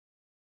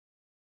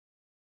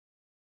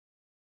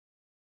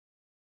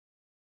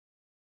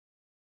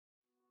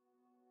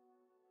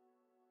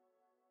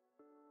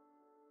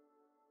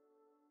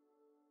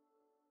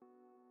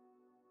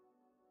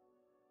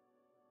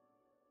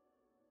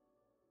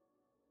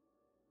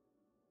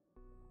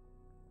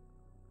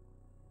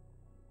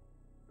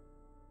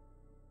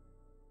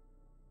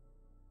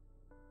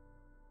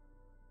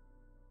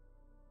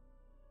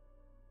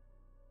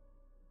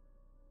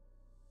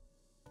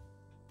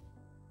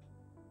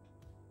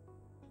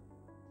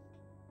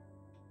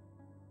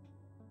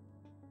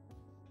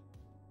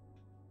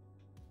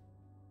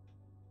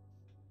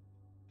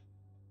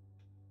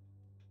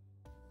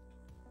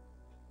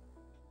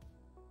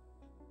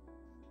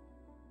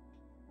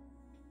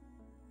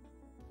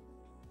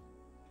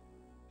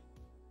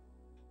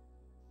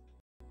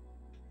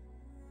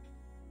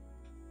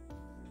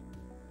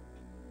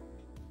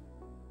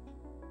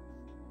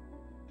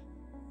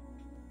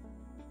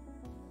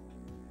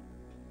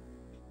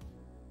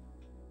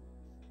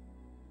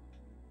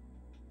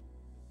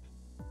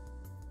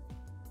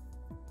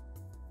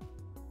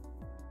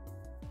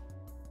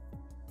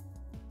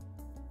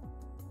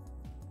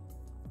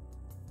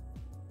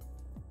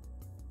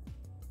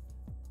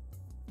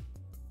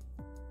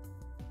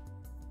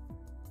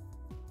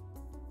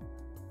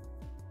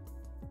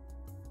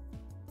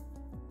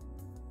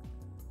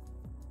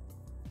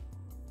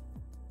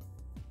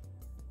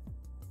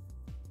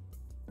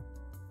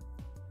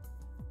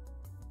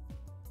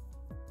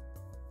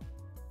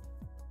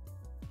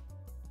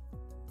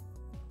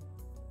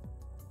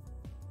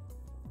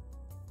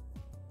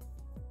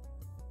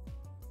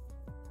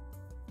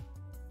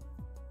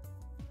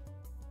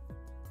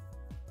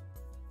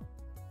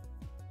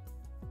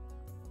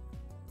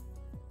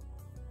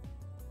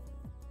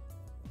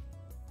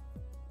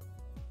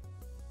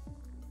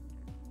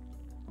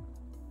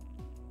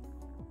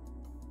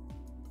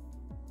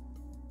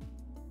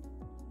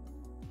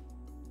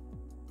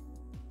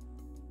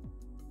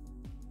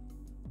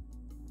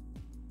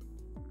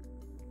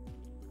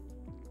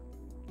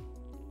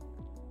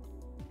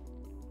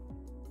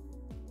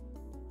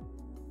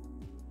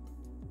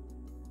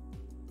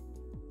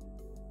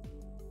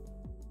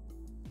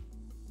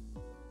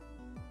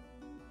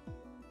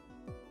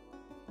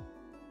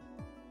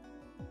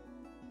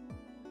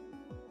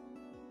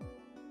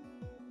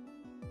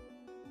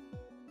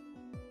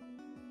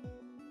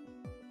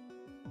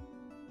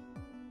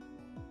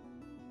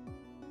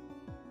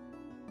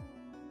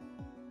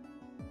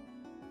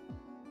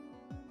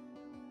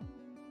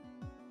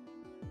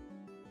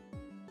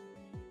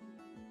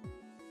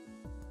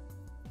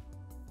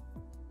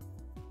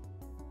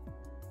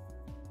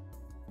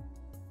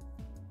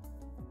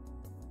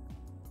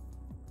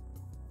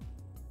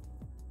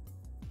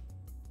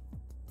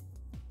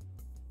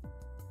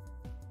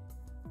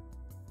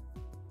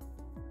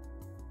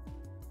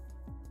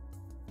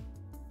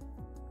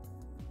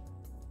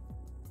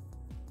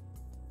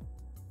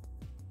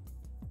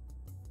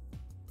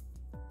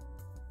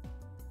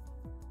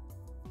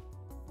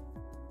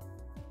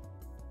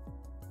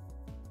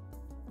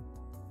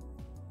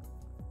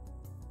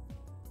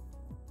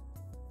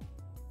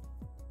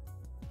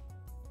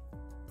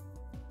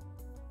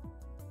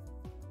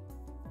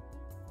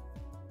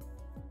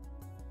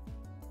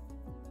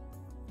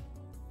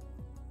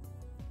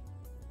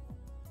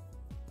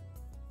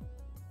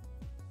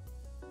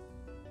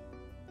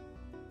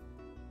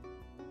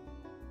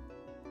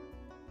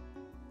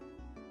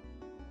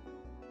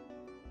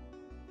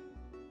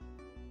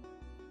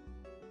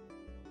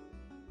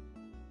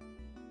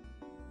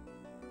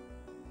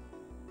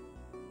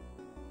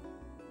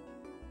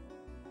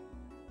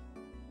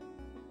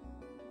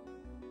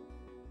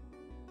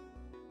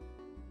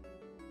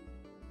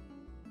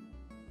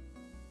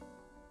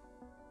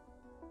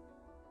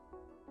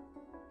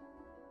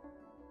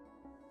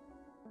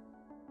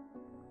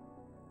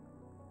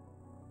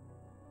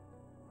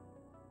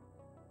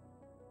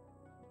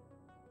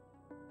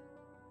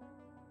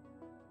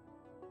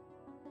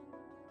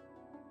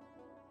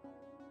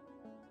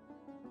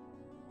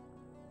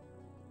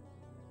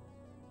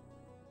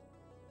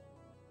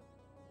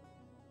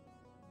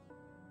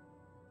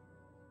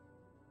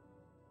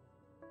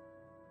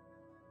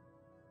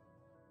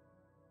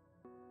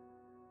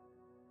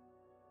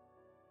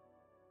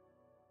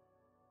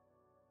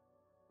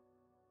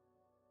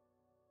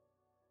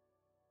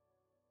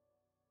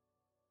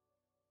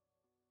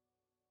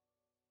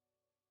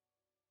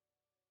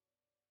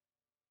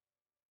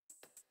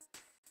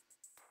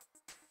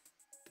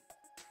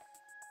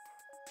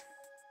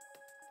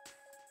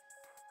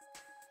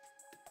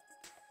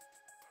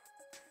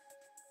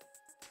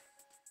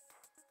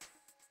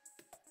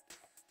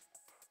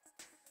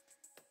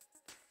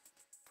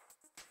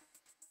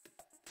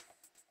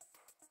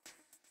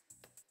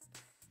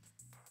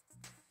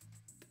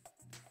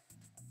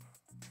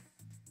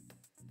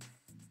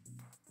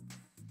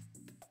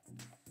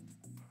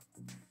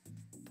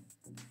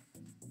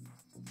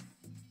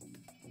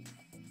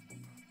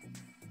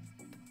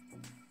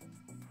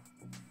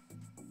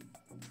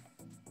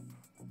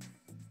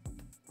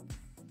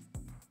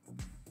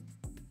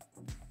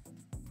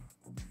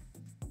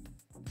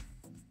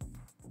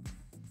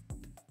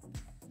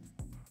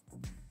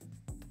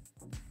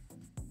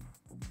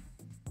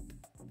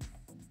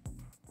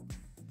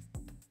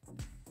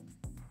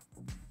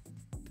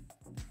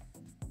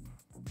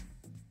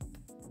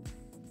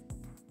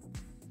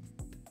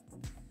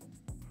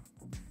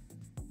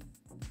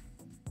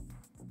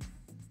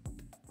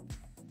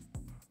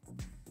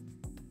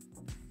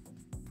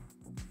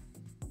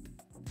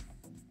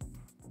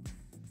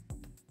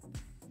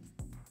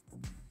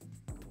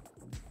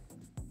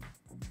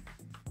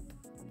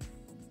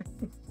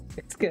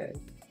good.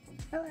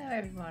 Hello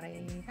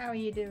everybody, how are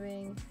you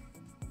doing?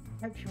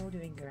 Hope you're all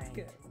doing great. It's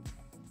good.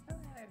 Hello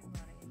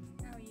everybody,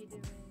 how are you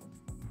doing?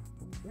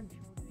 Hope you're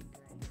all doing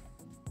great.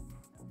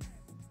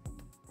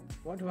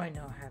 What do I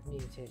not have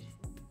muted?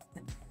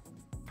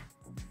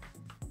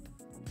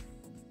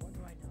 What do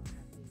I not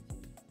have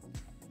muted?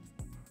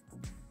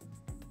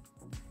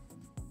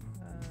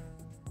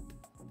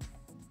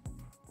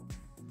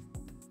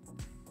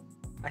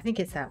 I think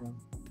it's that one.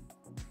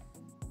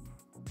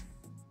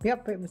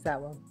 Yep, it was that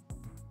one.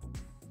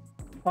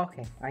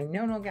 Okay, I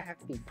no longer have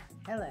feedback.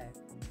 Hello.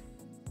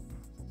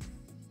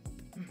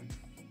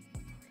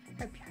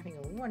 Hope you're having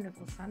a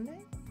wonderful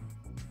Sunday.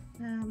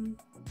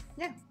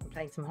 Yeah, I'm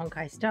playing some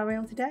Honkai Star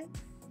Rail today.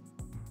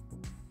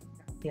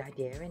 That's the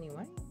idea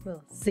anyway.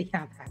 We'll see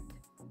how that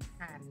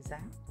pans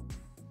out.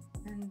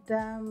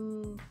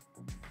 And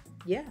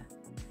yeah,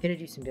 gonna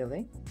do some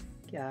building.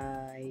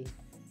 I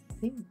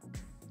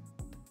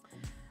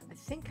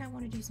think I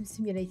want to do some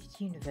simulated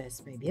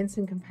universe maybe, and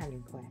some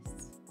companion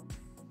quests.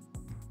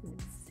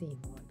 Let's see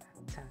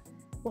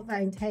what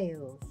that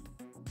entails.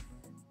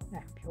 I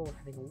hope you're all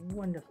having a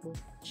wonderful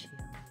chill.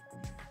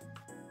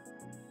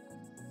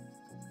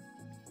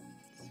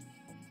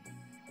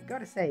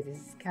 Gotta say, this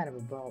is kind of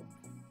a bop.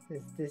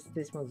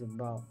 This one's a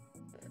bop.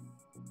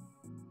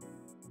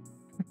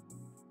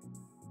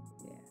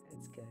 Yeah,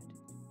 it's good.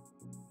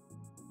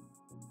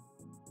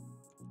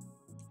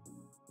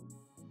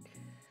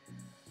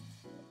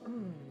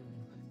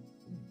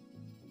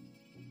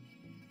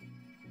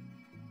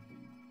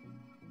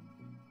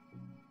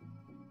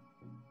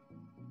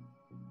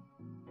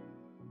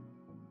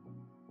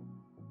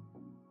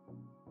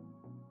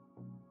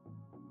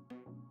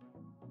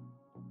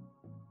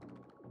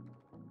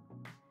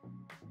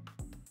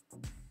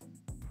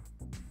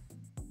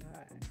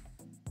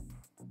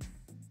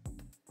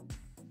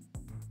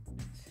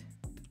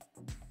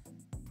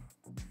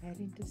 Head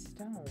into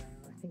Star Rail.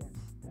 I think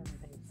that's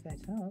everything set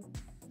up.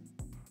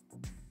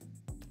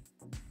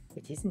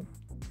 It isn't.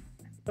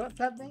 I forgot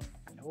something?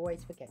 I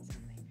always forget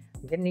something.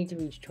 I'm gonna need to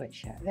reach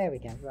Twitch chat. There we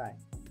go, right.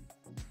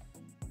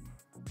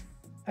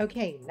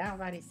 Okay, now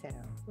that is set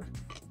up.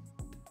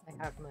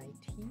 I have my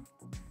tea.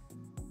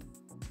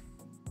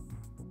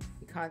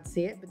 You can't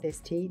see it, but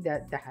there's tea.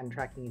 The hand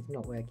tracking is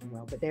not working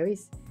well, but there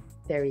is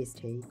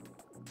tea.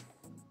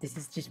 This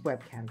is just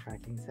webcam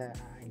tracking, so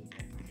I need to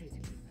leave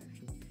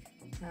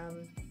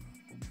motion.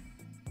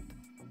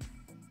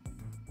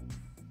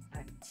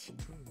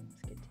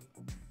 It's good tea.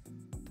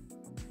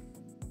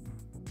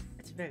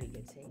 It's very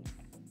good tea.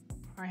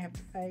 I have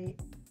a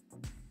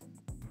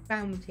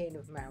fountain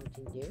of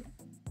Mountain Dew.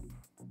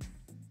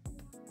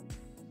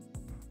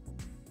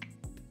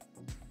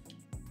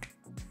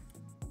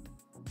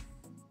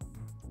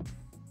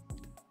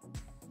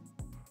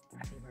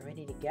 I think we're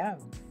ready to go.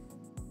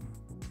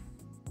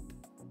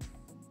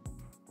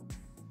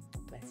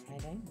 Let's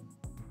head in.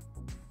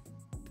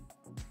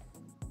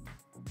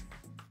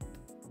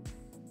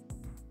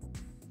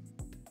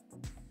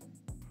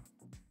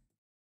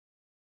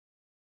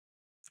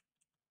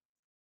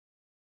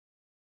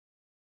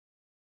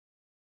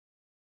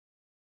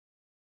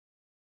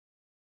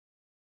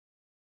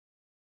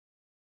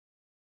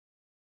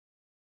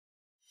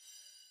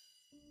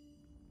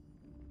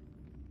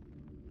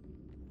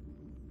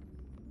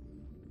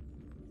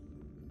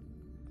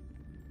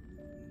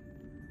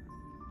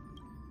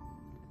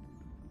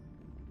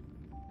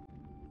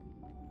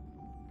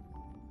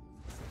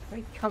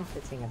 Very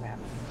comforting about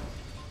them.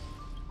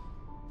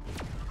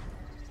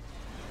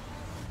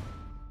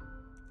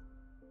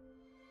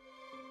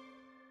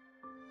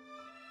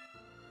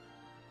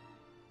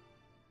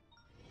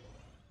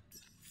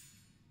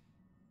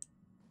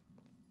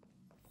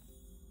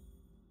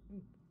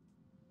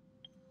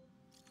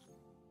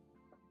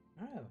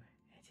 Oh,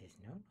 it is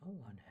not all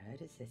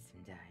unheard of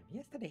system time.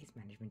 Yesterday's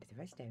management of the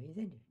rest area is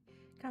ended.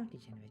 Currently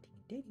generating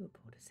a daily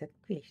report of Settle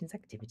Creations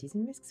activities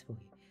and risks for you.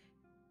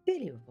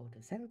 Daily report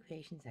of Settle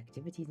Creations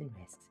activities and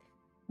risks.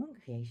 One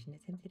creation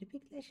attempted a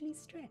big leisurely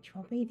stretch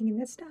while bathing in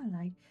the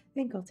starlight,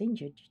 then got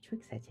injured due to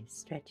excessive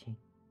stretching.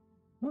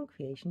 One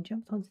creation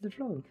jumped onto the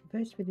floor and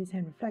conversed with his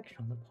own reflection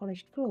on the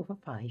polished floor for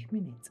 5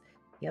 minutes.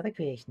 The other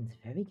creations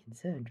are very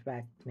concerned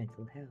about its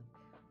mental health.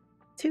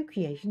 2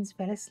 creations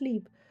fell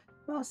asleep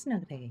while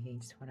snuggling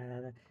against one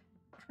another.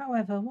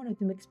 However, one of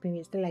them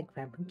experienced a leg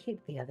cramp and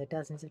kicked the other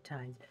dozens of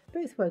times.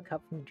 Both woke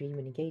up from the dream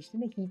and engaged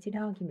in a heated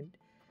argument.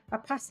 A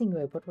passing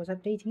robot was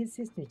updating its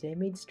system today and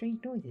made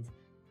strange noises,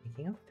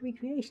 making up 3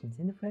 creations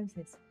in the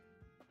process.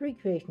 3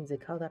 creations are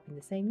curled up in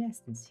the same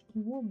nest and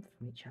seeking warmth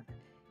from each other.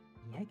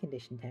 The air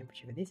condition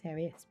temperature for this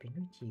area has been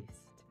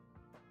reduced.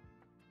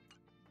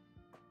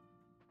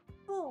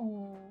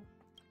 Oh.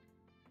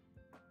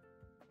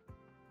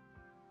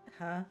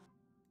 Huh?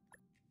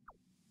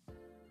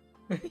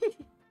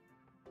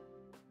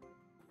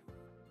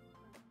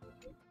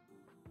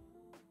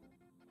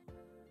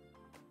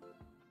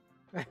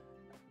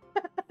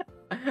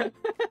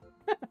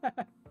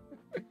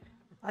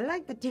 I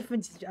like the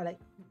differences. I like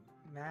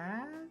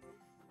math.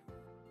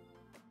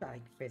 I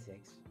like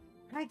physics.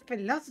 I like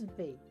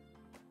philosophy.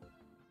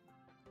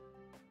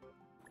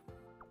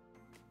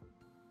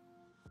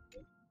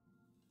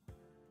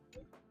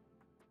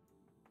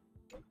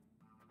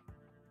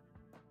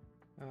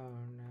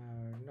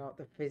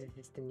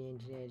 physicist and the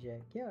engineer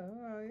joke.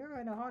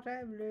 You're in a hot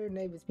air balloon,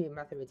 neighbors be a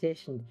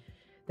mathematician.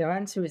 Their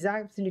answer is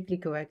absolutely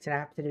correct and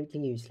absolutely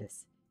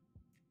useless.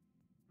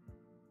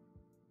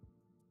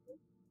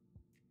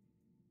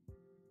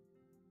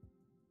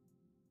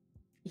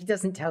 He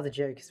doesn't tell the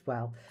joke as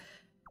well.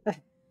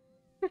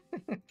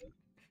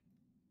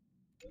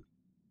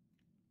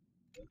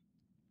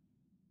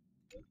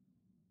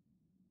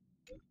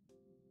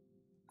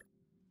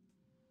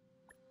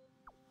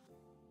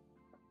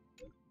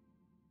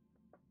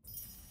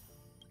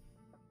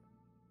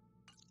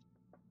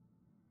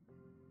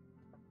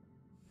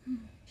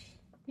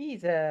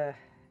 He's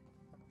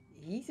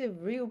a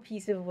real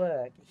piece of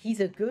work. He's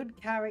a good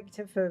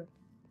character for...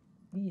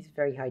 He's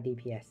very high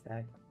DPS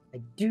though. I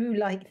do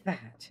like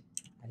that.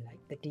 I like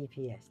the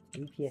DPS.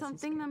 DPS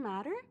Something the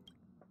matter?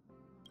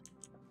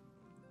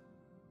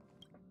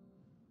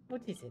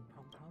 What is it,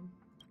 Pom Pom?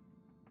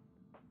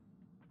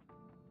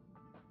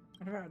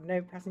 What about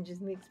no passengers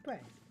in the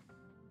express?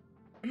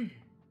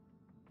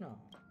 No.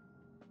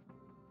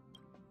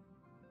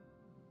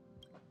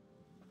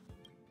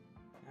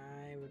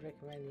 I would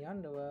recommend the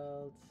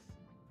Underworld.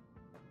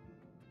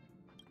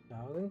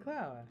 Dog and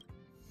Clower.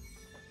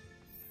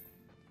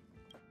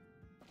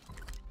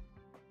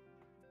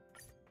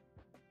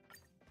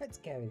 Let's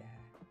go there.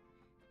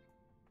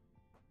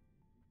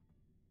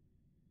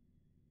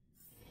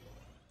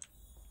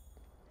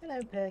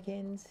 Hello,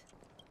 Perkins.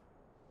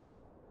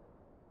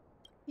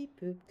 Beep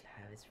boop,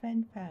 Clower's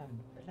friend found.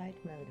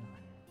 Polite mode on.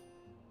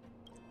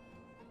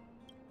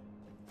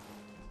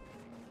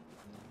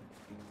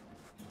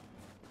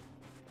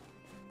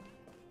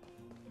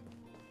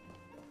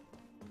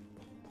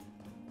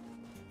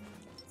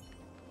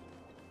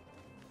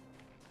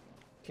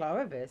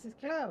 Clara versus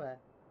Clara.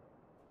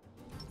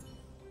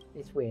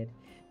 It's weird.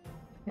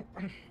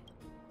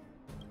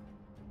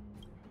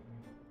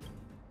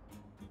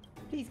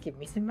 Please give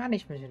me some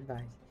management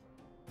advice.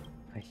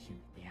 Question: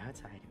 the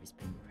outsider is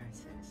being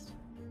processed.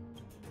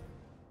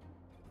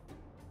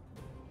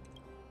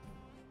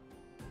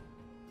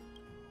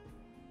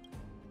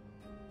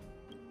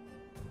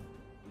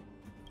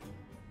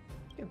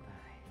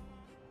 Goodbye.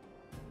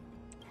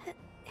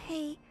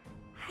 Hey,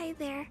 hi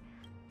there.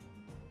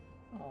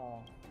 Oh,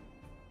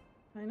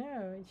 I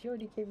know, it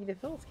already gave me the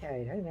thoughts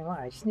carried. I don't know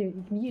why. I just knew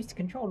it can be used to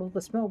control all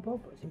the small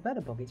robots in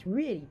Butterbug. It's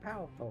really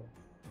powerful.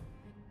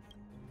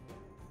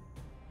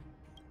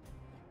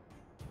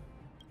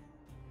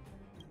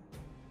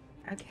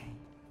 Okay.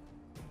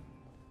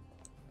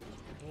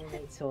 I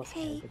made source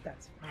code, but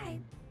that's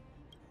fine.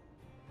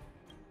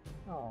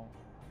 Oh.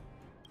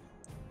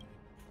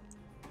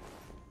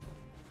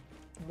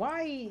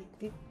 Why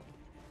did...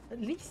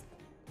 At least...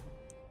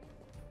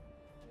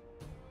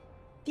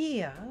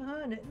 Dear,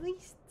 at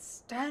least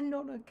stand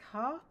on a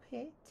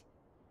carpet.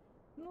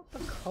 Not the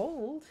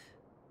cold.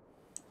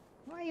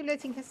 Why are you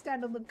letting her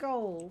stand on the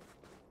gold?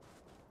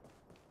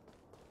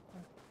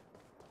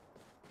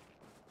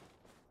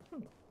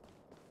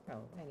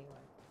 Oh, anyway.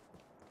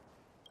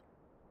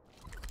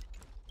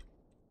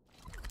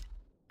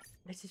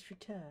 Let us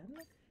return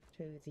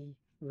to the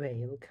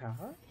rail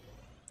car.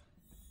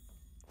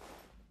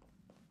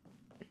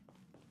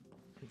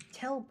 And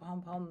tell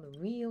Pom Pom the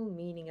real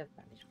meaning of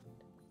management.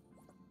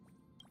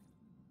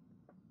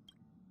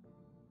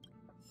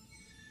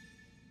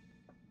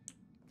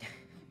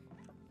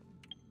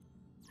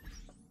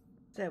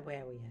 So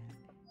where are we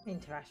at?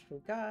 Into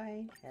Astral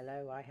Guide.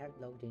 Hello, I have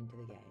logged into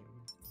the game.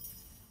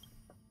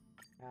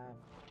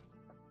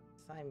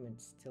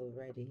 Assignment's still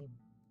ready.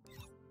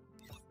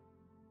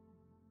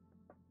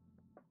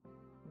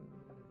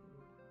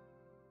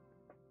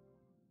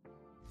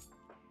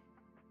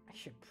 I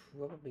should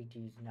probably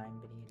do 9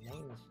 billion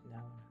names from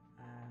now on.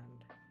 And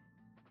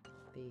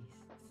these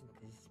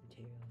synthesis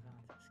materials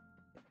aren't as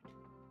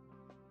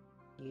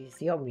good. Use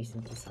the Omni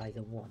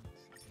synthesizer once.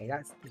 Okay,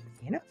 that's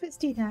easy enough. Let's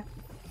do that.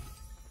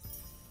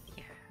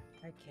 Yeah,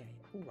 okay.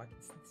 Oh, I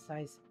can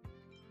synthesize.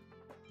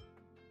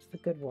 It's the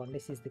good one.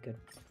 This is the good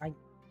one.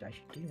 I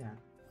should do that.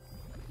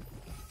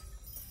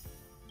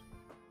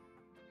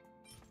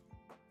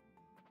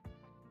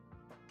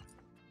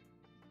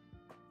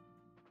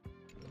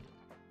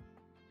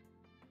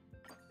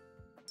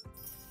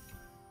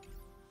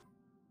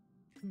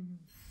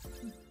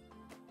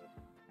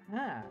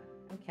 Ah,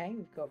 okay,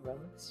 we've got Run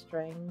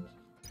Strange.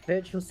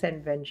 Virtual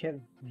Send Venture,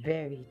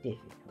 very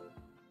difficult.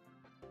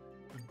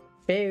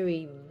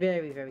 Very,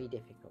 very, very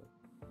difficult.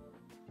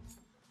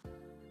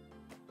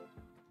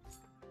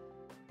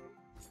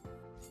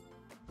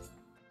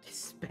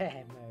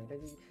 Despair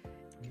mode.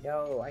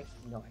 No, I'm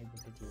not able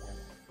to do that.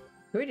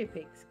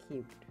 Criticpic's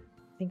cute. I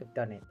think I've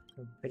done it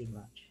pretty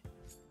much.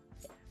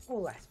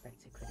 All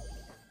aspects of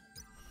Criticpic.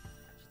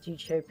 Attitude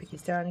Show, Pick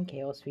is down, and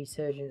Chaos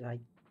Resurgence. I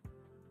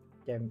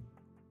don't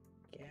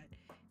get.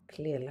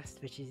 Clear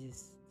Last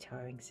Wishes,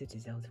 Tiring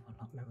Citadel to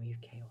unlock Memory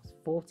of Chaos.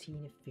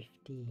 14 of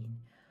 15.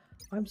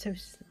 I'm so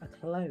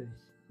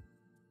close.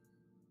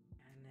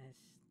 And there's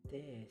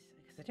this,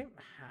 because I don't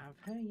have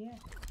her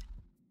yet.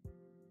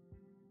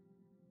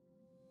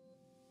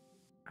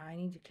 I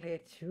need to clear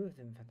 2 of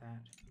them for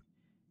that.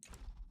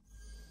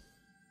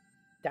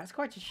 That's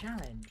quite a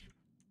challenge.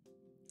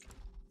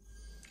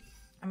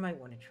 I might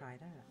want to try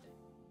that.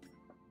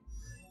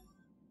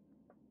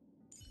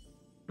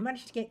 I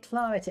managed to get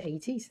Clara to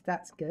 80, so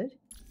that's good.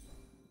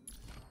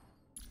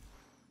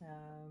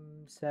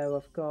 So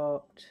I've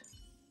got...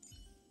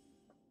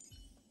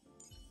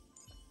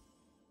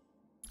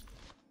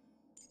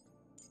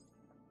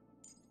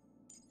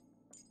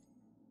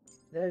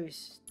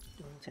 those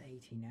all to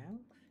 80 now.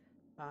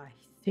 I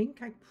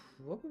think I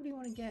probably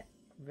want to get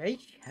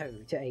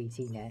Ratio to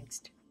 80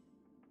 next.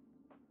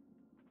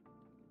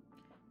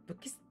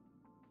 Because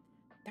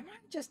that man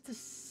just does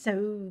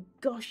so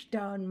gosh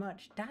darn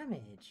much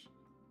damage.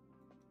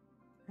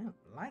 I don't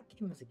like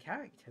him as a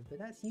character, but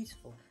that's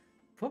useful.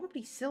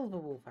 Probably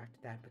Silverwolf after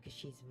that, because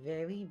she's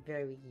very,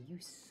 very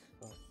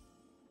useful.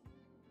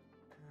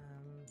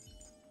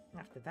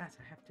 After that,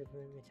 I have to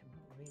admit I'm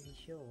not really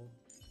sure.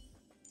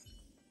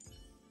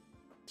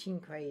 Jean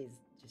Grey is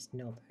just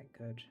not that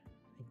good.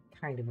 I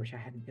kind of wish I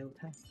hadn't built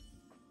her.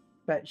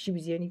 But she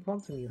was the only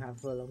quantum you have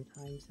for a long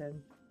time, so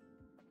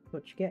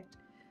what you get.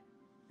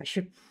 I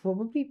should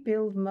probably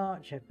build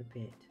March up a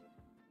bit.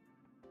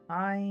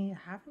 I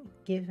haven't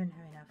given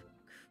her enough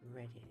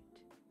credit.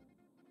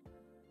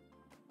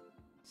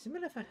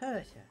 Similar for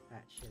Herta,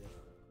 actually.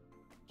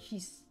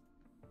 She's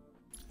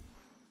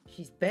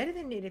better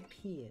than it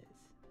appears.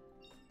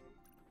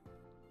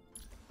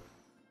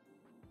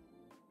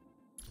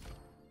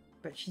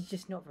 But she's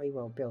just not very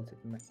well built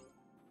at the moment.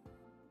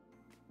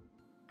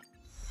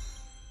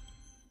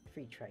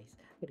 Free trace.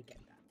 I'm gonna get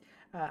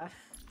that.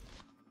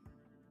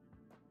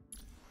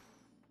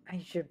 I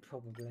should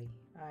probably,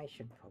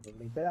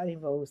 but that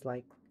involves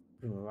like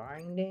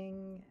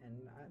grinding,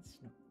 and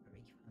that's not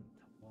very fun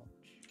to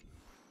watch.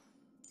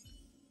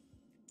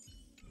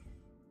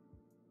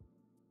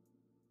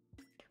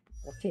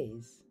 What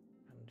is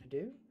fun to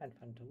do and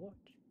fun to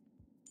watch?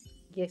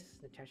 Yes,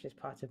 Natasha's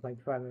part of my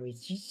primary.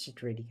 She's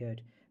just really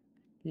good.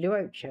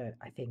 Luocha,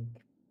 I think,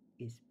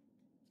 is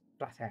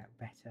flat out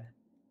better.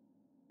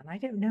 And I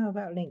don't know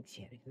about Lynx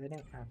yet because I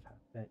don't have her,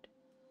 but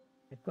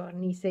I've got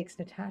an E6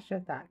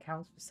 Natasha, that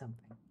counts for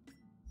something.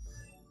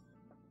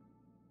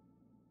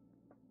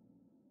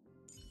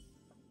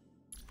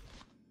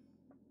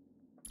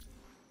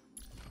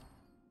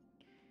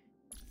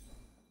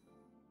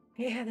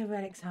 Yeah, the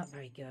relics aren't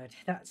very good.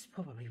 That's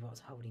probably what's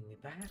holding me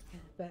back,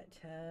 but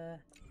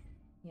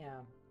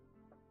yeah.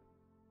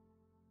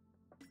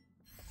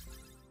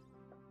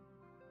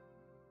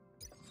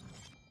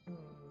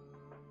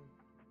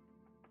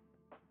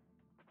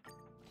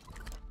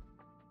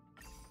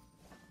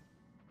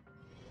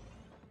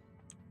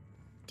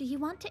 Do you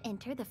want to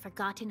enter the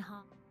Forgotten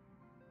Hall?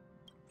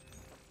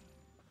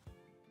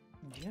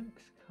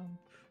 Jokes come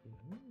true.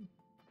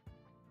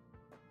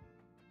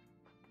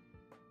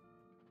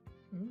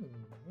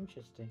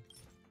 Interesting.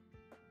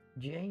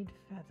 Jade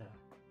Feather.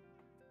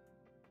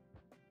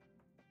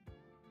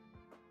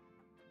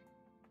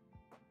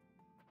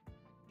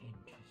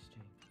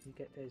 Interesting. You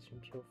get those from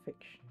Pure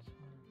Fiction as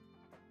well.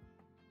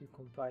 You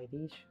can buy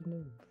these from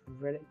them.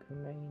 Relic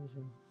remains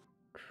and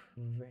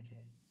credits.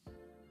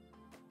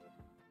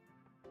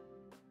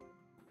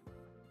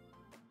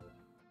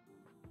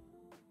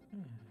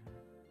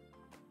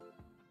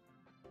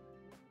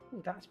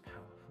 Oh, that's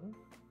powerful.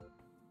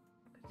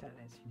 Because that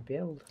lets you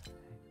build things.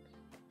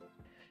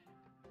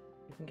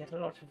 You can get a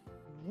lot of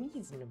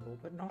reasonable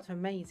but not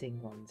amazing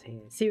ones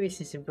here.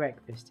 Seriousness of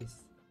Breakfast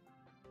is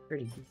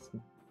pretty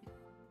decent.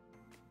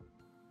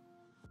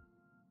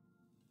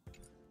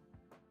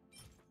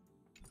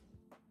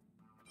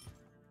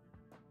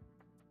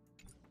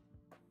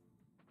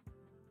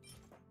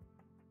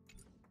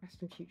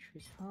 Past and Future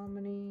is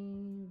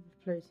Harmony.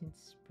 Floating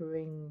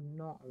Spring,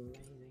 not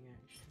amazing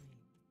actually.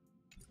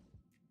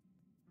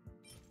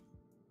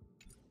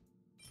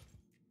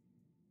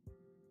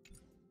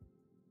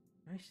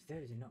 Most of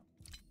those are not.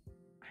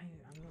 I'm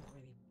not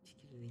really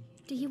particularly.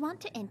 Do you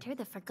want to enter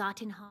the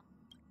Forgotten Hall?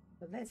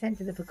 But let's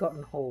enter the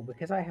Forgotten Hall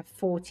because I have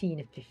 14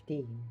 of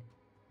 15.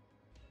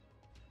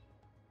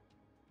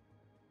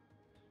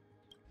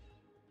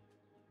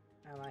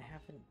 And I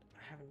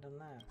haven't done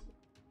that.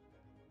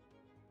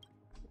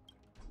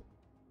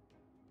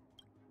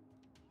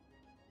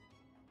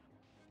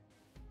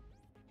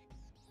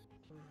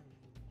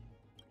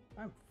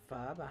 I'm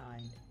far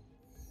behind.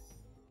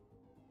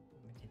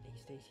 At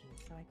least 18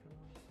 cycles.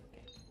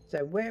 Okay.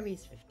 So where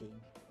is 15?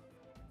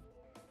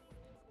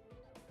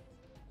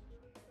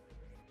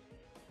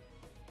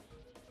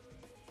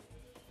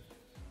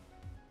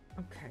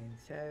 Okay,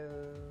 so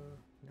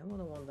no more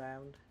than one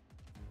round.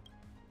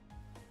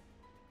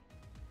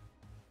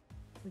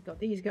 We've got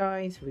these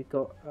guys, we've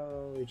got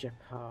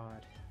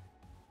Japard.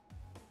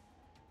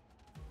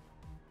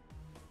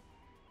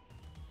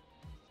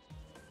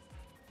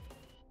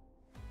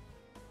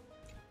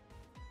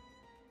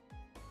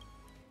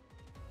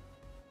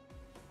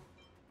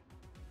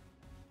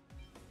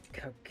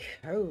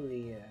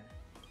 Cocolia.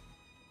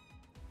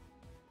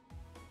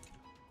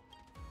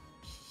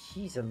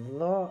 She's a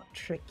lot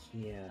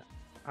trickier.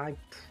 I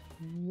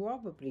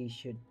probably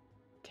should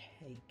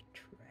take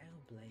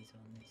Trailblaze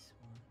on this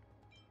one.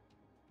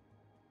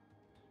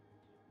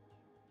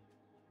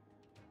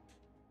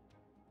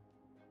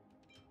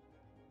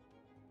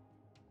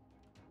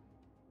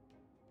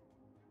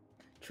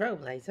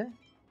 Trailblazer,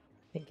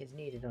 I think, is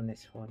needed on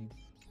this one.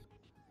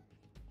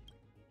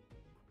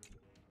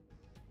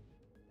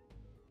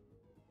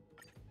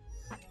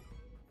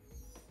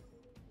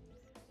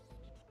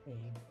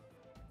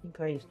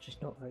 Honkai is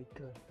just not very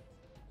good.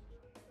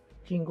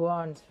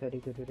 Jingguan's very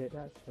good at it,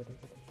 that's very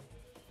good at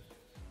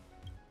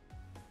it.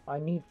 I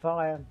need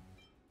fire.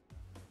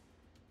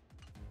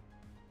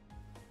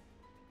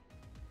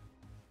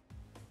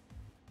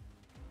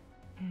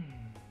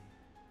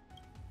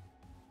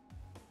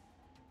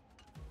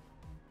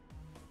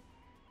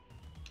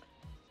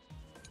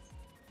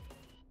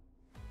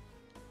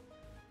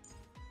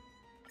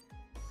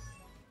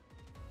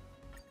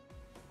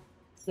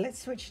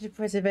 Let's switch to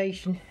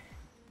preservation.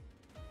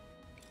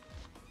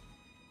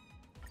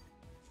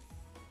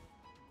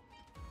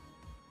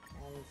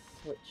 And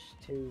switch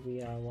to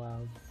the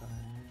wildfire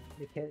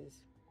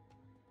because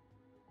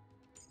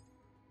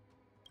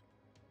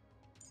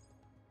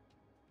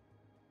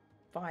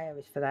fire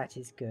is for that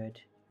is good,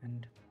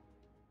 and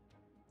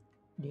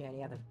the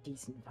only other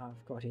decent fire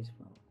I've got is,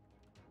 well,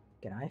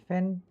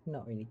 Gnyphen,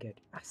 not really good.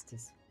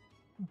 Asters,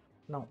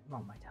 not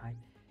my type.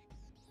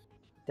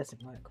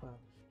 Doesn't work well.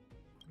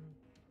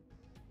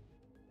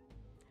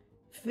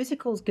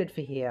 Physical's good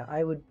for here.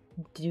 I would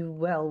do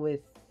well with...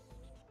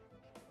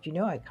 Do you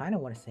know, I kind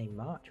of want to say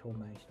March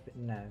almost, but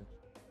no.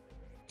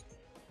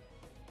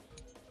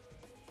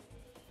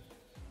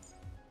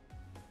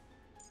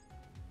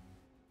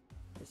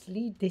 Let's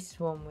lead this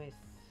one with...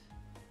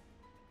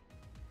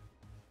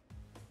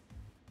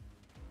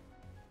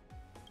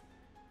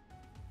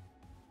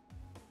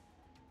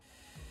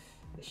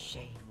 the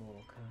Shade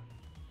Walker.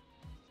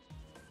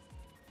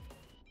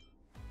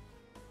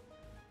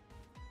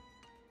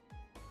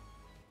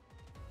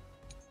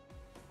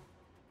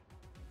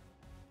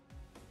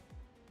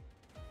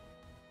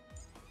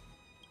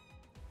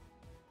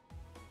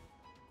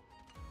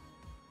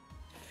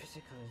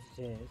 Physical as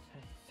it is, I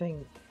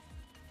think...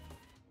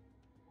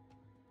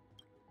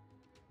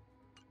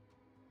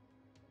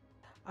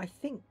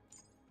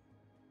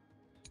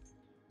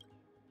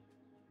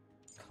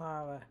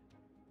 Clara...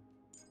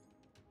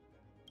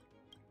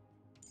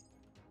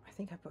 I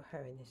think I put her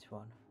in this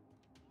one.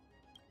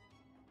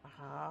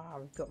 Ah,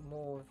 we've got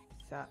more of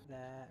that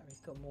there,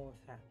 we've got more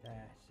of that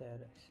there, so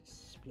let's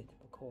split them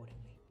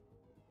accordingly.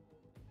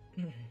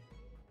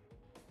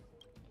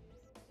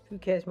 Who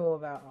cares more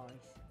about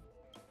ice?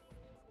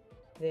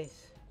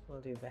 This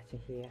will do better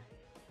here.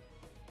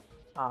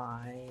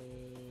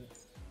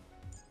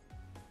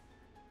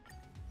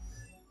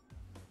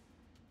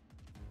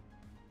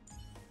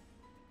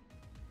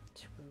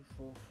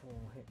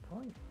 244 hit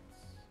points.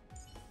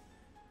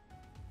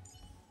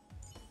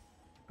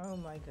 Oh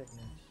my goodness.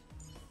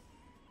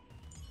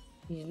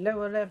 He's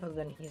lower level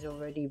than he's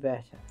already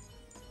better.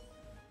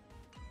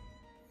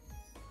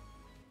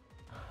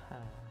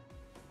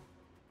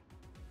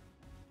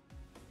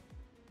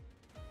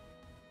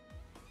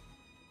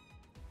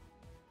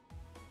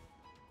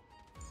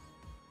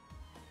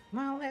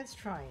 Well, let's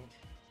try it.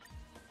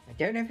 I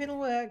don't know if it'll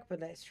work,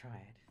 but let's try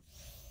it.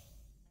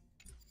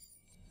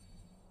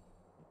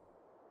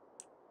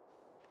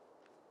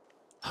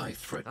 High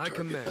threat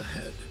target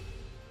ahead.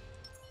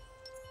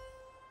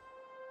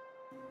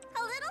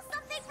 A little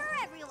something for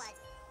everyone.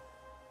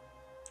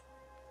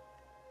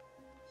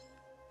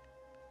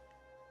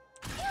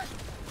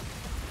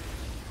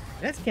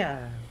 Let's go.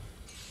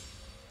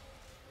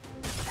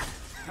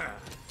 I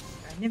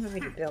never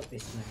really built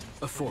this man.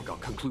 A foregone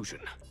conclusion.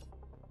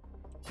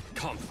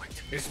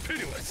 Conflict is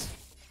pitiless.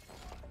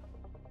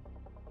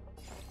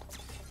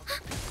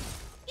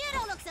 You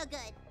don't look so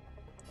good.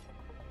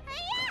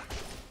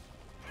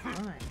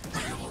 Right.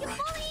 Are you all right?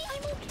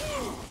 I'm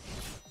okay.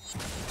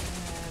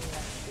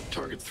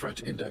 Target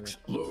threat index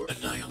lower.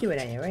 Do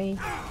it anyway.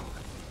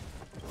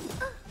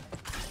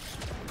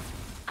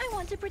 I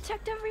want to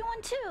protect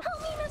everyone too.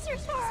 Help me, Mr.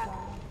 Sora.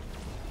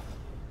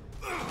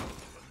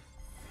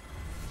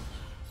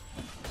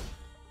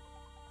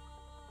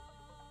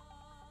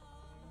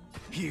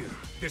 Here,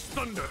 this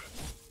thunder.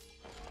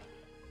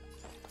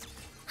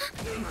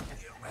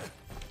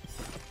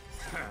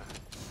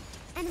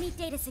 Enemy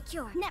data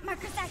secure. Net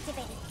markers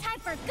activated. Time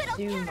for a good old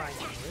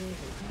counterattack.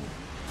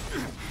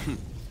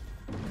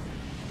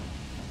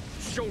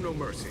 Show no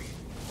mercy.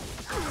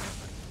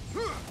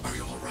 Are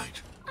you all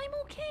right? I'm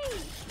okay.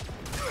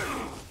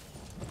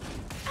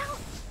 Ouch.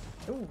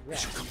 Oh,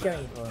 that's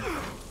going for it.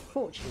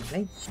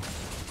 Fortunately,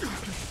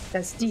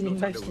 that's stealing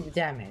most of the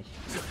damage.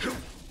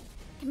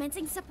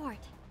 Commencing support.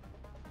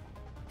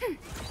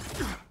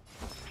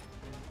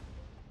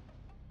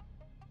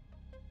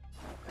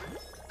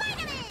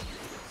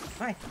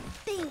 Hi.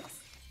 Thanks.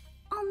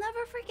 I'll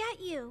never forget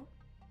you.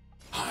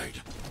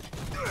 Hide.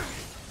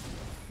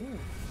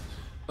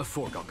 A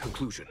foregone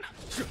conclusion.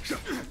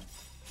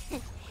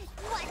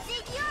 What's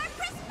in your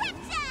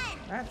prescription?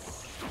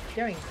 That's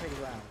going pretty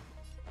well.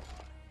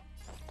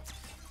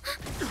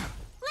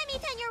 Let me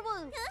tend your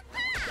wound.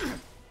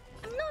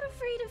 I'm not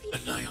afraid of you.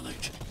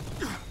 Annihilate.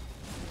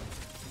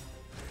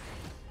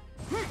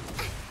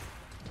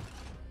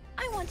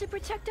 I want to protect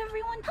protect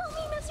everyone. Help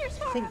me, Mr. I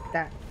Sparrow. think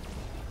that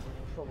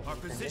probably Our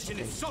position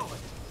is solid.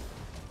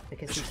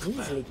 because he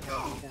easily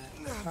can do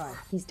that. Right,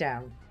 he's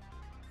down.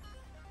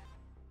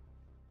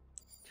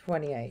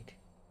 28.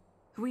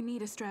 We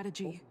need a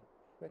strategy.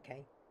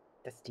 Okay,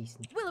 that's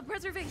decent. Will of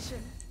preservation.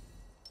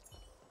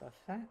 Buff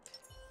that.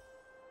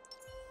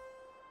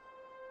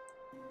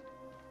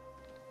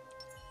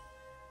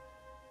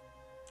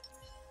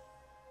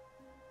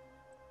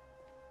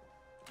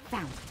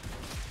 Found.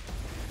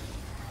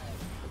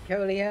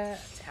 Colia,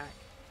 attack.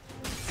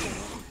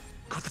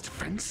 Got the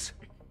defense.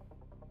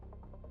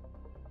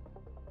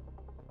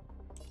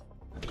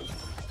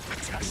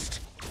 Test.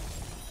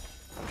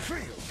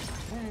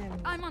 Fail.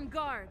 And I'm on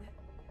guard.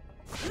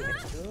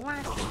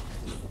 slash.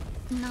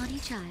 Naughty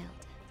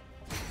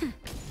child.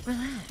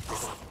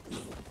 Relax.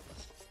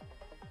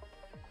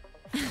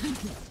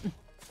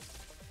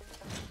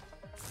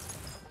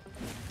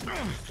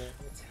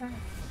 Attack.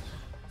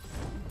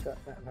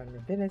 Got that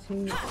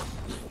vulnerability.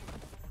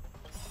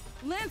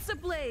 Lance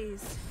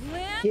ablaze.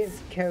 Lance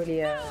Give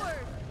Colia.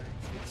 forward.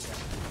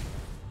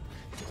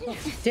 Not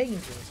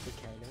dangerous for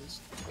Colia's.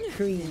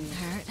 Three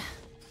Hurt.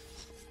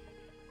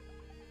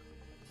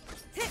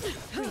 crazy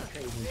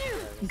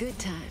Colias. Good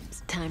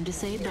times. Time to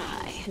say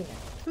bye. You know,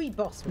 3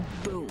 boss men.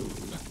 Boom.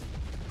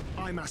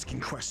 I'm asking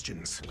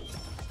questions.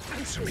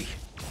 Answer me.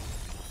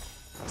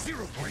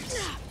 0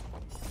 points.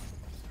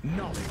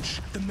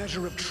 Knowledge, the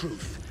measure of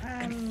truth,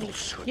 and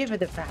falsehood. Give her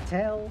the fat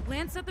L.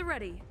 Lance at the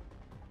ready.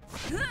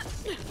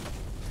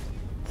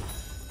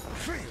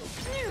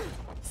 Fail.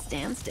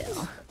 Stand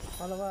still.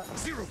 Follow up.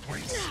 0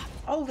 points.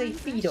 Oh, they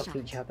feed off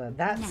each other.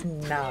 That's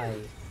nice.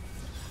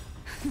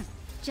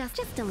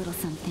 Just a little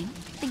something.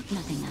 Think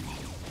nothing of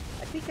it.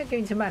 I think I'm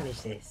going to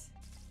manage this.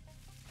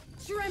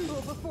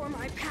 Tremble before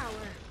my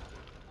power.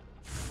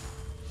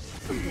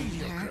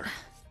 Mediocre.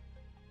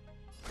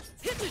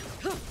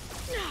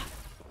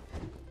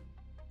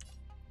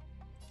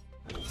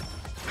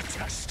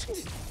 Test.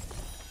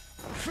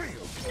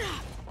 Fail.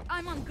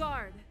 I'm on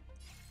guard.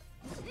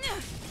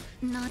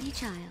 Naughty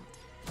child.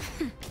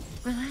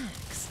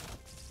 Relax.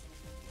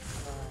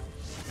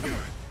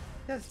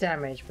 Does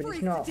damage, but it's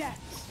Freeze not to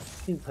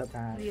death. super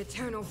bad. The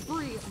eternal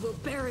freeze will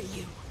bury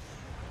you.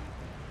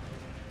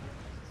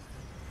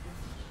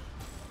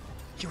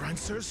 Your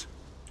answers?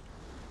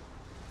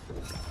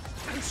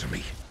 Answer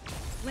me.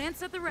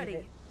 Lance at the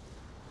ready.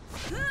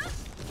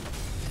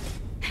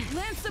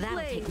 Lance That'll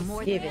ablaze. take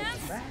more Give than it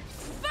Lance back.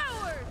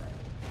 forward.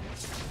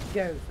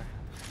 Go for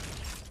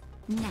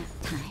her. Nap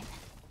time.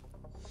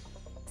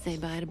 Say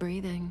bye to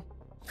breathing.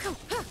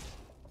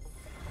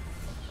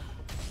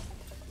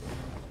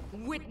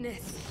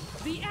 Witness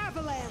the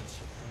avalanche.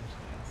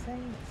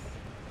 Saints.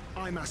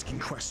 I'm asking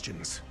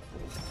questions.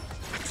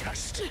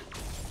 Test.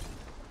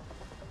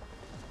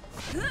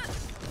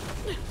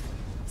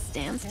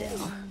 Stand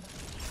still.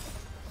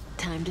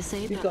 Time to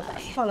say We've got bye.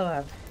 that follow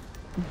up.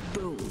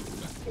 Boom.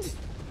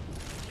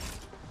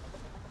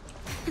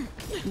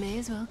 May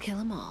as well kill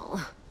them all.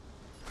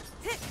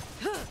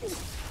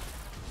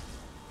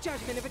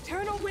 Judgment of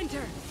eternal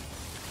winter.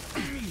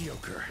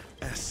 Mediocre.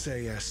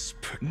 SAS.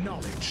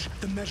 Knowledge,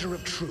 the measure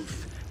of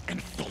truth,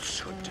 and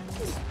falsehood.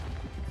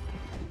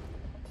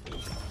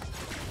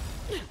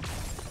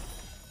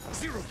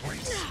 0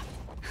 points.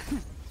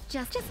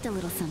 Just a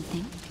little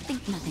something.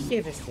 Think nothing.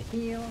 Give us the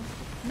heal.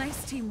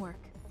 Nice teamwork.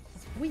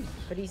 He's weak,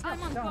 but he's not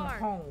I'm on gone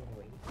guard.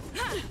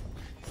 hungry.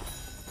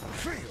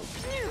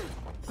 Fail.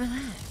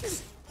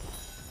 Relax.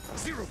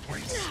 0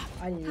 points.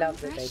 I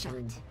love that they Fresh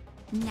can shot.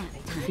 Nap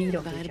time. feed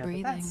off Bye each to other.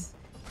 breathing. That's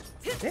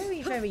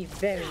very, very,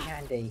 very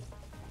handy.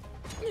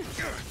 Didn't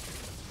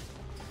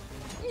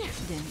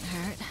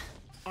hurt.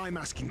 I'm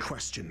asking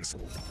questions.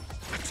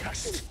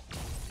 Test.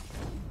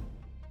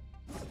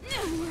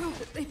 World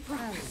that they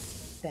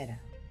promise. Better.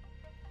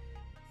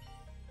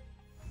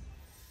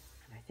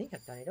 And I think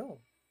I've done it all.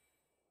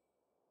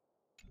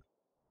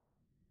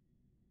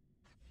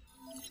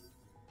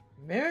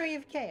 Memory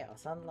of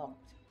Chaos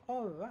unlocked.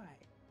 Alright.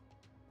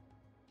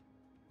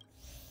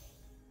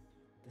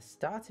 The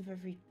start of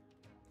every...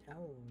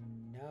 Oh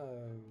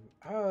no.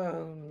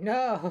 Oh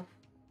no!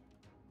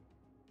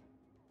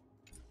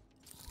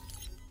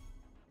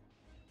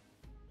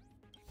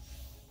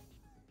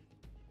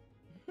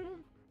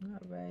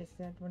 Not very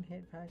sad one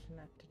hit person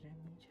after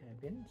enemy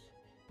turbulence.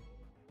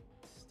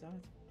 Start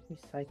to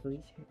cycle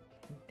each hit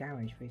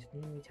damage for its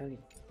enemy target.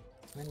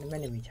 Random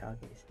enemy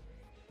targets.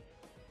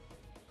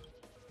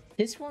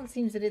 This one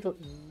seems a little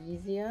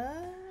easier.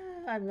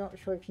 I'm not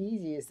sure if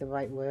easy is the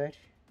right word.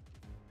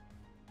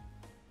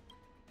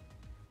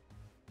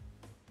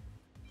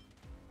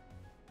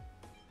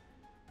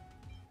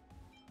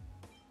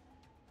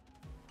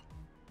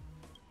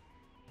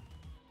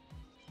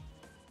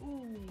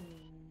 Ooh.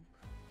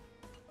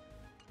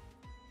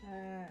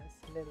 That's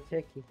a little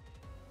tricky.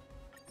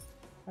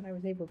 But I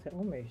was able to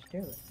almost do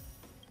it.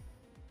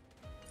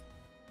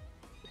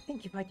 I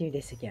think if I do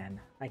this again,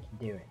 I can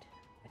do it.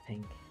 I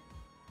think.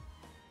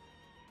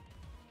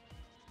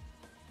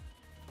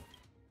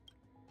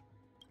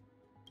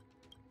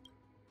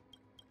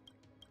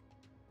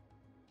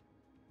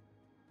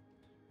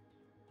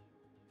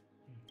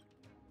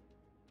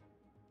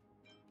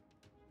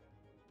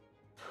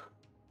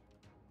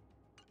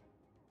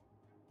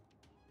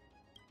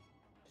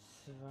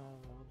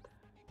 VOD.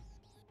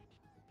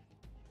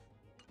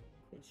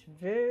 It's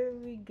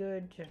very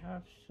good to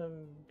have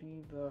some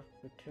debuff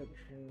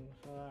protection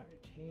for that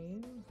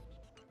team.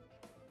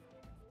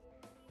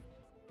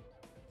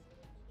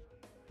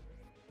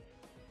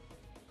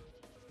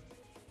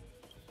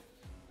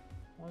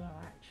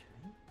 Well,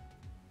 actually,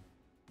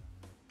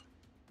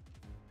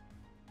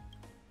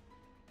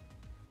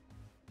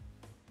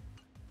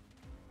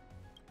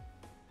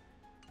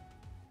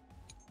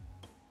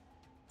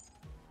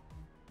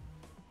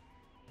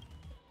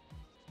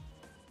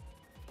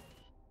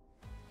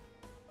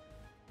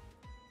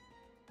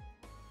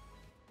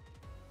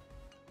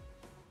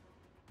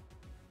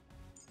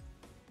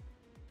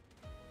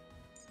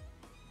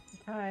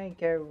 if I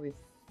go with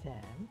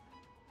them,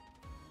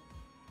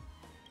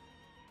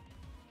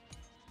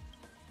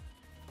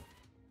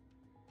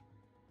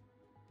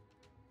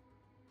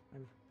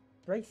 I'm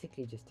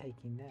basically just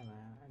taking them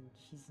out, and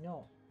she's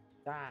not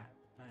that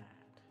bad.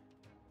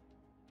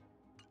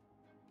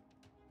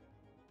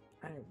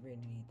 I don't really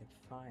need the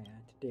fire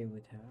to deal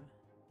with her.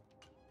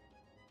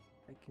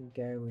 I can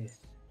go with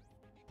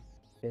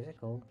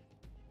physical.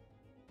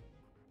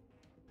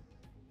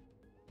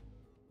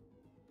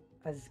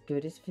 As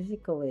good as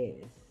physical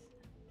is,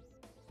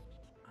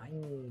 I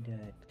need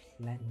a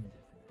cleanser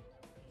for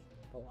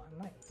that. But what I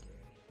might do,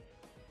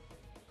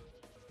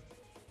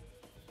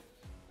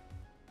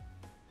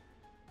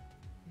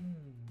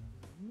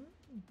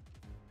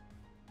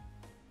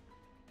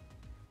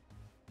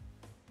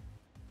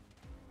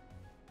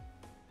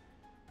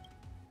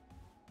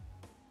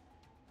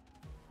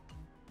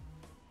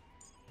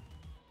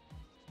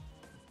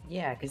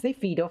 yeah, because they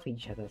feed off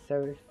each other.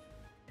 So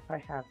if I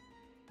have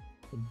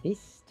in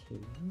this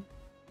team,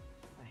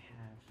 I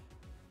have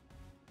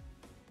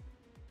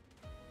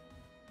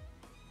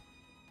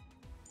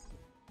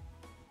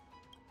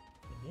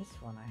in this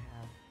one I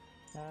have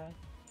her,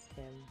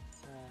 him,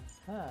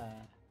 her.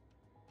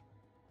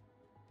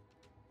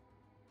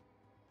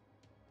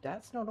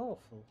 That's not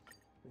awful.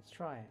 Let's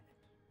try it.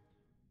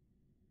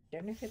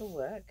 Don't know if it'll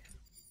work,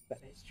 but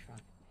let's try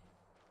it.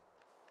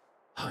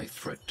 High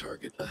threat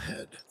target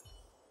ahead.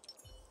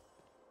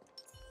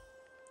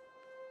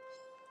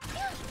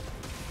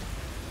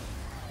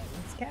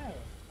 Let's go.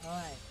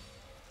 Alright.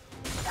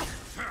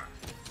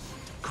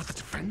 Got the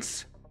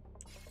defense?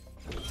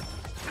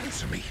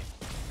 Answer me.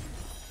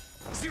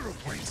 0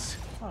 points.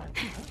 Alright.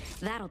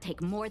 That'll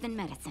take more than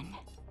medicine.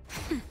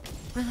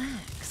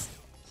 Relax.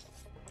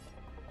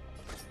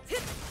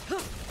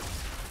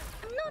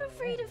 I'm not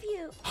afraid of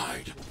you.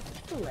 Hide.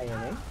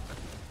 Layering.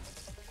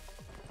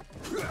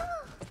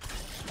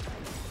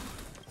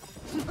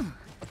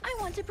 I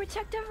want to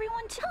protect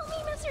everyone. Tell me,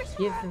 Mr.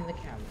 Give Sparrow. them the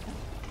counter,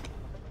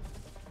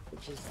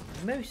 which is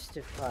most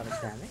of Clara's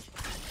damage.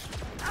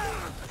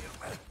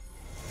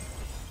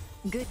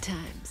 Good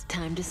times.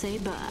 Time to say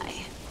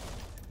bye.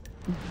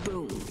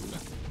 Boom.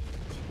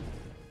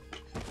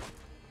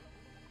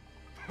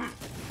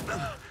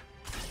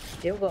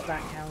 Still got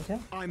that counter.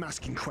 I'm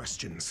asking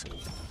questions.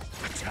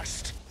 A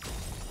test.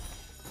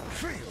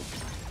 Fail.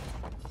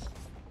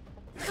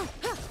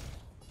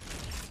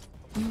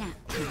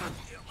 Nap time.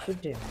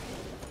 Should do.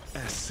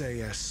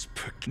 SAS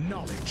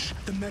knowledge,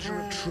 the measure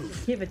of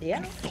truth Give it the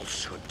and out.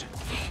 falsehood.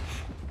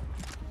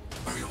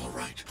 Are you all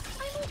right?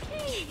 I'm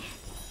okay.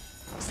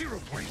 0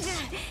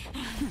 points.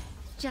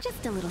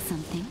 Just a little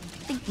something.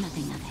 Think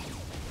nothing of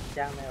it.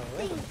 Down there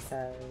already,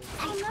 so.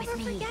 I'll never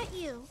forget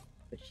you.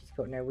 But she's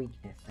got no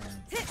weakness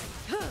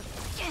now.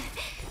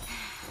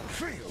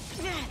 Fail.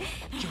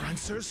 Your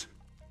answers?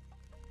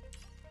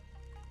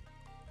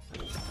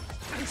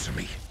 Answer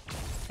me.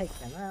 Take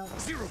them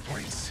out. 0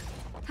 points.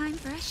 Time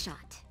for a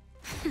shot.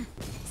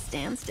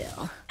 Stand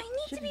still. I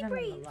need Should to be have done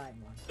brave. the right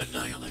one.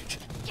 Annihilate.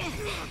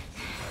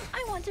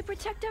 I want to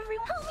protect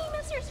everyone. Help me,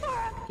 Mr.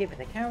 Sparrow. Give it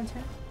the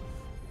counter.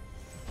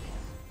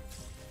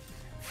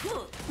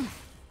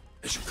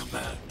 As you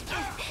command.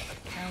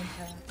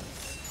 Counter.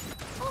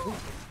 Ooh,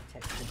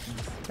 protection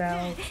from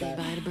spells. Say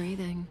bye to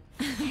breathing.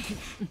 A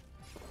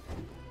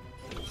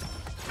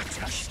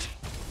test.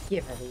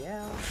 Give her the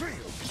L.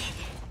 Fail.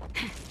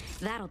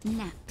 That'll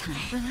nap time.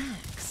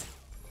 Relax.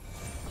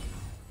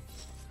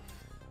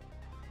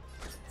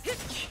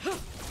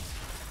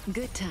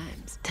 Good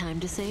times. Time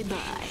to say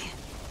bye.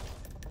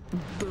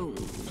 Boom.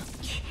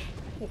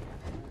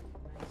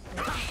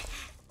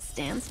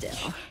 Stand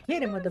still.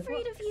 Hit him with the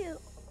Afraid book. of you.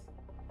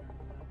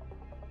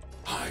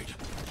 Hide.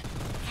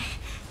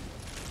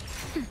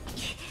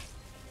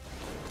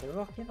 The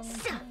rocket on the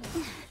side.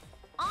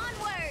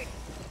 Onward.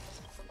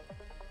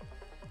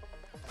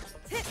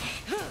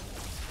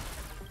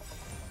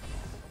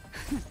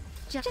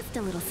 Just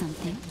a little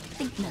something.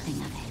 Think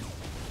nothing of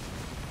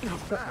it.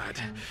 Not bad.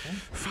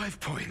 5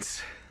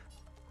 points.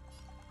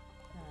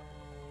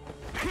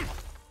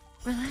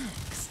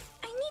 Relax.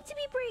 I need to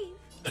be brave.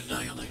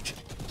 Annihilate.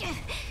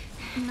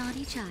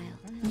 Naughty child.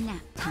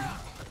 Nap time.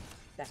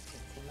 That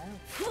gets him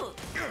out.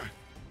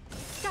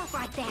 Stop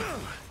right there.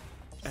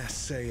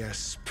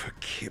 SAS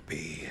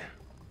Perkibi.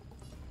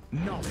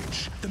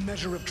 Knowledge, the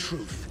measure of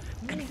truth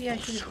Maybe I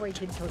should have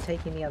waited until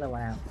taking the other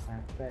one out for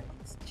that, but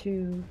it's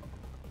too...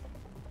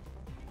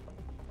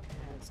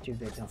 It's too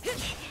good, not to.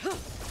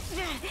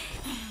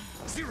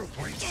 0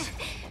 points.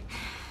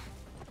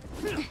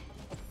 Maybe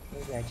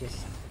I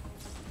just...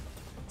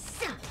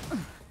 So,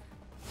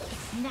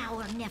 it's now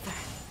or never.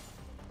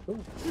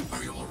 Ooh.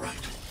 Are you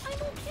alright? I'm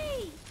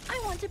okay.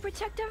 I want to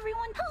protect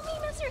everyone. Help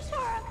me, Mr.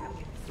 Spark.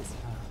 This is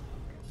hard.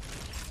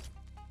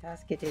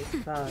 Basket is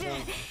far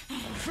off.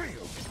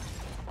 Failed.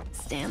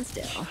 Stand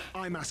still.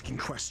 I'm asking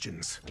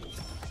questions.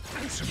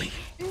 Answer me.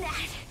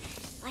 That,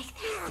 like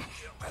this.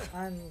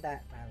 And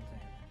that round's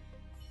over.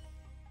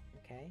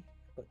 Okay,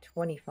 I've got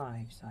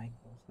 25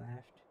 cycles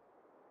left.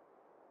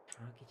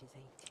 Target is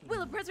 18.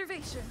 Will of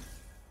preservation.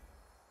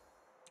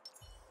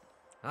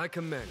 I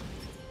commend.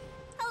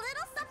 A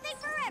little something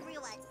for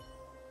everyone.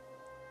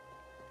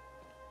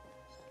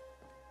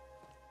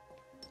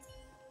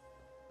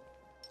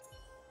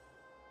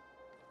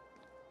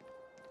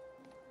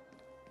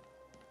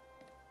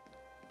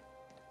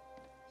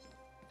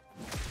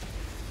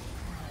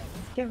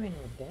 Let's go in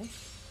with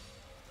this.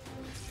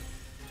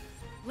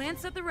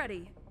 Lance at the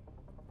ready.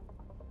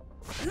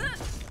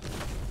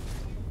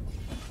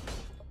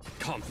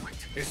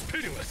 Conflict is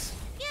pitiless.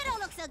 You don't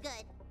look so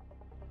good.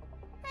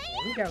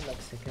 Yeah, you don't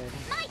look so good.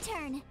 My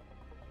turn.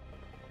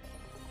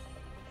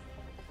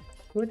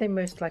 Who are they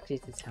most likely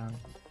to target?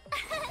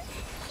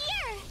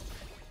 Here.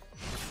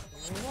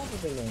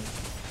 Probably me.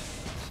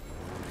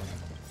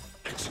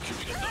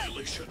 Executing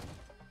annihilation.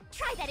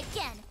 Try that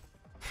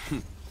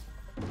again.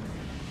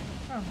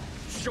 Oh,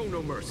 Show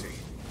no mercy.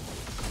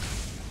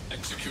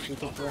 Executing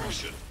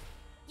operation.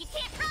 You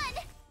can't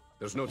run.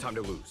 There's no time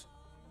to lose.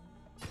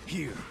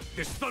 Here,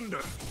 this thunder.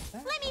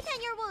 Let me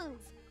tend your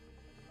wounds.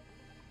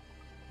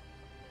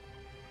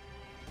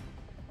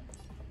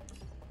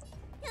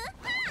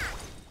 Ha!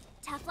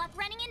 Tough luck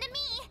running into me.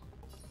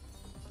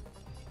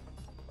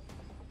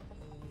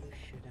 you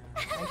should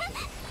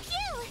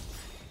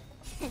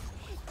Phew!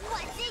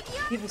 What's in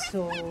your give us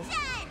all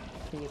prescription?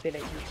 the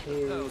ability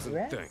to Thousand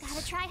rest. thanks.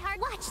 Gotta try hard.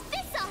 Watch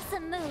this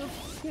awesome move.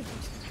 Give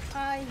us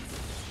ice.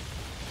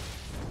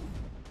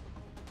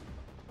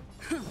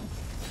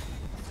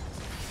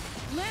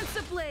 Lance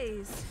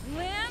ablaze.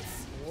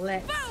 Lance.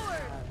 Let's Forward!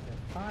 have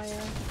the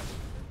fire.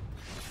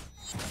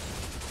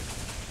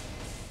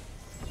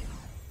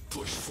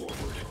 Push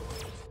forward.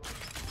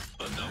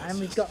 And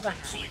we've got the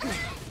hat.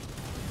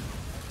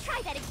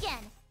 Try that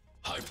again.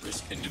 High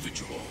risk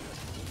individual.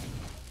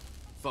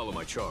 Follow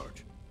my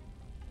charge.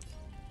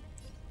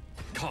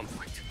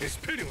 Conflict is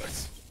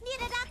pitiless. Need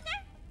a doctor?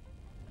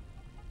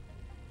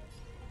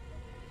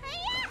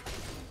 Hiya!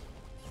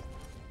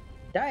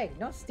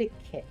 Diagnostic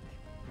kick.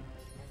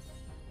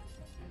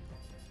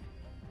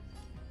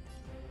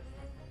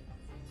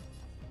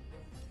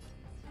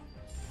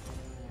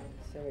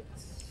 So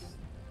it's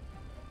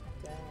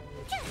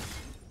down.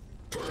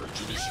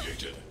 Purge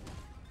initiated.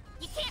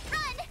 You can't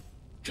run.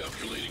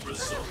 Calculating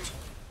result.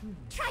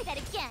 Try that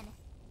again.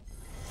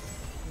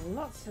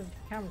 Lots of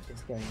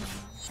counters going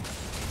on.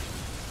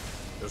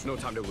 There's no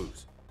time to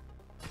lose.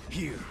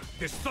 Here,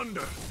 this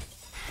thunder.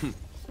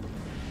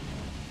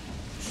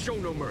 Show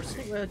no I mercy.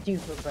 think we're due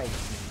for a break.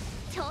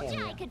 Told Yeah, you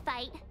yeah. I could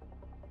fight.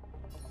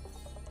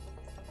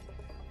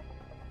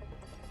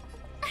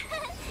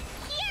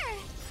 Here!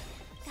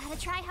 Gotta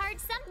try hard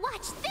some.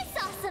 Watch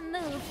this awesome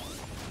move.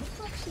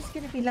 What's this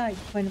going to be like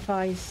when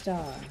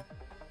 5-star?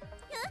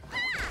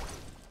 Ha!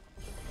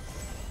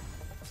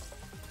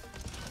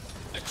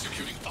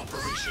 Executing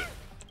operation.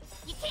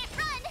 You can't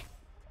run.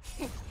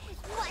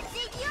 What's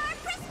in your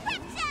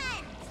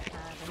prescription?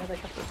 Another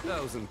couple of...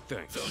 Thousand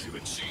thanks. Value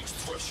exceeds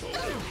threshold.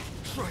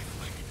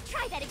 Trifling.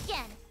 Try that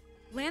again.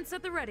 Lance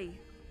at the ready.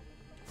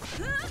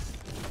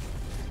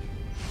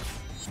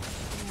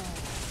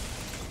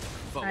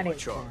 Follow And my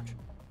it's charge.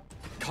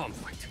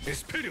 Conflict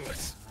is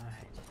pitiless.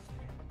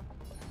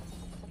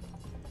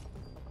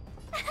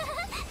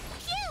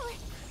 Phew!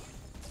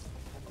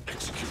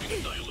 Executing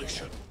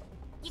annihilation.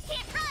 You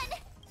can't run.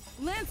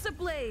 Lance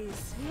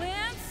ablaze.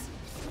 Lance.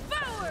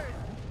 Forward!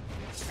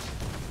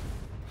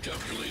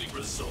 Calculating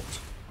result.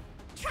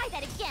 Try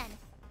that again.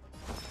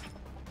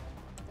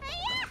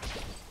 Hiya!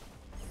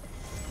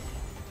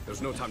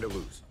 There's no time to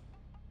lose.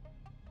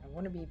 I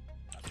want to be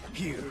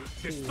Here,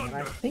 this team, and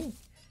I thunder. think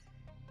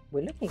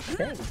we're looking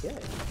fairly good.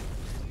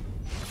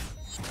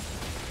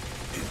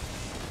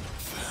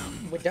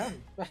 We're done.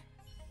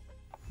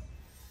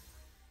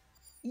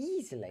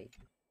 Easily.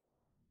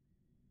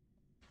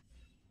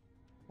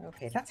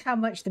 Okay, that's how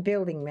much the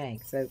building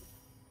makes. So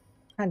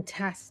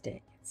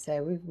fantastic.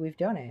 So we've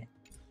done it.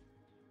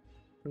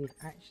 We've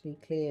actually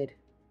cleared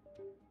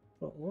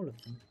all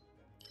of them.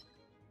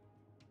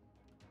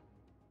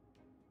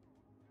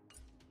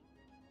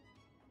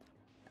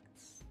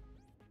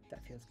 That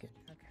feels good.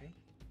 Okay.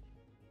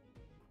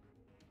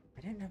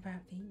 I don't know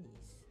about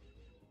these.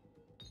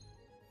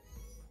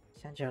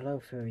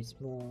 Sanjalofa is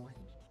more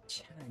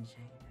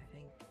challenging, I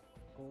think,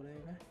 all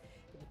over.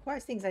 It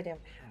requires things I don't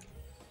have.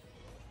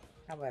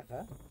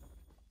 However,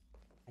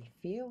 I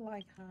feel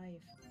like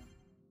I've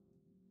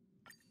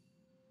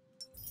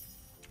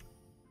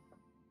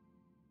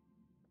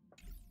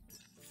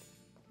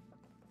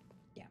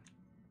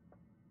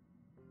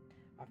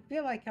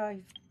feel like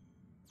I've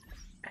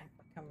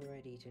become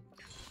ready to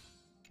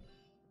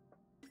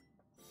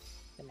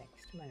the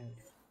next mode.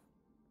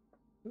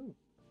 Ooh,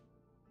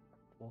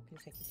 4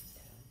 consecutive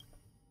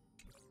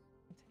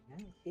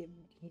turns.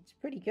 It's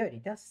pretty good.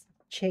 It does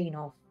chain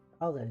off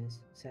others,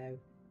 so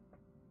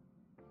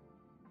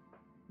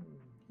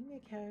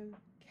Himiko,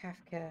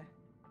 Kafka,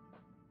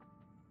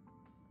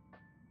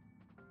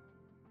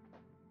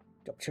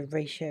 Dr.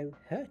 Ratio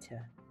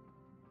Herter.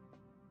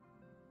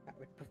 That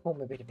would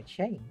perform a bit of a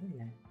chain,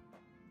 wouldn't it?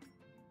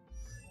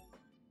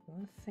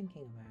 Worth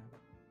thinking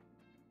about.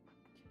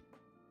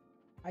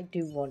 I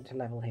do want to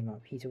level him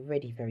up. He's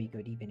already very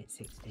good, even at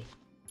 60.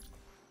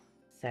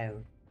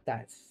 So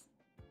that's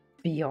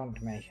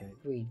beyond measure.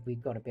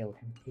 We've got to build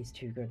him. He's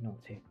too good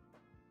not to.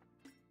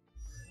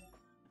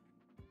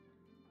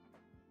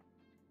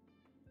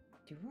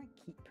 Do I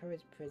keep her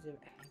as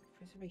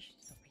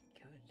preservation's not very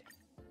good.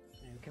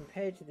 No,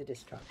 compared to the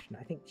destruction,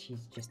 I think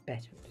she's just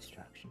better at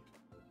destruction.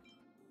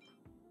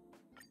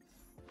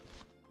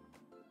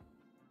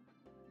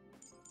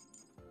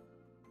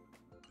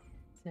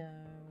 So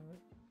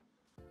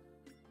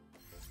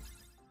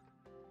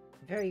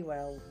very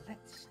well,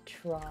 let's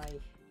try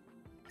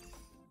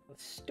the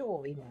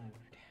story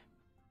mode.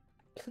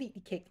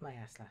 Completely kicked my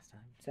ass last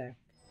time, so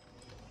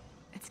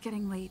It's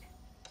getting late.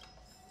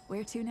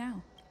 Where to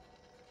now?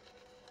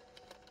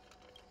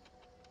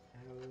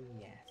 oh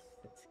yes,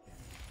 let's go.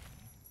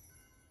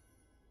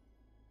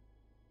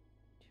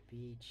 To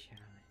be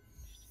challenged.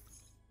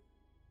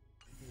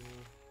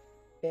 You're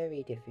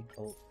very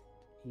difficult.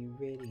 You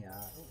really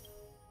are. Oh.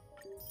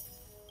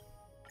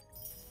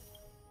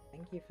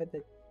 Thank you for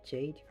the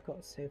jade you've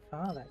got so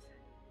far. That's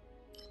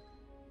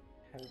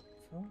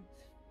hopeful.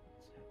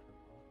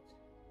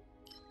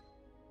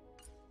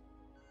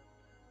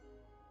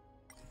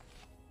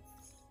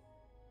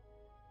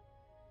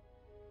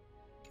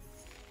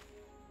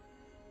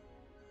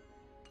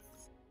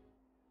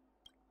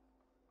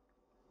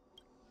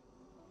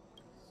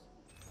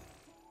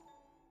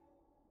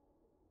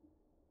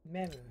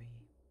 Memory.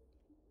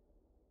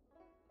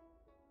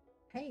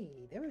 Hey,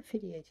 they're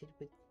affiliated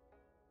with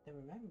the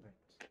Remembrance.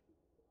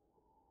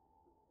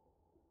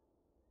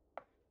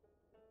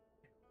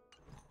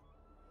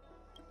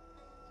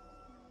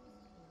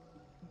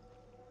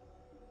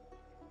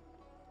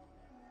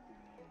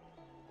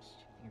 Just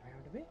checking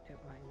around a bit,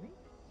 don't mind me.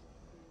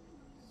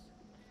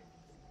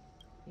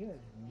 You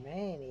have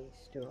many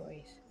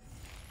stories.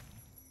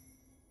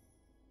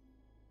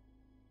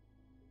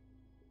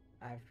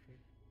 I've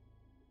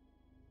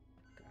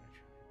gotta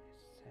try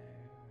this.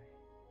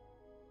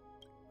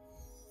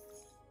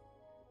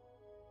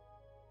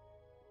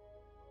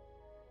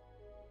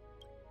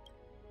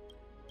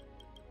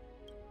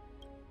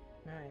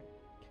 Right.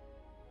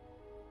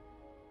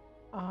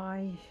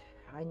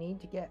 I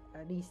need to get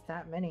at least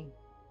that many.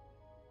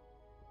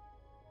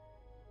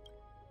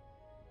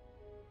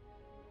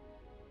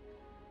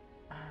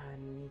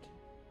 And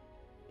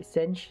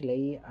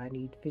essentially I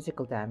need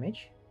physical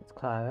damage. That's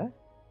Clara.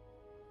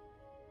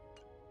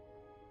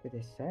 For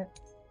this set.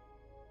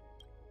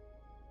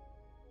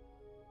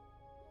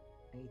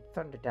 I need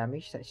thunder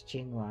damage, that's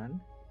Jing1.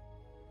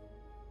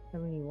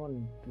 Only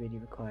one really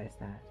requires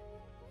that.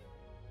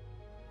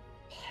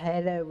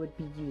 Hello would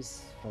be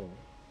useful.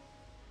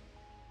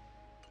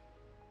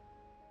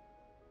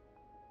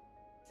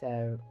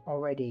 So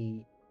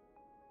already,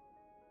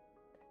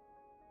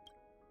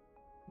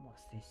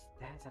 what's this?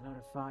 There's a lot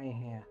of fire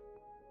here.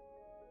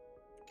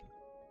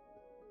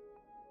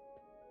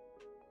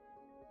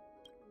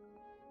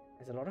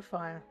 There's a lot of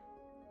fire.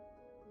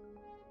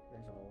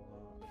 There's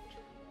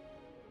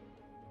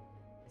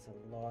a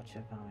lot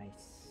of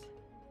ice.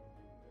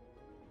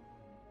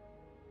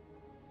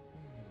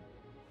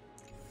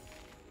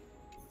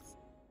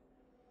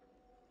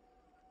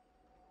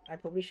 I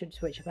probably should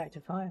switch it back to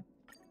fire.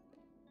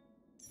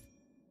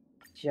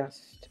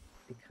 Just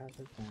because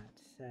of that,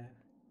 so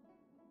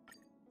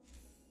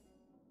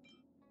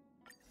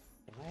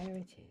there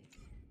it is.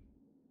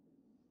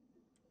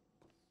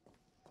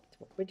 That's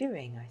what we're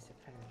doing, I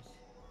suppose.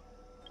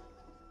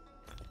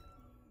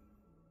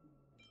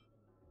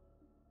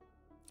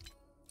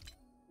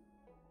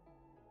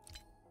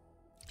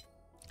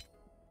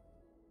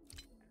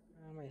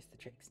 Where's the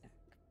trick snack?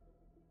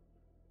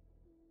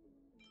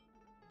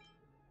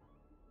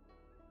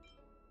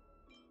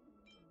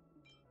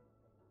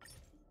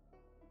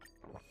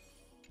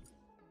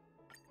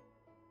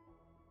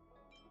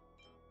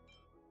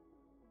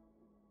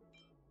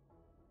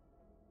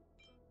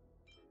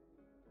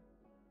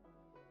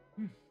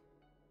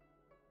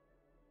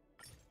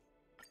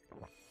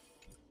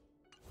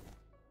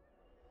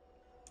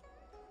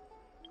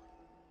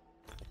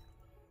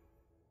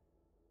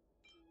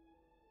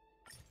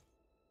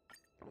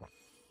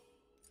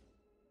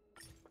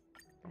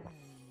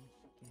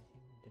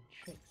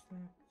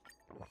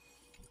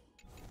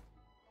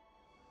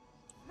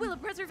 Will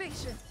of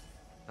preservation.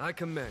 I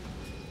commend.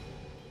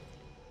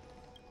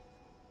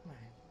 Right.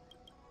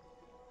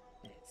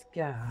 Let's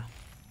go.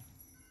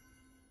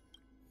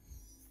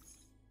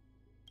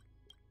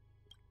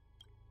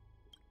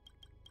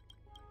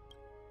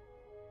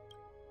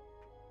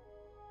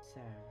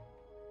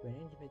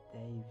 but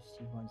they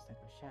receive one stack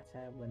of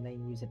shatter when they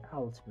use an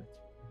ultimate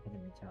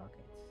enemy target.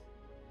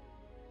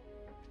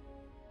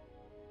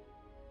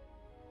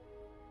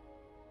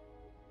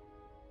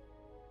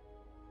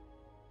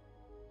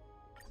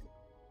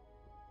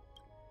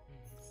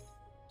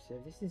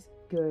 So this is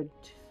good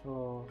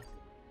for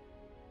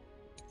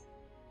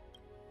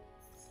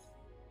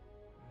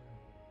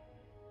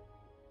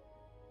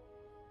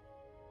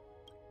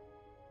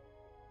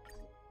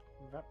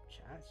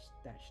Rupture. That's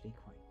actually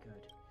quite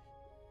good.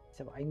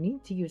 So I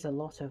need to use a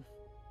lot of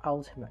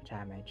ultimate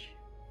damage,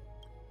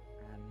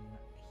 and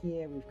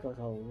here we've got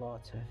a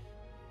lot of.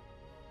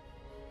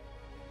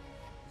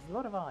 There's a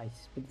lot of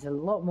ice, but there's a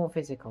lot more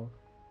physical.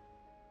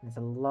 There's a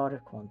lot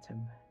of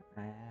quantum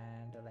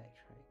and electric.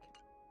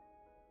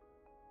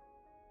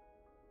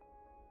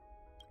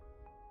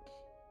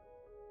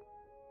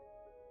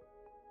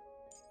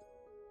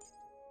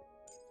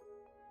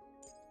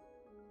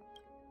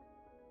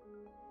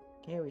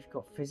 Okay, we've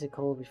got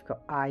physical, we've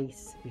got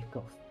ice, we've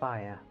got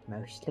fire,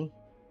 mostly.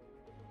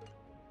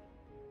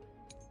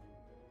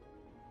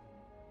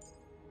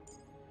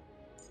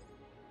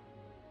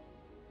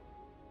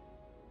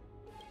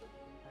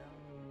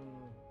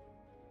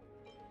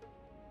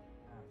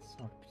 That's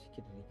not a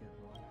particularly good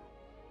one.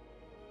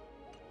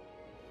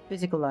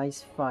 Physical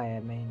ice, fire,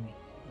 mainly.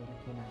 We're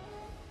looking at.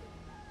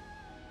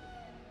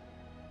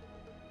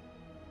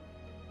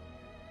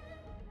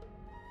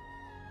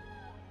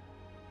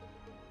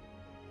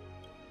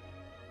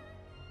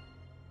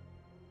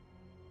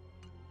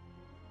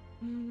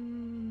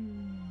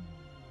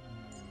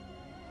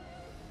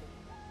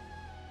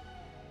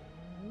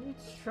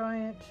 Let's try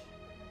it.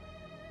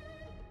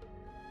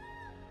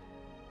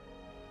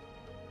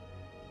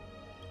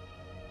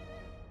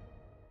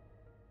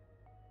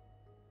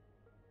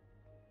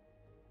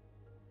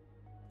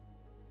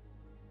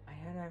 I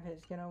don't know if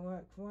it's gonna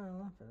work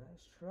well, but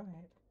let's try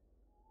it.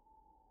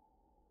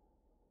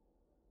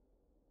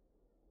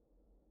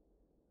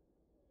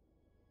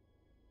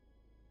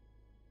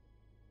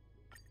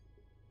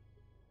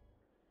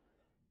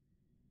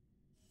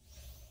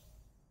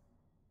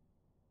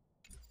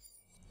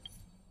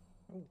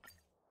 Ooh.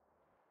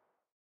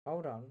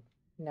 Hold on.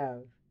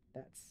 No,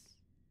 that's...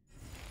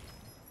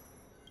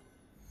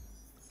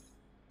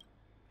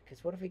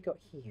 Because what have we got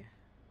here?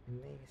 When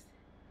they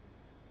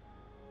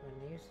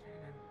use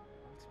an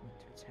ultimate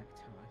to attack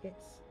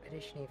targets.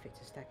 Additionally, if it's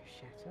a stack of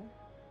shatter.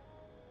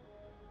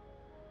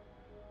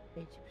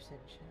 80%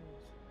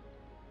 chance.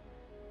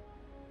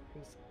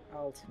 Increase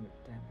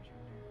ultimate damage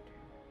on arrow.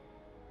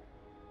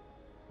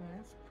 Well,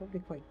 that's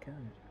probably quite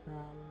good.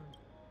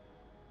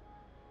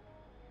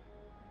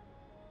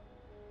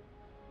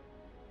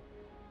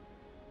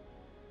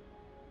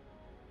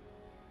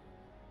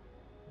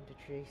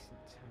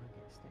 Adjacent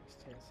targets next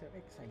to it. So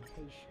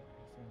excitation,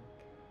 I think.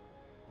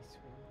 This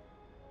one.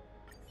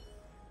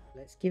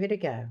 Let's give it a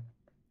go.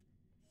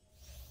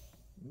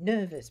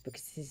 Nervous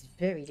because this is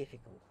very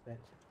difficult, but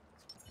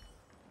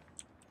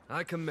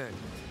I commend.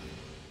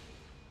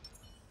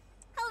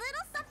 A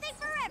little something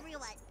for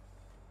everyone.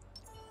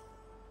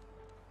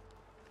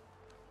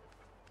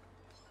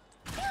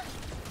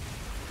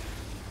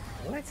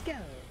 let's go.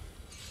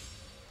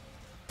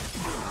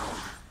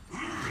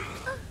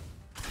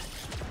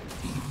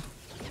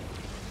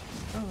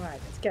 Alright,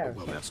 let's go. A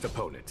well-matched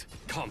opponent.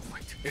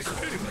 Conflict is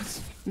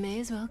pitiless. May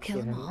as well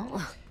kill them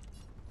all.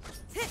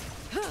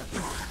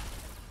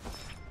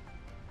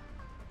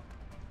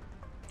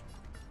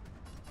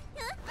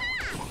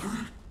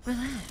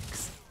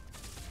 Relax.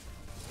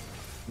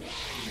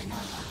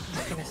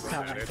 I'm gonna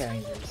start like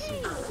going very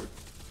soon.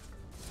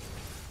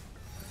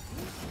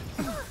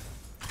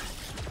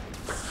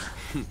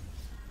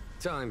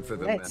 Time for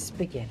the Let's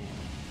begin it.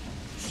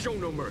 Show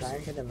no mercy.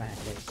 Time for the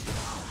madness.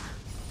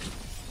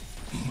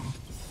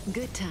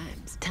 Good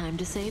times. Time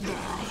to say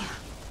bye.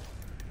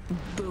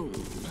 Boom.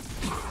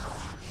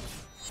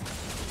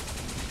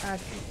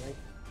 Okay,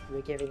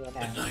 we're giving it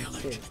out.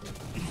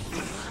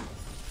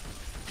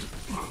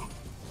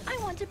 I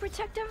want to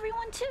protect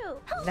everyone too.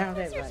 How Now long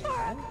they're is your running sword?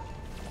 around.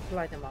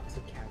 Apply the marks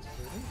and counter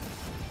to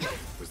them.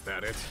 Was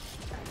that it?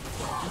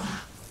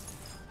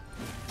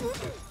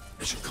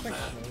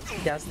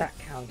 Does that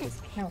count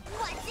as counter?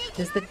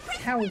 Does the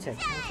counter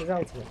count as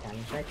ultimate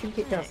damage? I think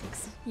it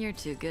doesn't. You're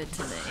too good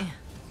to me.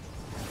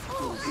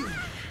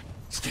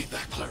 Stay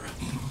back, Clara.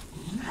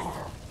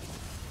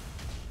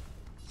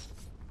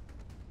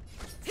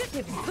 Give me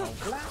a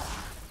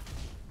blast.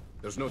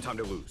 There's no time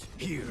to lose.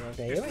 Here.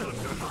 There you are.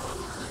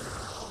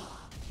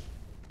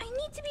 I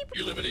need to be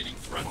Eliminating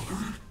front.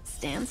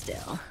 Stand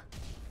still.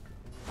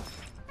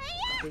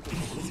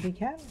 Yes, we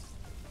can.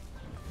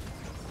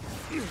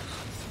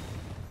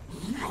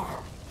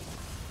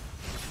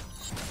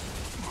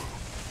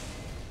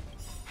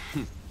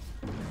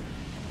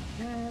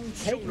 And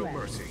Show take no that.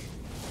 mercy.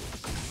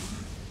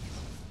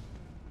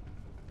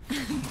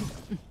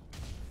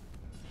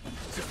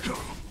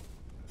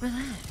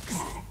 Relax.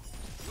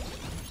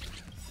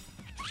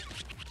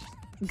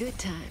 Good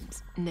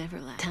times never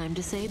last. Time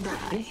to say bye.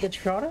 Beat the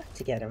Trotter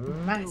to get a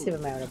massive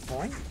amount of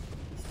points.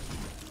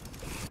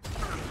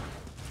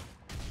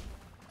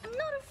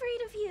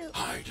 afraid of you.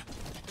 Hide.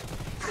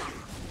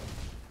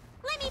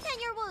 Let me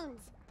tend your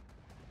wounds.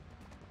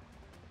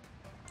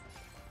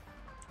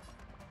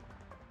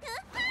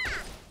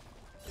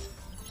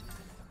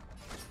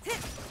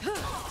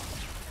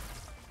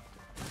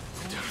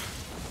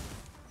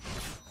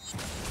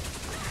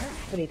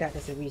 Hopefully that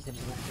does a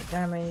reasonable amount of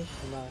damage.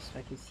 The last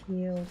strike is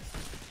healed.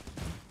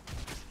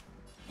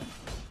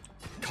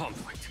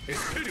 Conflict is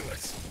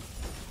pitiless.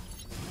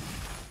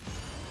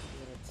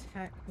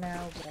 We'll attack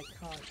now, but I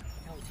can't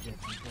help it,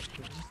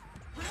 unfortunately.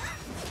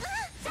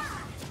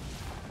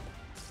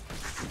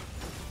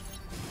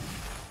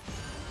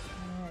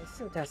 It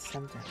still does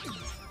some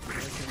damage.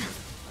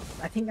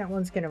 I think that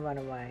one's gonna run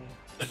away.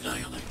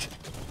 Annihilate.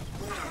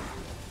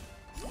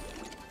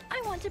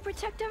 I want to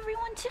protect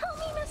everyone too. Help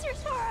me, Mr.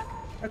 Sora.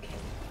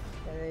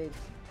 Okay.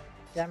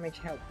 Damage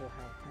help will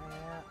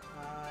help.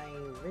 I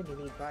really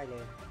need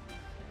Violet.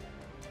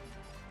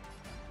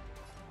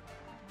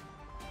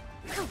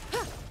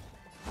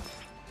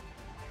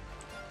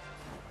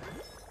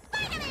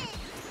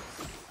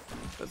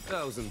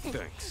 1,000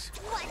 thanks.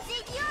 What's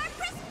in your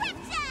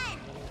prescription?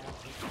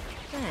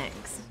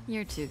 Thanks.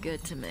 You're too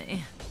good to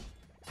me.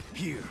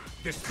 Here,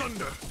 this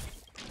thunder.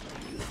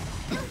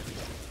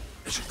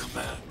 It's a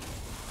command.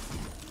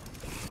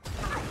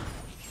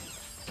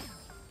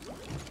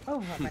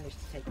 Oh, I managed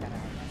to take that out.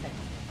 Okay.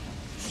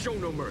 Show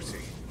no mercy.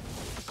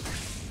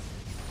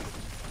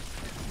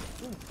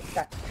 Ooh,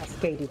 that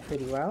cascaded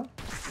pretty well.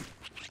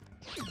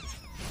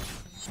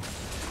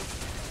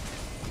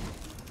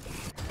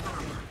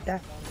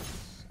 That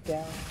one's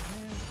down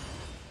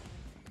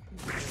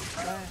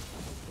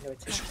there.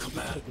 It's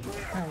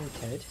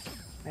countered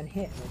and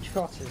hit the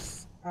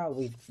trotters. Oh,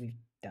 we've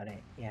done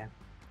it. Yeah.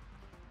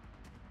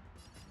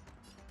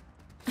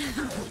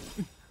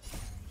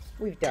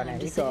 We've done Time it.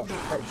 to We've say got,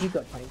 bye. you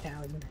got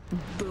 20,000.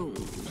 Boom.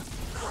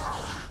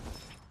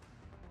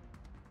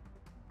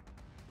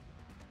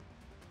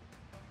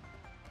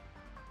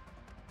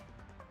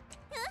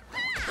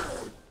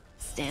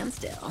 Stand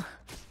still.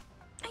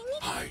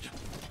 Hide.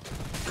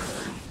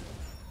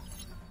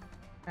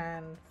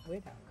 And we're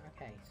done.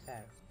 Okay, so.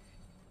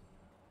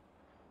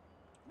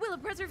 Will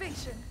of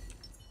preservation.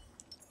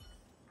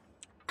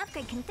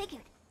 Upgrade configured.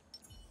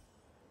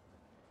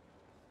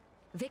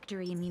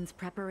 Victory means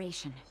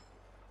preparation.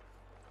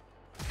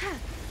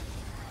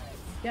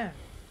 Yeah.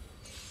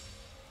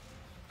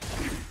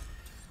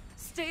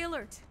 Stay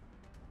alert.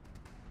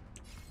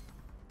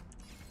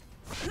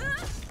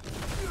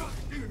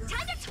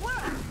 Time to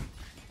twirl.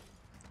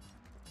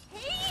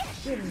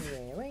 Hey!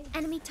 Really?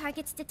 Enemy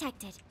targets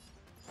detected.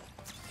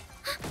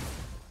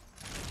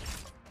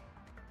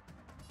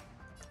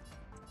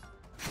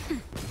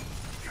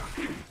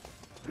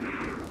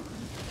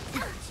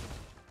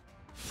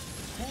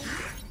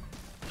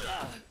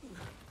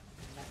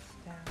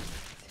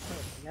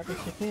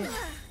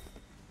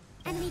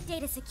 Enemy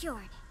data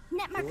secured.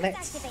 Net markers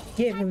Let's activated.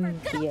 give Time him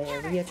for good the old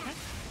area counterattack.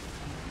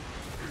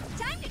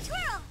 Time to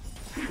twirl.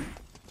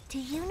 Do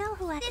you know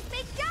who I... This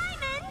big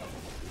diamond!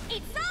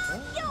 It's all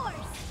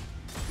yours!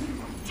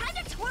 Time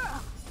to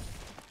twirl!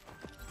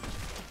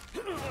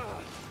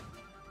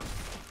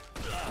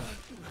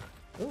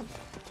 Ooh,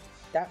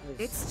 that was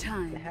It's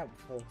time.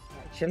 helpful,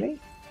 actually.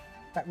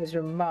 That was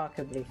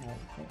remarkably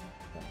helpful.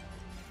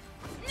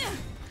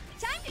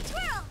 Time to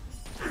twirl!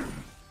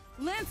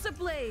 Lance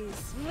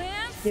ablaze.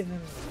 Lance. Give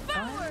him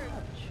Forward!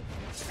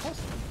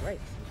 Awesome, great.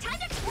 Time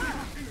to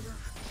twirl!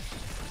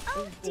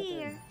 Oh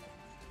dear.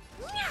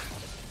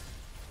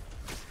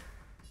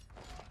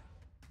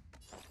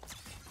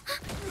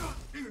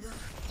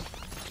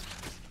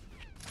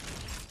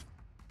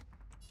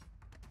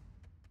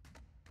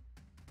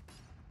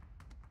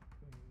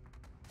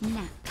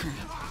 Nap time.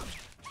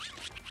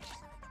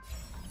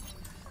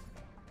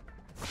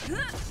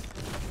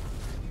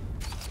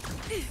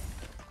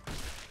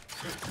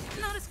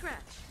 Not a scratch.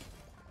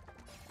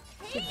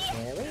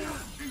 Really?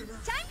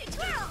 Time to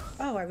twirl!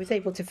 Oh, I was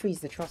able to freeze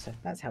the trotter.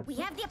 That's helpful.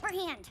 We have the upper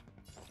hand.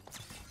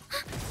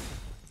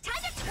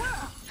 Time to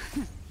twirl!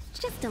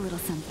 Just a little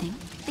something.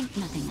 Think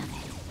nothing of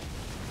it.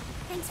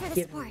 Thanks for the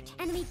Give support. me-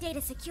 Enemy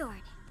data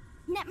secured.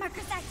 Net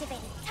markers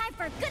activated. Time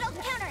for a good old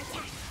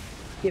counterattack.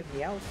 Give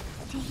me out.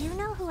 Do you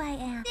know who I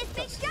am? This big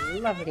That's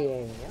diamond! lovely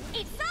area.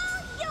 It's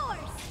all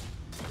yours!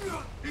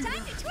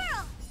 Time to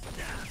twirl!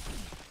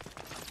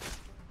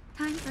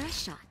 Time for a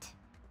shot.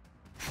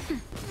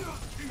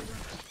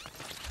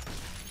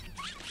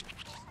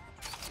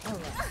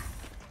 Alright.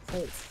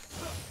 So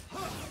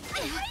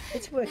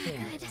it's working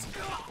out.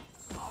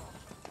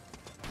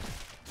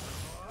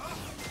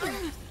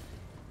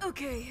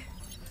 Okay.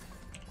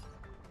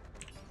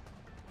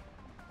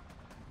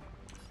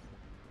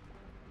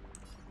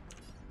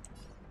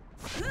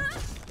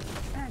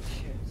 That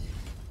should.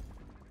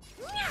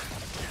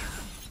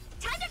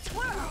 Time to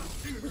twirl!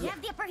 We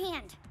have the upper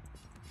hand.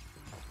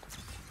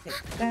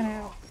 Take that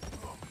out.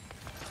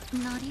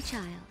 Naughty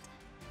child.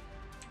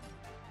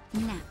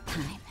 Nap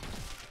time.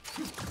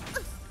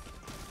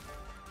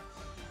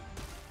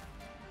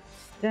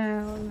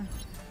 Down.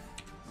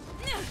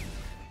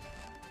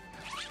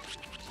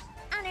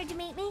 Honored to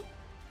meet me.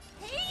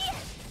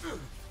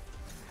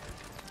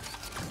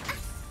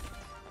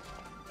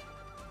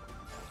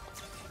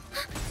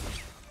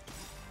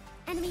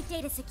 Enemy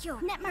data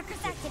secure. Net markers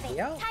activate.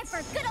 Yo. Time for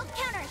a good old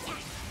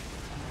counterattack.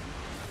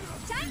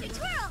 Time to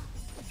twirl.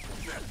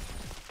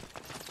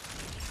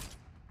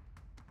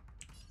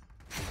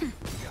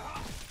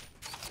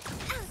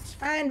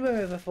 And we're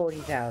over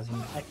 40,000.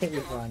 I think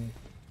we've won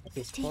at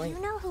this Do point.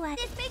 you know who I...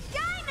 This big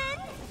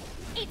diamond!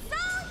 It's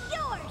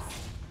all yours!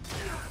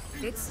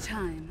 It's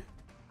time.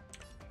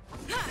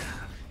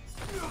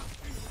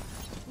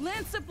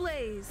 Lance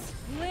ablaze!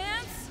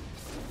 Lance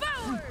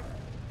forward!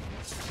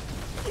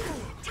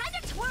 Time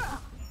to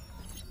twirl!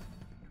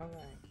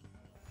 Alright.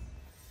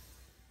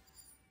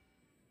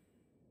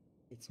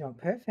 It's not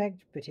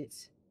perfect, but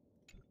it's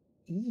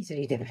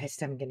easily the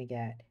best I'm gonna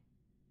get.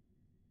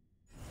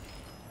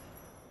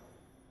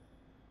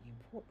 The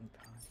important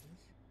part is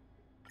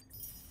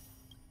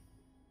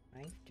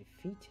I've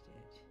defeated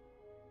it.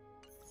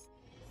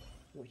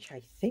 Which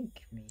I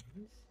think means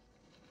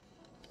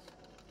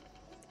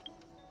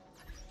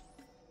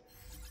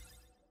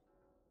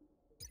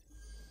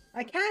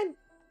I can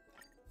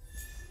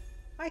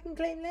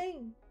claim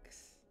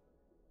Lynx.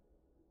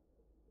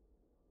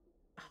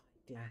 Oh,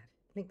 I'm glad.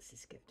 Lynx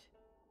is good.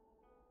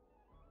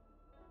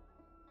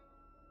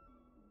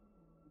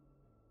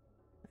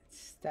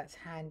 That's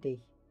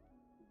handy.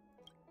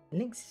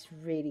 Lynx is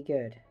really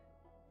good.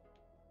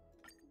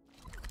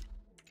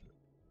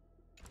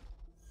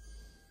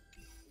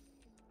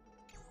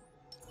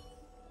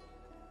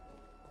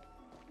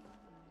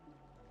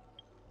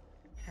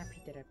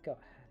 Happy that I've got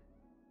her.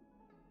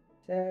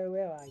 So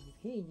where are you?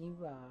 Here you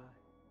are.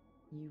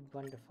 You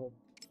wonderful.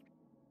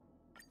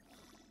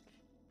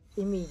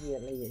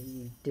 Immediately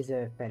you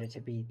deserve better to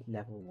be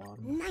level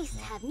 1. Nice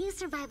to have new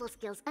survival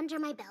skills under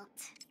my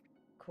belt.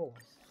 Of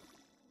course.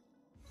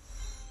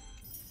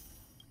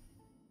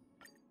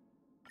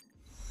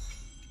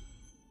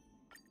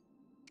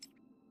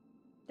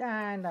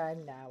 And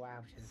I'm now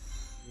out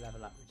of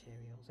level up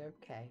materials.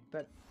 Okay,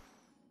 but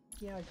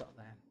yeah, I got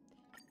there.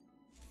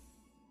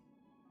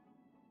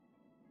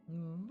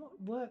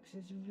 What works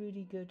is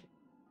really good.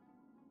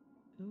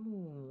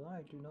 Ooh,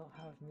 I do not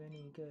have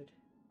many good.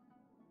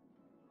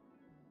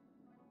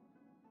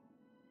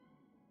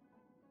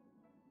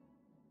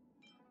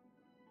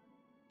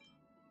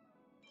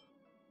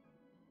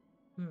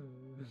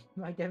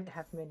 I don't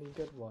have many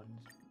good ones.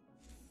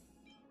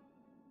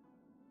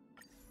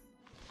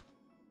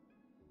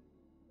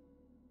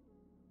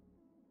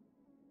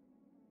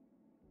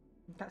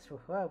 That's for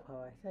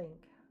Whirlpool, I think.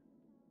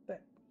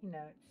 But, you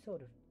know, it's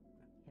sort of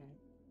okay.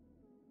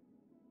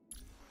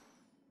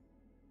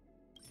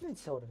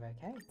 It's sort of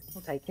okay.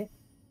 I'll take it.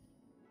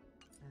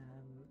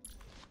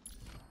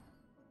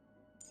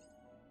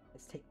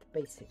 Let's take the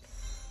basic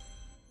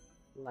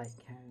light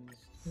cones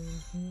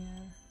in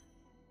here.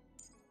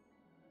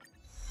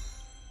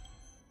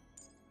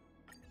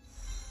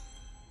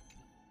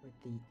 With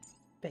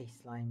the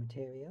baseline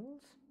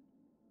materials.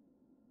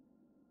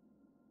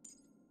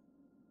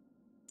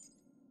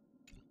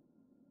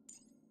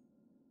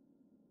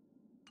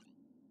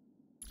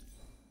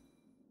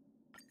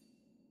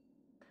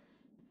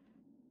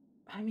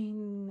 I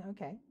mean,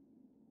 okay.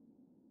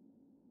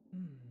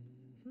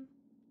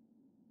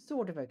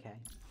 Sort of okay.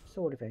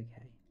 Sort of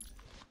okay.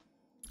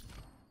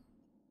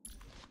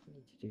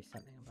 Need to do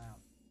something about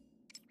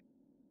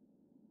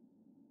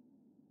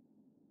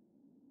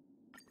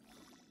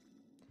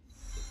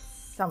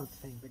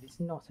something, but it's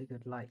not a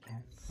good light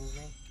count for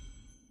me.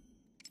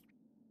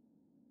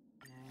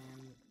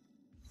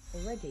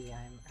 Already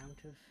I'm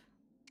out of...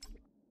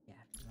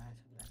 yeah, I'm out of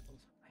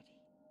levels already.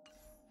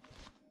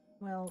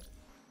 Well,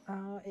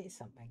 it's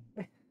something.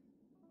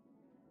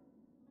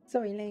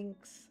 Sorry,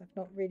 Lynx, I've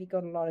not really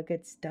got a lot of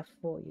good stuff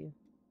for you.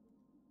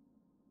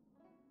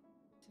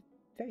 It's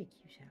a very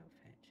cute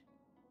outfit.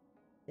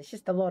 There's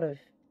just a lot of...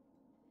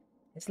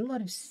 there's a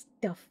lot of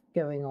stuff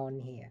going on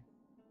here.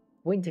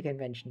 Winter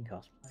Convention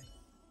cosplay.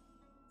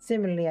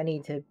 Similarly, I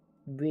need to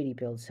really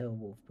build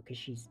Silverwolf because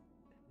she's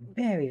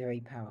very, very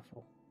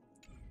powerful.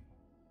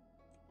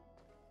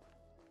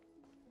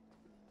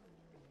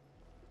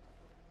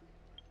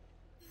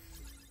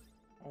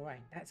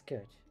 Alright, that's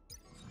good.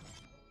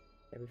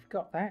 So we've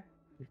got that.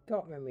 We've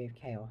got Memory of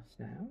Chaos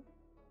now.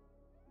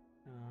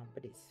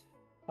 But it's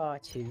far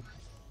too...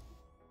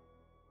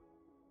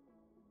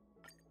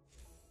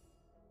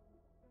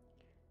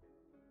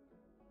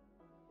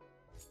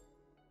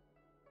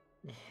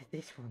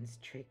 this one's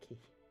tricky.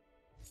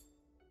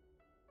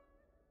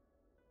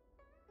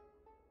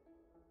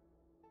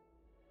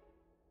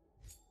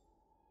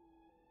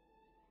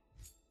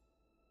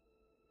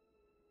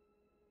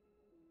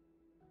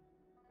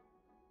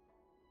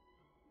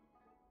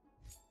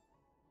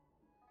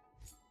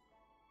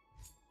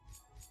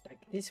 Like,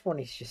 this one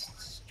is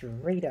just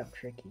straight up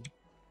tricky.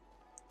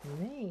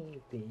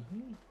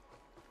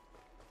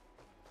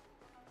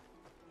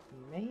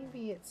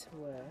 Maybe it's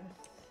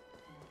worth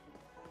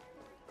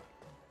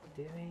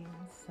doing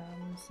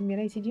some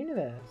simulated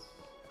universe.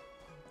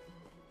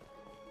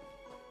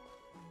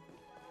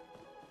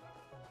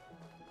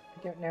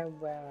 I don't know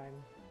where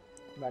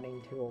I'm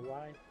running to or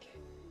why.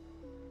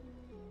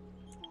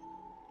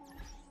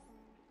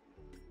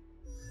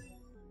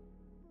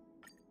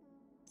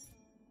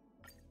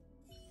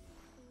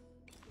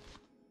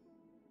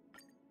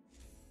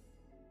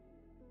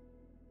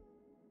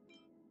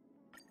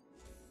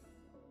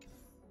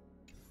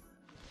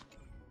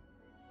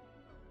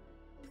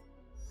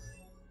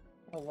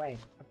 Oh wait,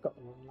 I've got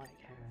the wrong light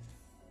hand.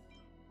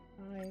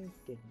 I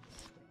didn't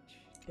switch.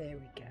 There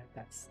we go.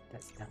 That's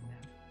done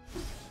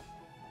now.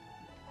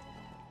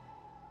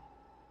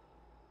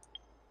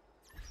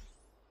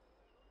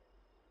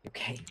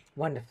 Okay,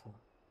 wonderful.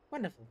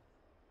 Wonderful.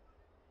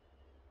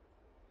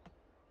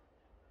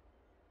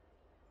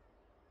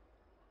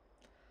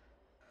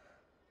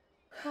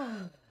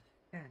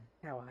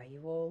 How are you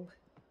all?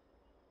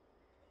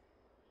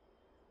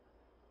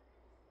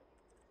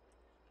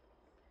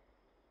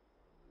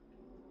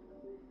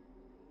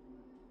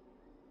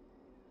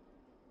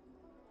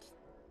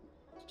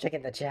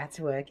 Checking the chat's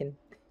working.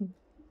 You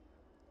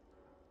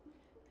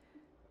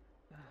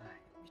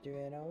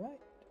doing alright?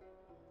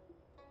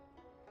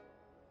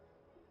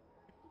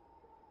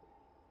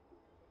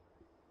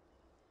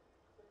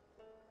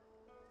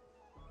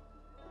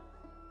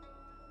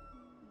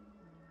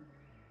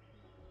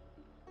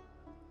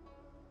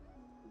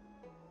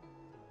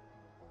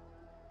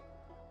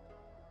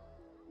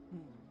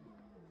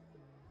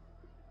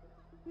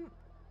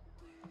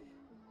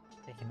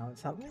 Taking on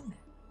something.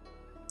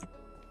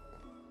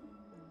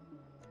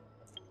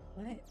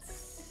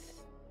 Let's...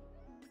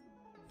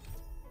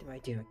 Do I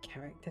do a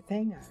character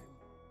thing? I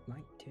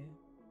might do.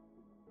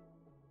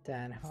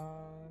 Dan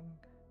Hong.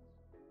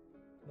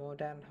 More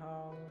Dan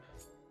Hong.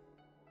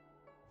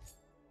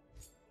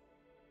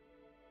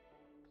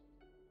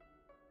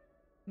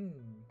 So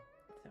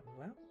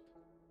well.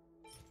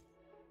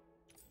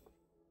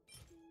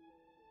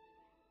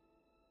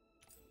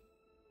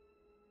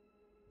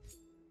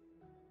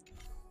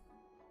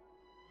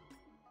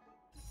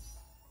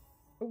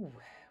 Ooh,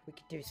 we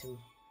could do some...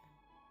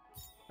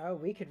 Oh,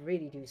 we could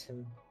really do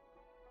some...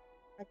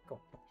 I've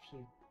got a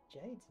few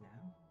jades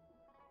now.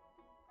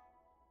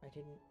 I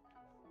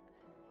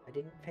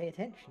didn't pay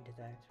attention to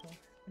those. Well,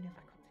 how many have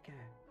I got to go?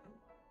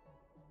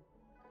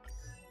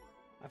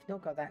 I've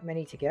not got that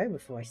many to go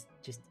before I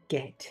just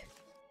get...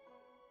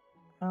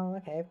 Oh,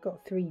 okay, I've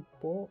got 3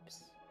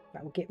 warps.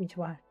 That will get me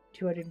to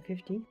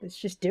 250. Let's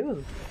just do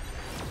them.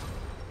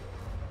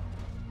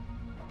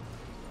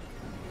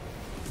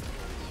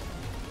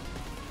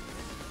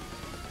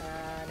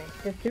 And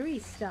it's the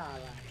 3-star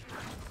line.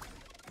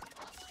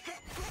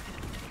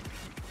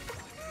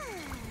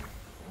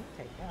 I'll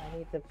take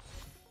that.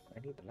 I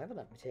need the level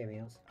up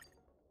materials.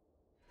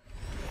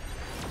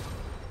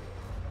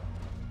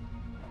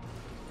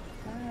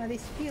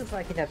 This feels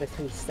like another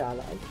 3-star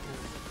line.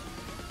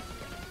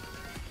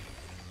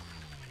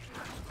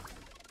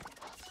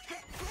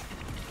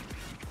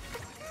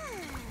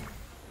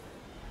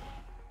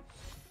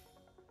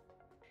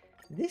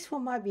 This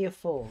one might be a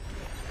 4.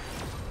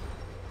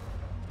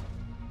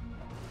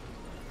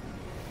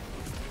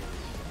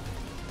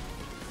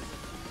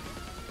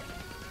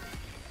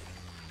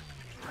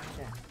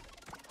 Okay.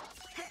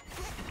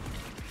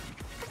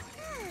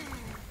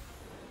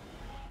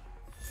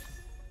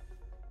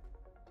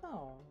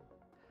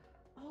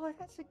 Oh,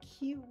 that's a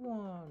cute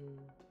one.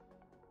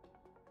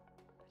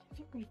 I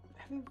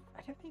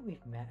don't think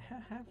we've met her,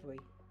 have we?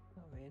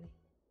 Not really.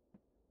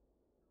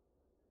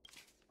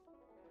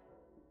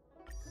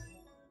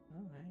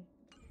 Alright.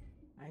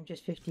 I'm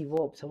just 50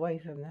 warps away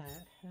from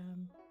that.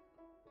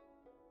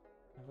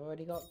 I've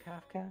already got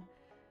Kafka.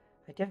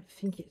 I don't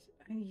think it's...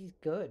 I mean, he's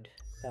good,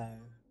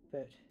 though.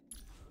 But...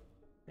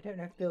 I don't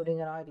know if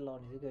building an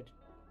Eidolon is a good...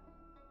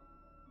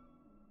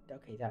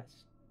 Okay,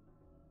 that's...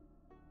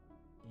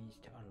 Needs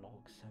to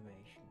unlock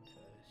summation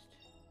first.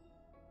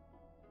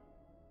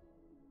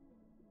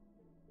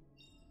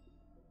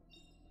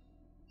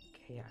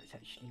 Okay, that's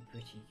actually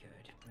pretty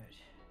good, but...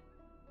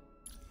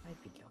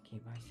 I'd be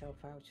locking myself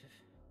out of...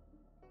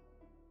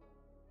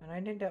 And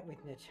I'd end up with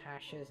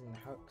Natashas and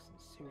Hooks and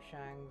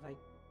Sushangs.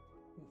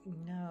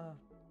 No.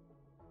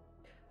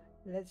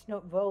 Let's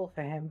not roll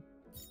for him.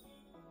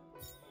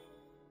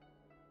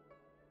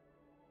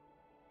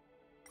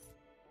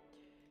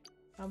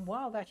 And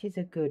while that is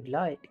a good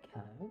light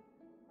card...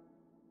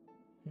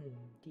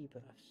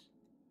 debuffs.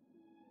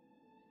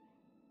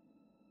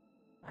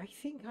 I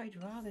think I'd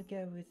rather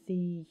go with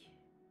the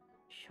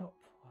shop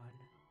one.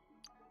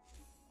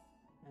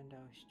 And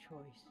our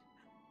choice.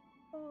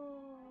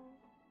 Oh.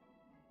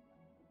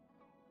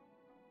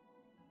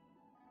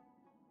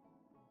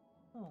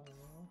 Oh.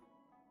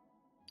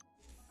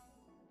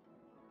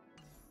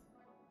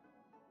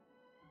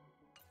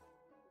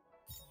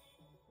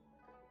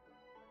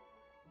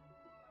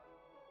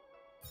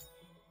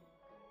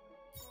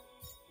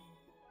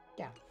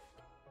 Yeah.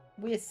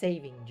 We're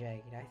saving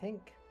Jade, I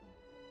think.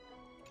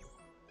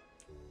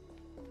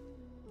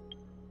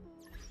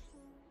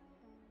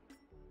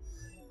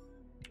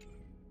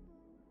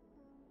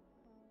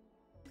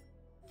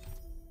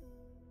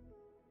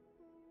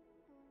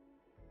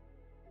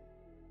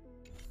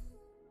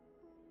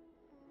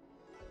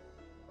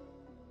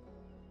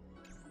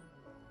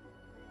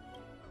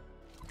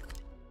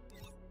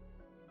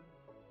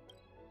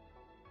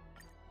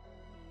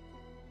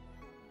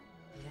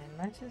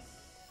 Let's just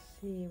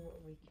see what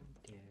we can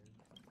do.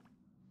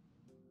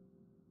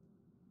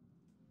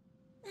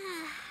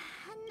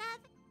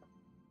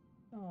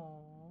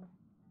 Oh.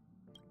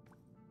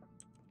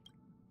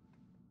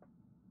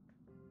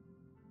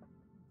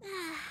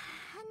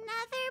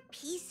 Another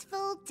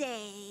peaceful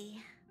day.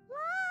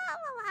 La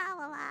la la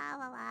la la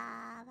la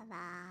la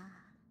la.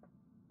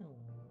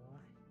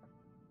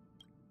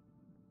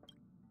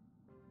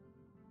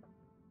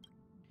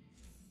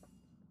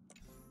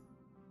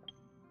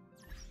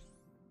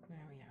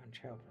 Now we are on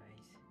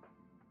Trailblaze.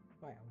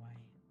 Right away.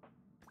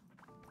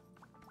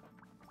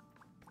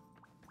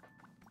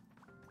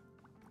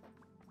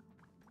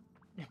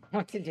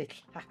 What did it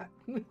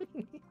happen?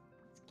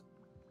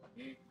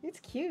 It's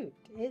cute.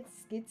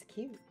 It's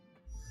cute.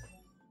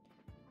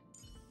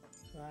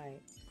 Right.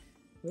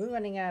 We're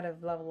running out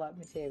of level up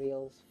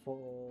materials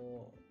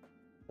for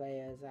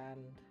players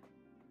and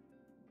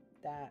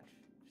that,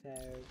 so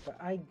but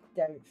I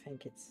don't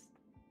think it's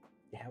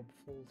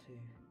helpful to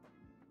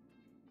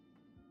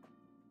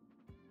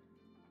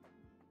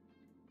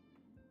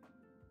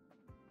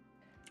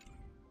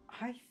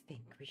I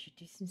think we should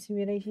do some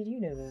simulated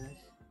universe.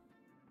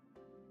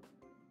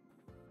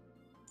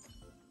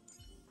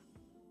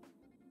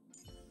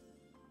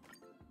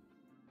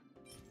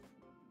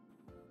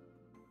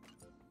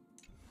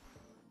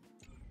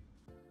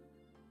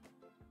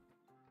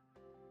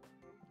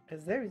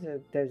 Because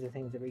those are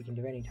things that we can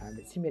do anytime,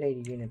 but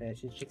simulated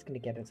universe is just going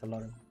to get us a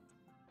lot of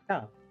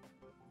stuff.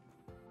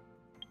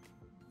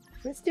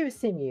 Let's do a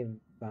simu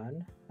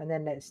run, and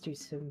then let's do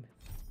some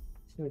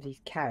of these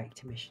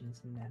character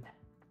missions, and then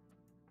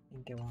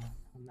go on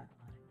that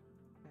line.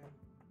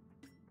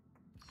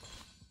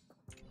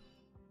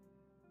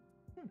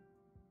 Where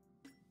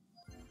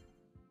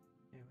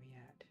are we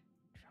at?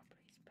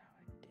 Troubles,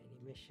 power, daily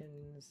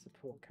missions,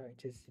 support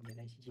characters,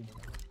 simulated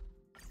universe.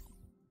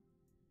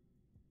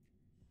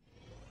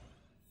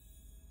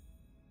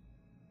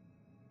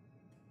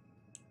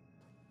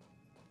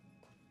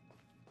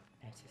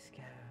 Let us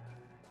go.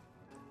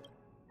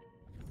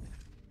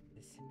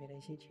 The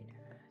simulated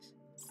universe.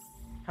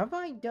 Have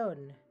I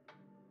done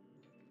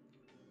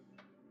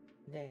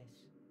this?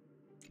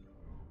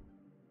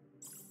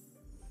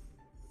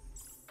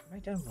 Have I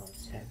done World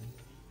 7?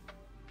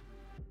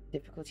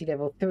 Difficulty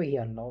level 3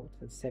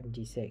 unlocked at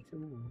 76.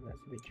 Ooh,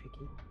 that's a bit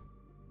tricky.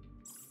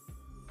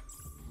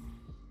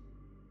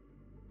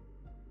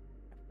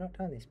 I've not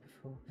done this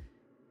before.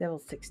 Level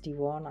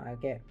 61, I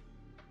get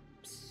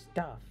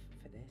stuff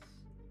for this.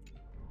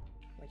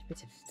 Quite a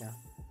bit of stuff.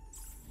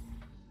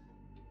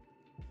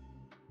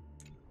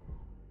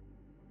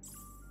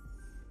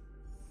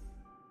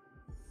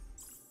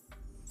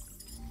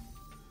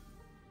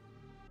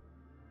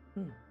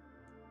 Hmm.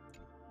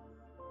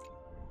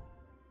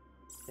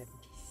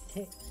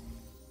 76.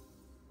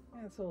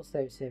 That's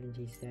also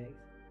 76.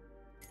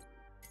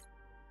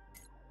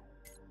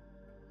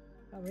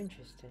 Oh,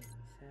 interesting.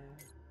 So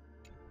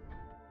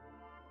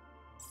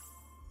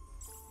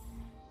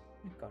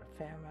I've got a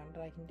fair amount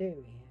that I can do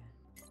here.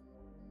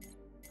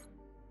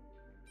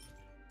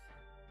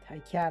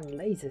 Taikan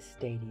Laser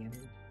Stadium.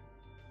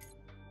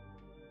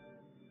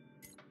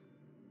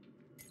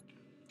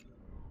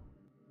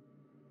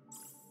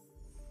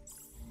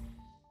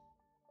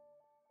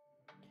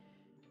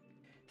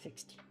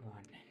 $61.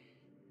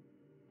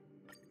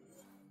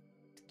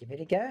 Let's give it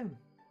a go.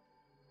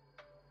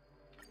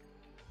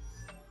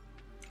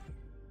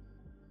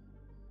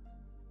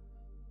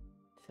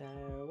 So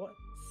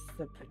what's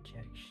the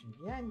projection?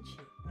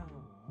 Yanchi.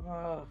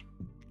 Oh.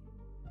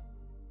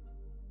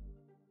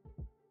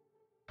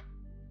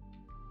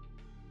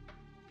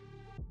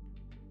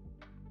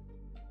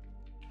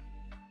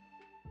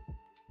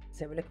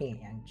 So we're looking at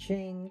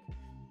Yangqing.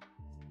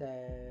 So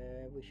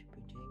we should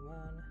be doing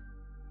one.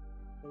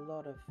 A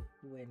lot of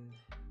wind.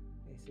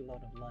 It's a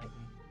lot of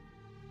lightning.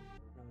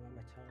 No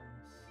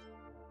Ramatons.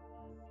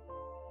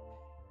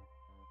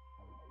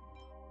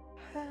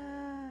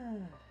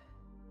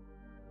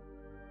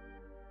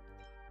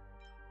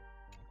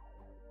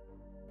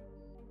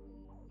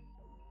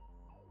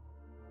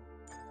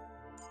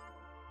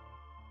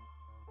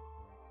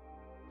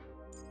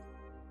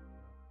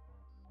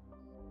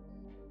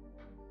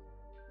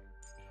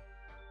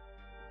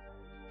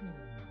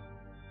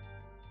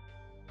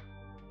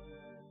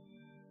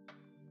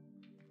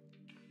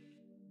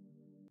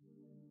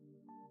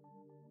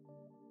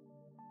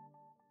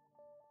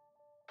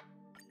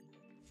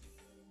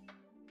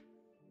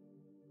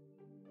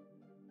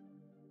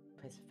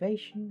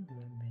 Preservation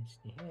remembers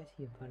the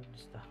heresy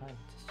abundance, the high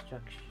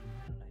destruction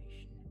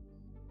relation.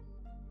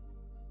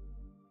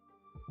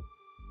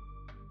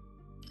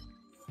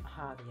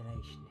 Aha, the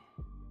elation.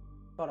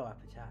 Follow-up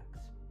attacks.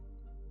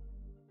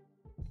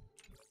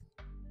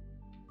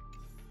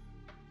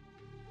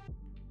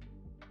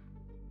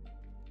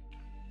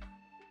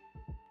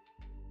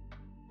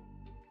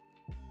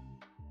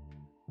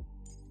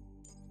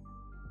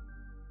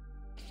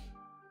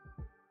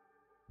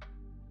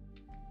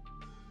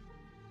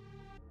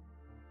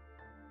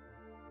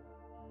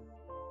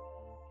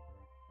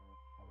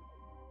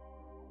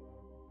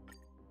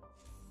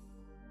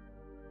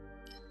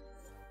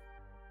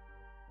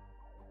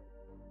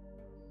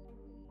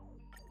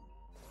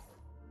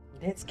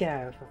 Let's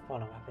go for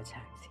follow-up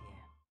attacks here.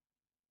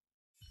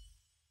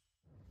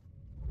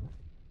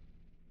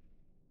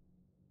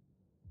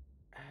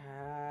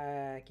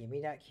 Give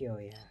me that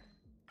Curia.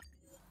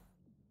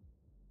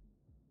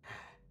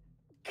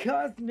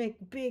 Cosmic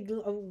big.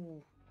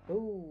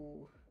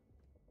 Oh.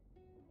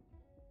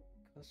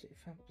 Cosmic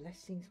found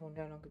blessings will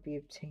no longer be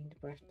obtained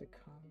by the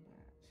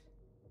combat.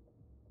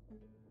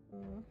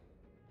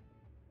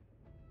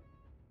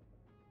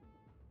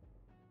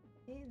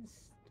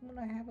 It's one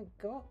I haven't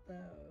got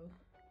though.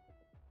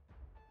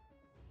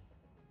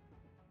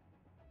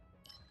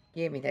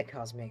 Give me the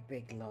cosmic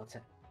big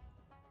lotta.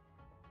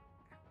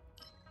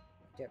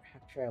 I don't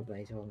have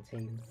Trailblazer on the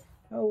team.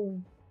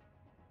 Oh.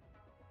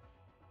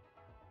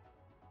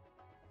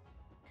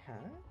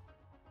 Huh?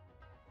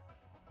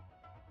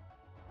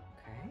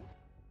 Okay.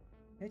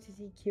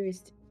 Notice EQ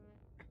is.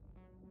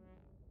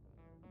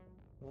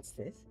 What's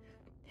this?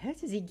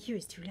 Notice EQ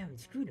is too low and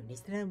Screwdom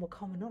needs to learn more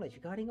common knowledge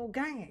regarding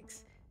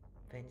organics.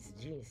 Ben's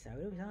a genius, so I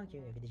was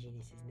arguing over the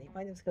geniuses, and they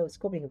find themselves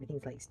squabbling over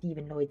things like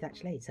Stephen Lloyd's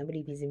actual age. Some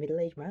believe he's a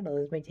middle-aged man,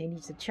 others maintain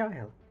he's a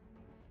child.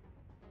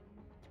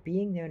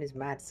 Being known as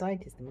mad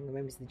scientist among the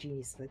members of the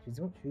genius select was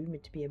once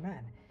rumored to be a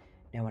man.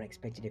 No one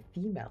expected a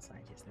female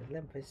scientist, let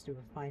alone possessed of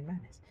refined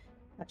manners.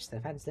 Such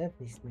stuff had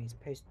certainly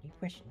posed new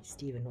question: is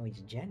Stephen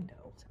Lloyd's gender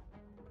also?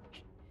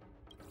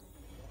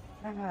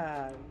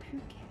 Who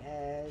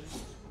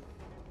cares?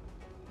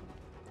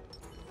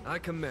 I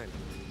commend it.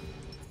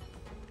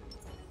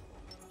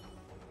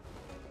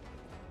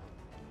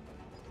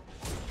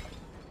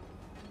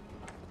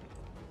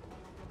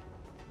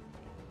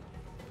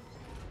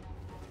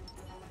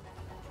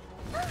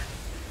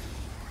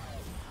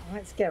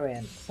 Let's go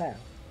in. So.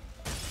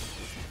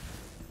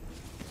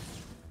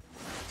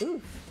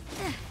 Oof.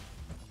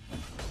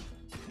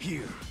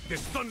 Here,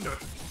 this thunder.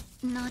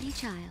 Naughty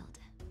child.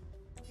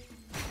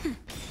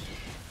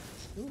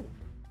 Ooh.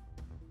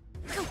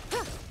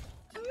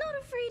 I'm not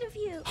afraid of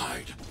you.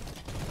 Hide.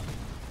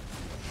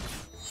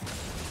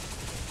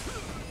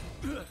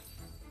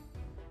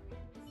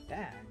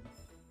 Damn.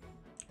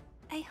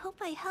 I hope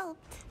I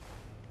helped.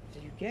 So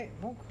you get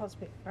more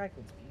cosmic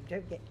fragments, but you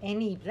don't get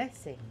any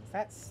blessings.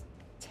 That's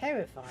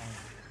terrifying.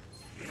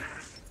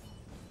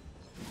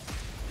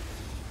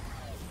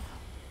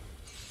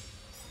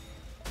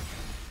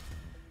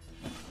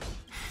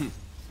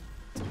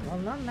 Well,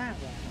 none that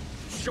way.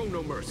 Show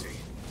no mercy.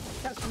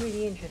 That's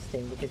really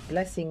interesting because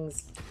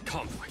blessings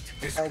Conflict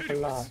is help a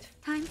hideous. lot.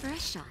 Time for a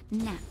shot.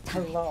 Nap A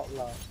time. lot.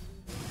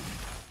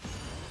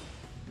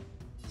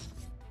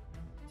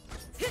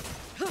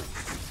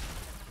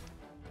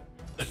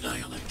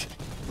 Annihilate.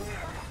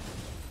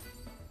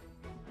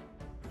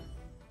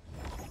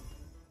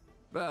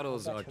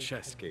 Battles are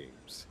chess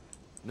games.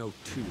 No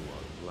two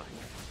are alike.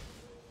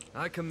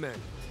 I commend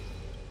it.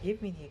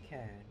 Give me the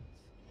occurrence.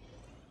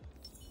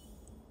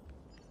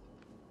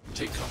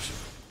 Take caution.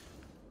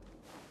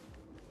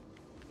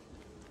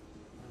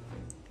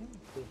 Okay,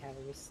 we have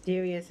a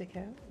mysterious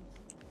occurrence.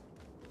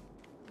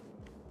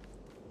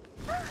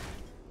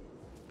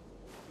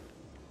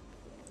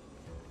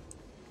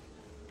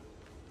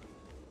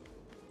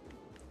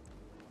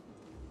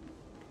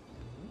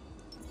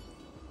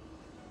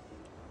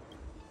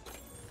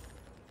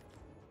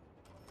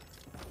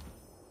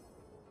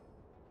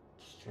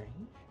 Strange.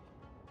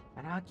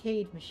 An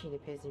arcade machine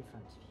appears in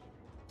front of you.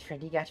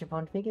 Trendy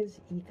gachapon figures,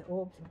 ether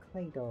orbs, and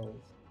clay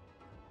dolls.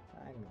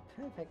 I'm a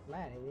perfect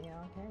man in the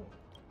arcade.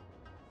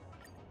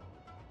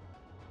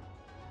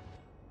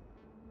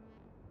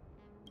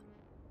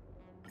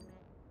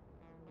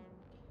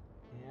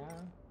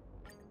 Yeah.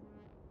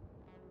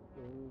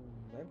 Ooh,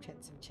 low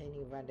chance of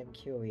obtaining a random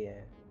curio.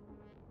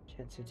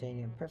 Chance of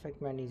obtaining a perfect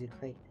man user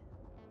clay.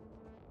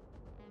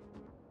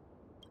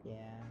 Yeah,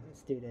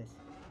 let's do this.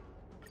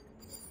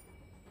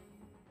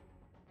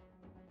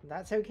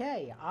 That's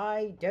okay.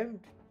 I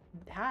don't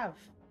have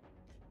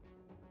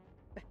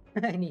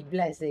any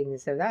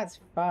blessings, so that's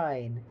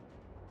fine.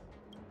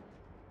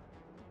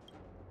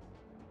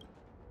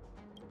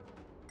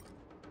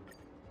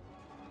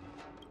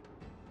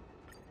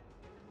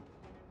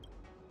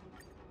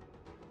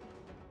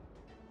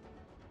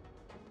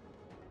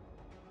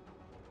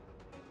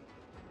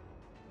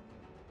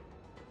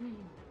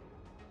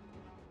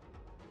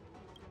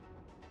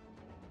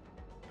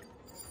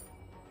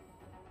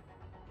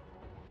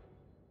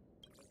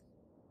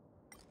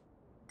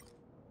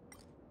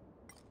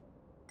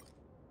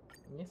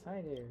 Yes,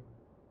 I do.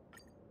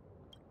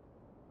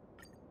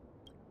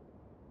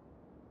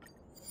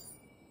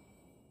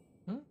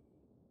 Hmm?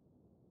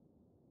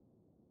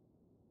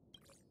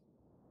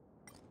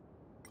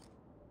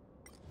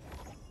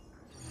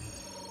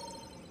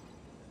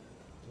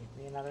 Give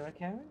me another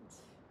account.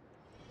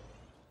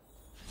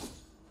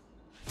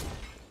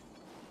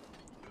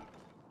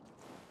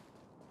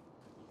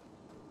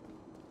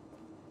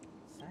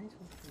 Size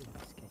will be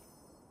escape.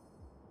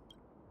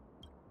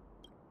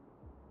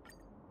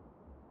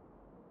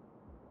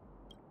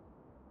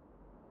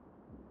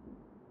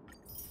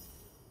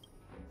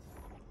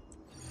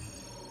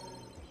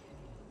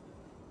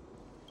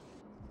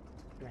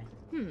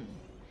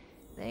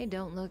 They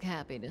don't look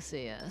happy to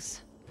see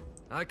us.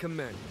 I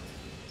commend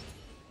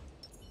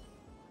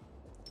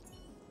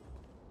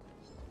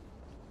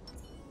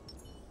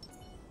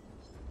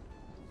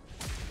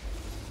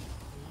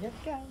Let's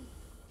go.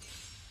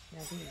 Now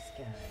these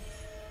guys.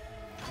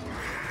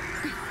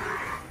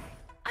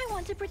 I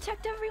want to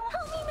protect everyone.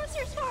 Help me,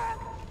 Mr. Sora.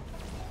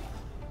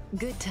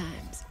 Good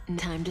times.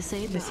 Time to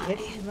say Just hit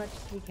bye. as much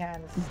as we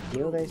can.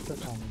 Steal those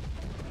performances.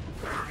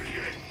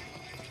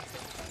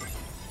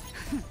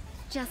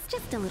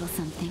 Just a little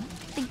something.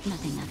 Think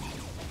nothing of it.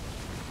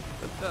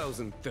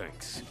 1,000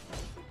 thanks.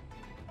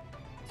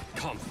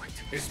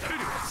 Conflict is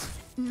pitiless.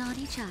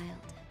 Naughty child.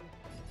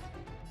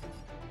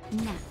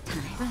 Nap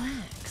time.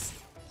 Relax.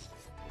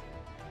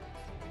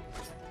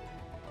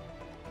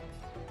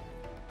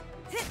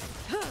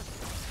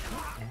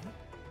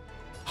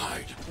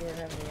 Hide. Give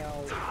him the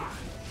old.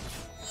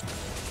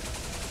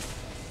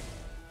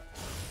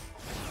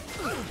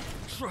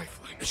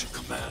 Trifling is your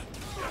command.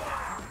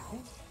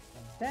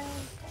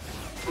 Down.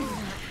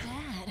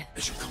 Bad.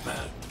 Is your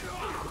command.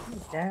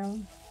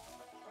 Down.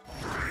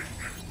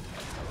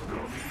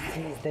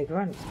 Use the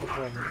grunts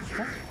before the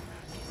stuff.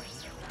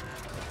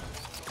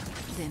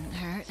 Didn't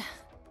hurt.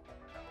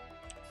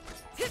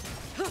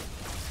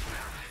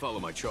 Follow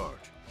my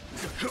charge.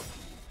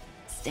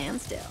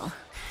 Stand still.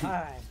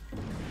 Alright.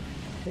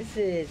 This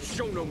is.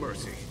 Show no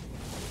mercy.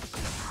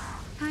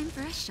 Time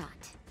for a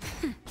shot.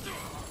 I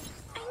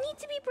need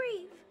to be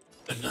brave.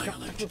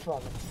 Annihilate.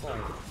 Performance.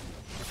 Sorry.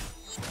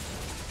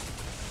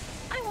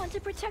 I want to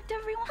protect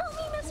everyone. Help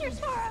me, Mr.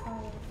 Sora.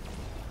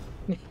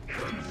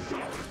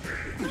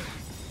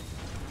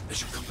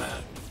 Is your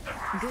command.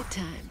 Good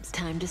times.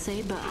 Time to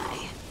say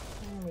bye.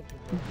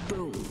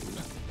 Boom.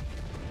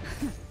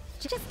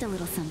 Just a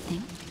little something.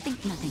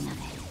 Think nothing of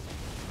it.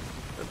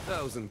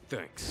 1,000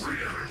 thanks.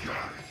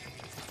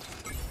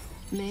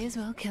 May as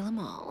well kill them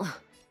all.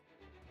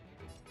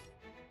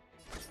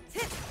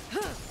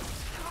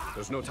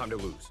 There's no time to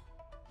lose.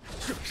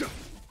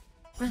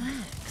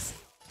 Relax.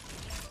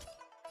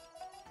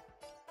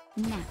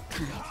 Nap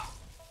time.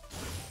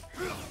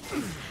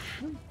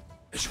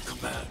 Is your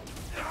command.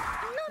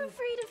 I'm not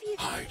afraid of you.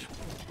 Hide.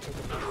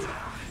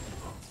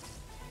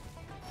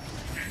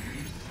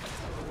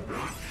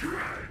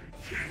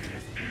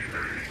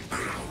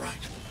 Are you all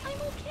right? I'm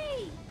okay.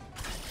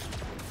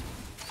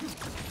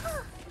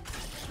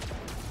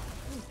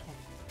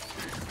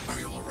 Are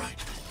you all right?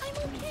 I'm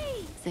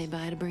okay. Say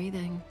bye to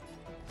breathing.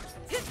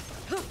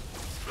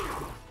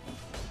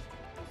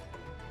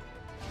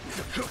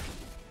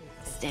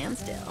 Stand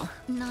still.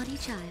 Naughty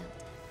child.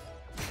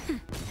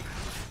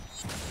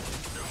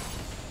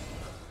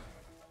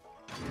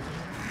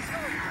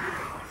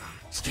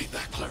 Stay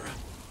back, Clara.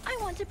 I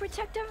want to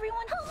protect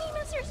everyone. Help me,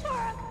 Mr.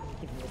 Sora.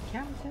 Give me a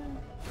counter.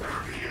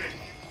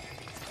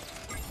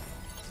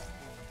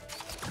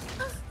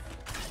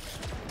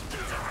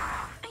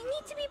 I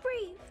need to be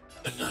brave.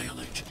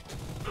 Annihilate.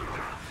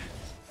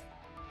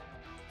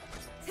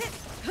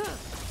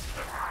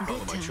 Follow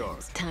Good my times.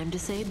 charge. Time to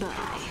say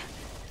bye.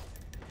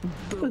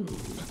 Boom.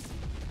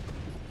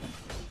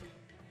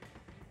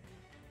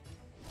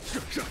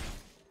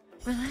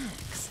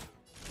 Relax.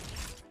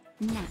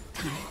 Nap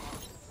time.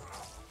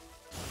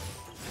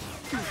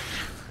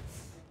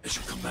 Is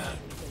your command.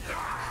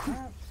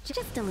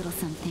 Just a little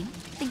something.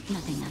 Think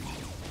nothing of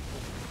it.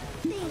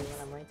 Thanks.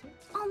 When I'm waiting.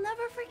 I'll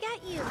never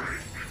forget you.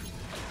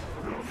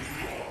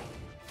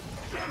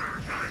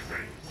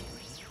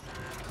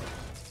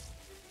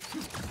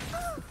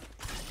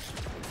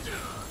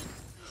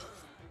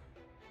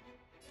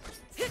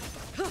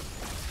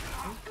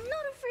 I'm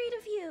not afraid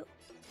of you.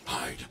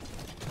 Hide.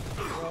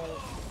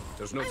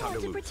 There's no I time want to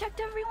to lose. protect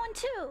everyone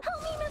too.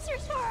 Help me, Mr. I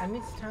Sora.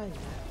 missed time.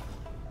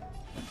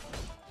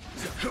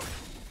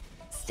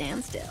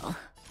 Stand still.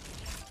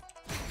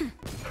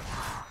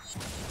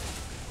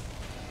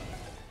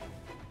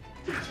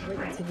 Wait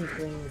until he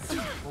brings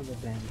other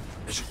Ben.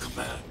 Is your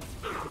command.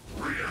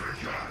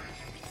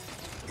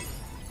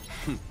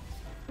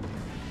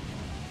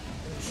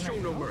 Show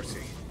no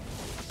mercy.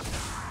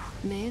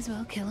 May as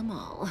well kill them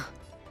all.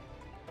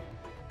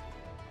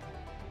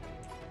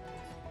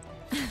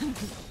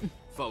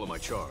 Follow my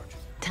charge.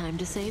 Time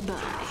to say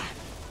bye.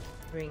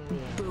 Bring me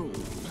in. Boom.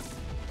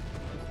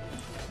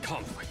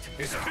 Conflict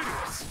is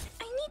pitiless.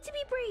 I need to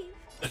be brave.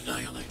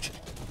 Annihilate.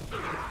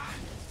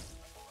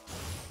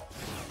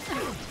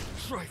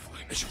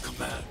 Trifling. Is your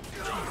command.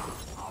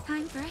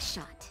 Time for a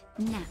shot.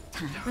 Nap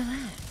time.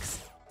 Relax.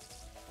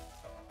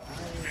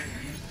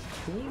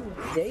 Being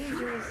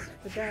dangerous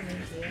for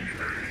damage here.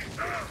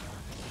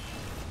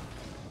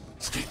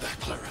 Stay back,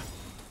 Clara.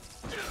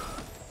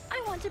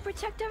 I want to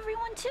protect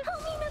everyone too.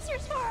 Help me, Mr.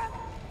 Sora.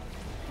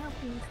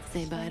 Help me.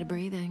 Say bye to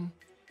breathing.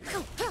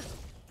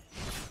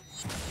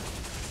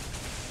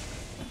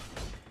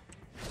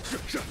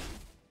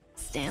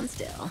 Stand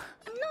still.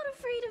 I'm not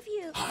afraid of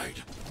you.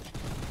 Hide.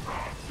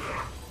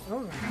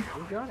 Alright,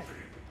 we got it.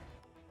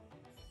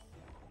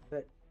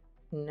 But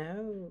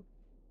no.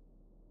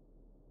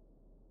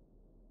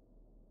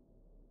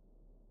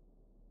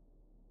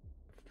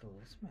 Full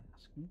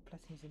mask.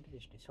 Blessings in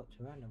position. It's up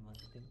to random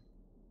ones, I think.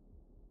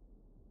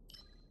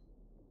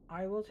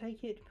 I will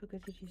take it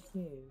because it is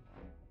new.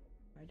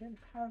 I don't,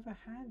 however,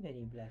 have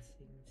any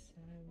blessings,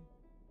 so...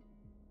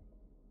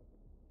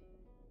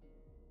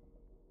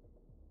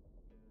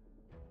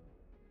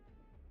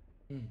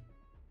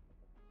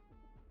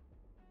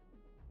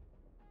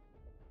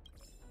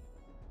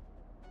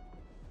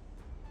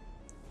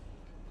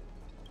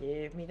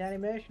 Give me that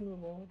immersion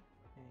reward.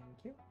 Thank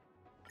you.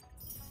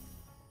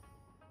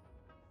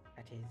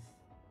 That is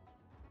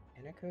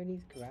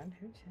Enakoni's Grand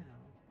Hotel.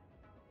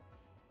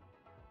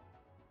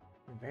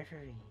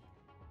 Reverie.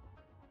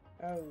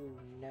 Oh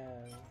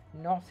no,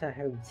 not a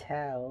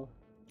hotel.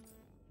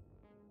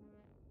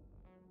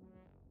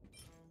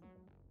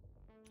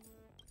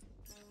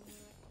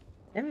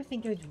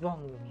 Everything goes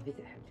wrong when we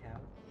visit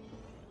hotels.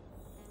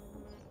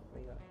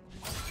 We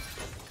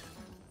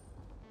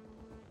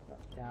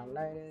got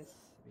downloaders.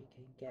 We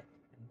can get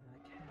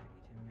another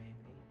character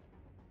maybe.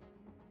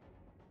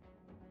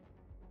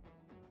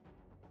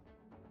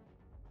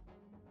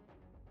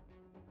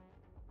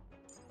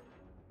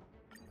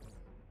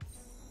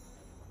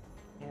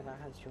 Ella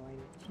has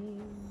joined the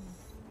team.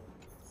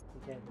 We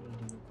don't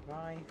need a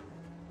driver.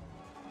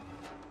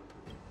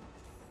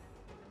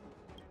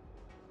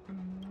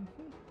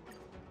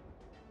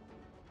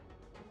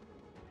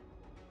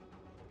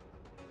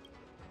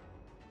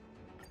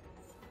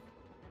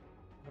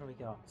 What do we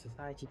got?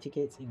 Society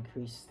tickets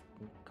increase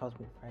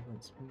cosmic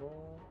fragments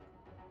more.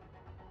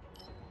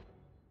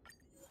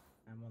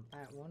 I want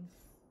that one.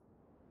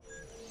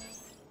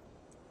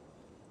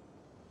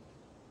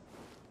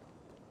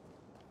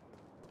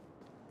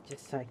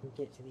 Just so I can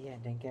get to the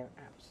end and go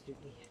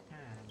absolutely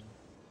ham.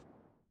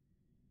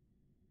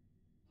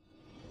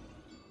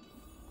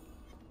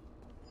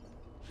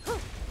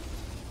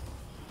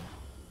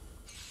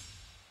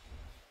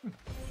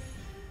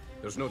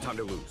 There's no time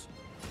to lose.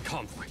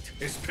 Conflict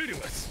is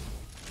pitiless.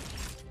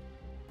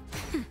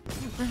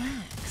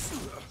 Relax.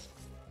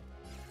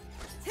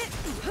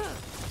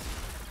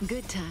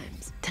 Good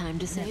times. Time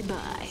to say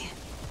bye.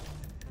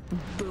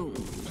 Boom.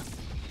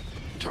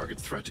 Target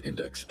threat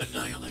index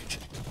annihilate.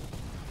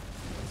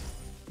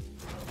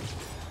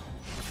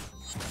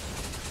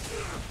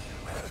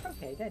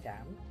 Okay, they're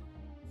down.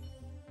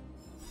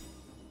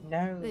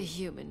 No. The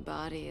human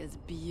body is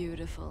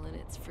beautiful in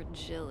its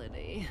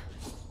fragility.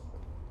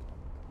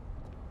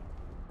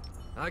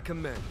 I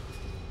command.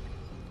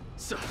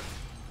 Sir.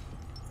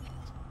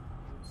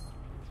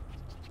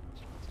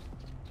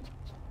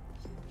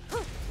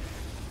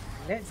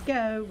 Let's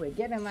go. We're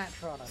getting that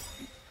product.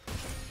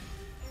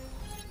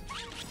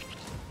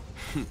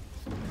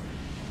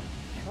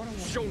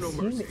 Show no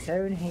mercy. Its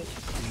own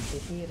HP to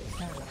heal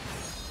itself.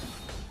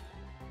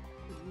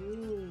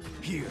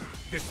 Here,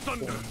 this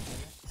thunder.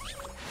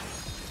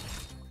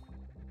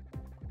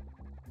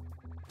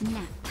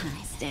 Nap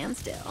time. Stand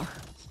still.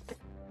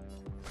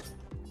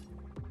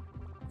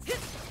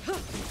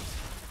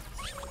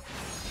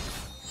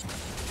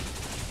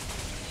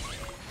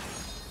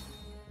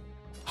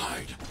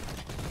 Hide.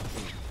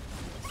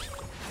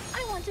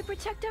 I want to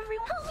protect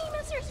everyone. Help me,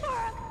 Mr.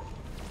 Sora.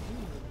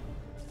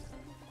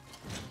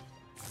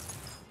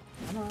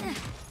 Come on.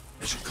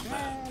 Mission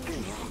command.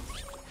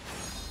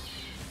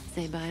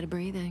 Say bye to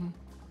breathing.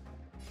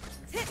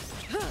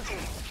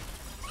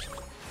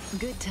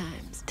 Good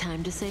times.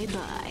 Time to say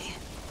bye.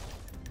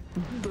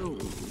 Boom.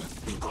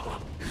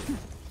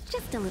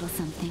 Just a little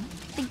something.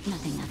 Think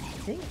nothing of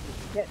it. See?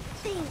 Get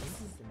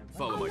Thanks.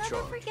 Follow I'll my never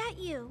charge. forget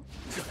you.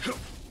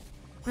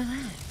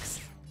 Relax.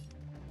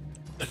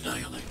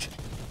 Annihilate.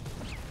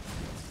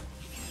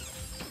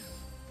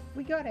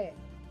 We got it.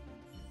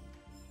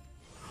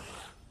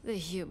 The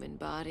human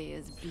body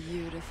is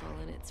beautiful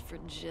in its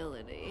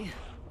fragility.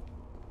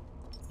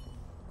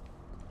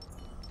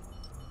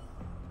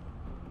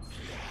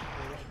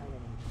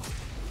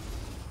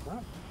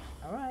 Well,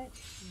 alright.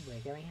 We're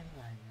going in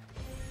line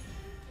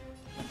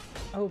now.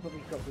 Oh, but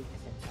we've got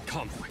weakness in.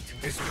 Conflict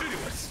is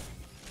pitiless.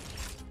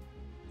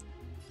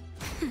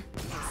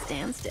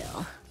 Stand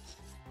still.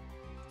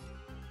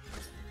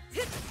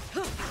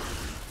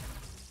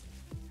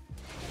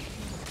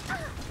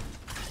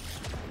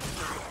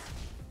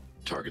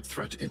 Target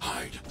threat in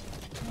hide.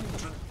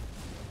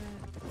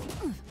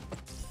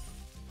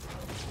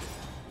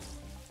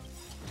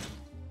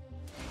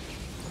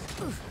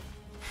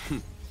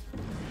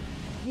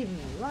 Give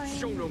me line.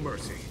 Show no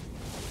mercy.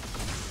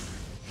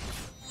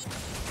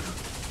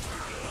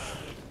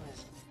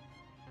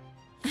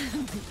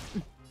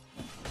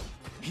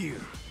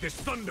 Here, this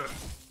thunder.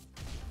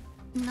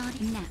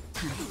 Not nap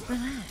time.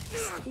 Relax.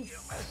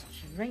 It's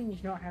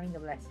strange not having the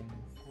blessings,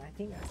 and I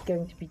think that's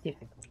going to be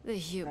difficult. The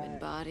human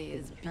body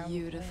is counter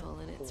beautiful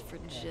in its or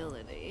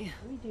fragility.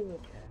 We do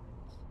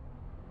returns.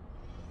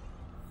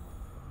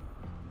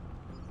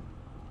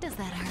 Does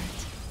that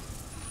hurt?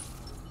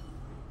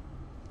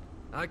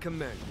 I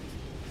command.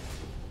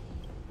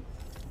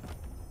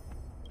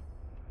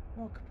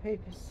 Rock,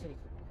 paper, scissors.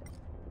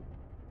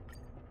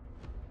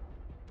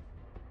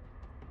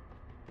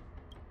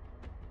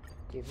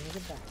 Give me the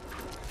back.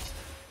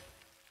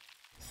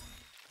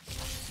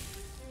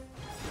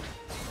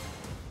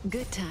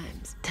 Good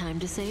times. Time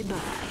to say bye.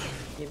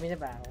 Give me the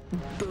battle.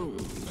 Boom.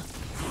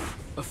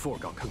 A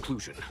foregone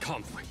conclusion.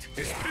 Conflict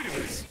is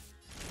pitiless.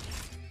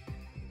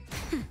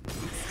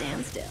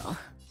 Stand still.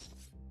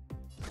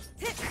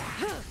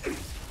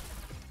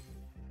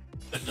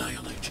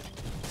 Annihilate.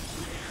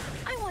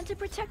 I want to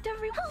protect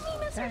everyone. Help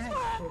me, Mr. That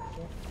Sora!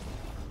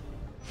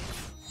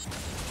 should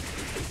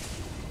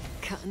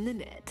Cut in the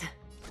net.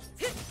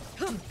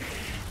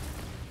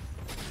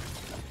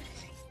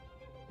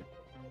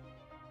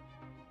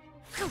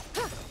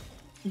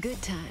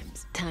 Good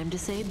times. Time to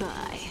say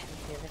bye.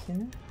 you ever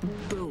seen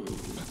that? Boom.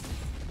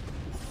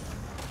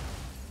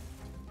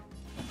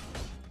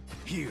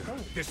 Here,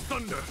 this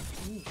thunder.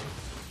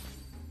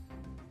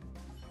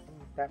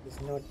 That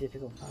was no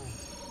difficult time.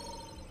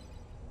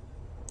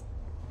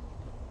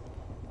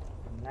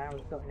 And now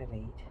we've got an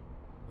elite.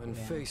 When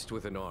Yeah. faced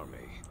with an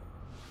army,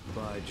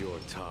 bide your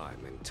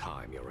time and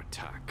time your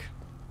attack.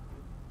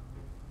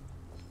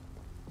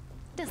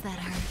 Does that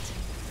hurt?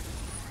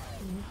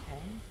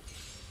 Okay.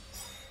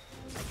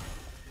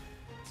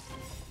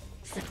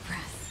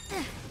 Suppress.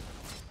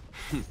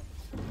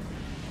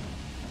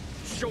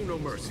 Show no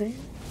mercy. See?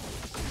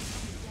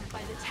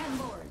 By the 10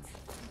 lords.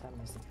 That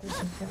was the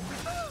person thing.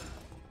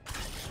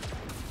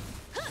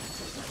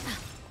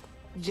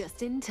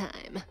 Just in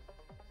time.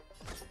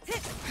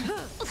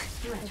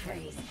 Threat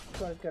raised.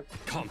 Gotta get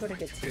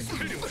Conflict is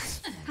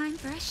pitiless. Time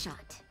for a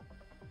shot.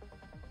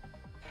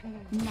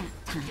 Nap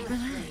time.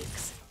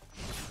 Relax.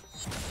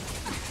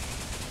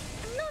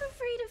 I'm not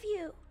afraid of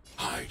you.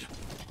 Hide.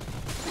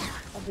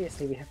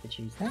 Obviously, we have to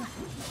choose that.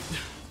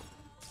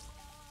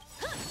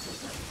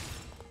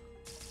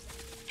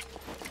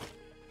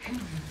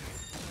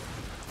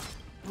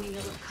 Wheel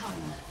of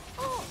karma.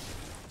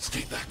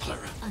 Stay back,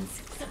 Clara.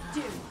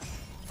 Subdue.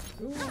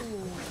 Ooh,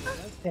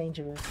 that's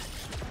dangerous.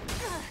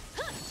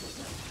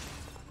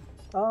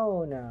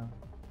 Oh no.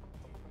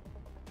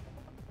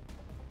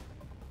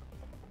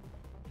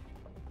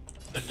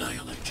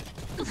 Annihilate.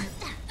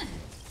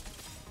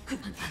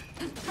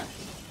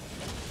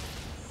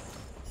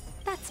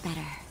 That's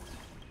better.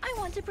 I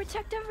want to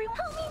protect everyone.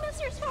 Help me,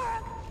 Mr.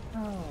 Sora!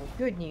 Oh,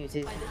 good news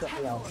is we've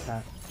got the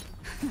altar.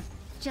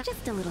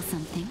 Just a little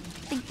something.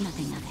 Think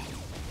nothing of it.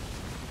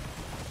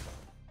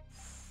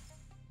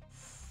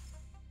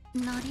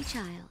 Naughty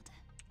child.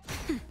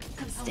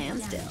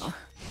 Stand still.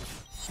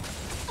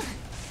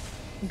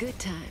 Good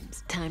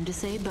times. Time to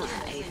say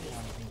bye.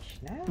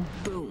 Now,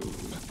 Boom.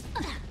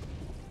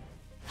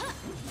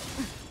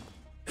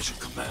 As you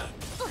command.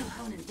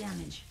 Component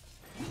damage.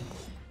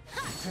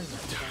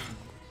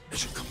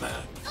 As you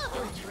command.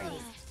 Threat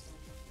raised.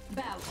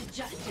 Bow to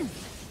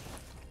justice.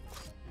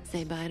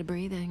 Say bye to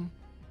breathing.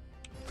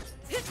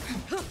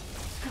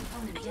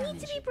 Component I damage.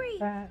 need to be brief.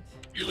 that.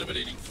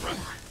 Eliminating threat.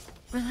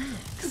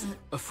 Relax.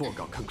 A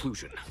foregone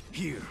conclusion.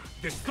 Here,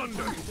 this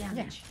thunder.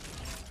 Damage.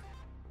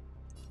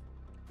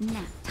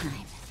 Nap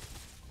time.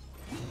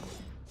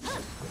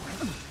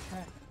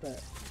 Attack,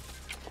 but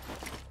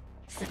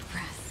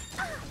Suppress.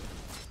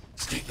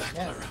 Stay back,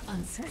 Clara.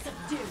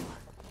 Subdue.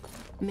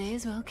 May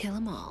as well kill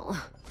them all.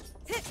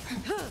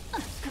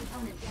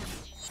 Component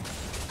damage.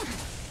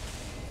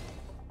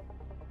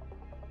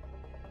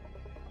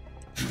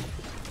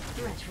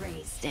 Threat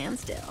raised. Stand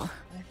still. I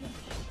think we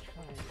should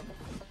try.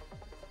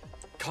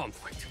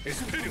 Conflict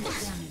is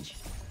pitiless. Damage.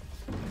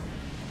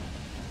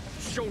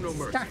 Show no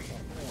mercy. Stack it.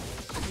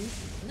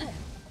 Yeah.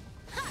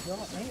 You're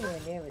not anywhere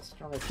near as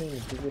strong a team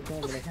as you would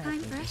normally have. Time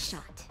for a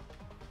shot.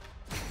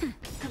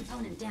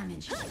 Component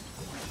damage.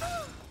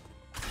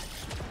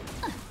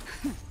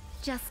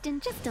 Just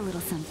a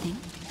little something.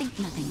 Think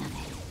nothing of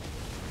it.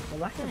 The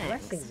lack of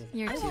Thanks. blessings is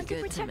You're I too want to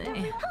good to protect me.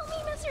 everyone. Help me,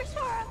 Mr.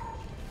 Sora!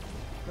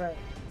 but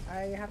I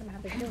haven't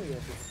had to kill you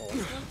before. So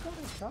I've got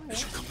to try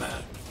As it. you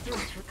command.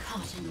 Threats were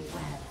caught in the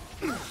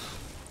web.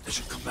 As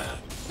you command.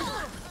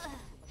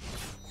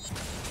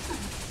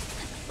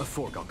 A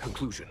foregone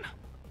conclusion.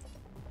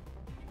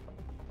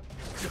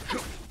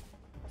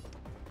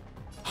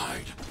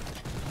 Hide.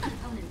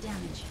 Component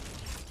damage.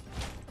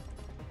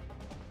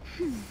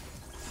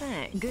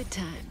 Thanks. Good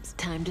times.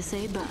 Time to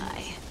say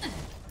bye.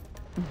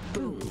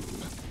 Boom.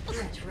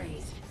 Threat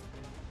raised.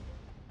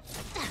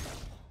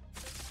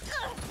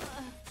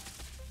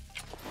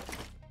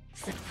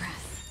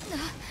 Suppress.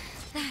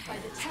 By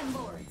the 10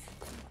 lords.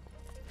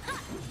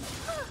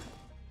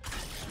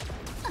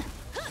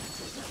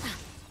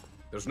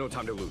 There's no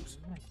time to lose.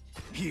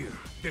 Here,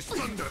 this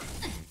thunder.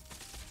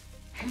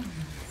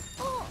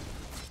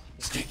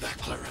 Stay back,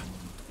 Clara.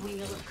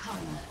 Wheel of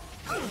karma.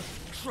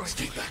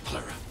 Stay back,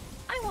 Clara.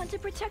 I want to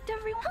protect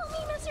everyone. Help me,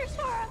 Mr.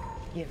 Sora!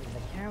 Give him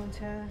the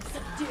counter.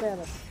 Spell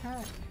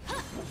attack.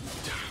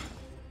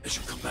 As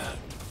you command.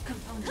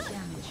 Component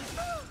damage.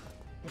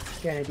 It's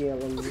gonna deal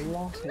a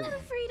lot I'm not of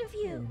afraid of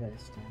you.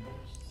 inverse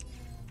damage.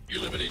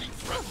 Eliminating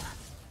threat.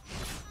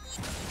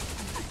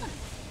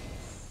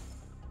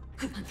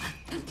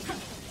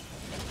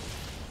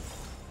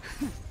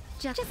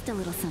 Just a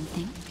little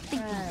something.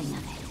 Think nothing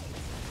of it.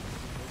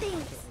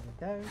 Thanks.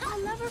 Those.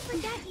 I'll never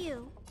forget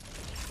you.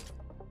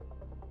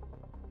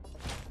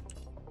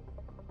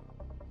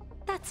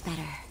 That's That's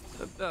better.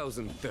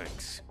 1,000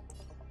 thanks.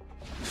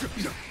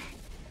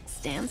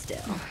 Stand still.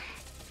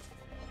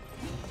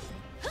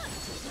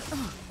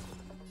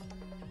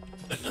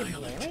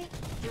 Annihilate.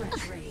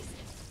 Threat raised.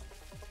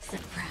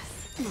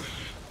 Suppress.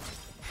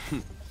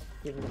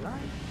 Give it a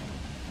line.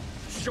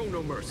 Show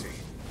no mercy.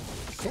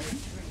 Copy.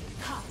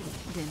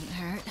 Didn't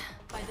hurt.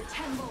 By the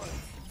 10 lords.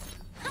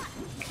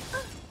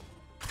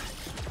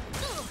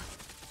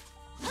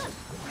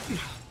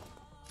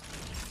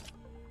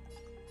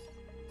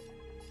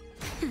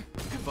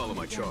 Follow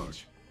my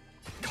charge.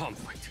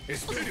 Conflict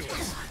is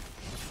pitiless.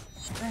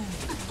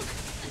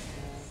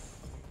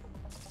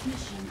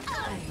 Mission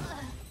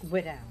failed.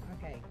 We're down.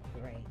 Okay,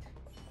 great.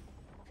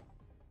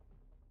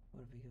 What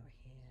have we got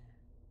here?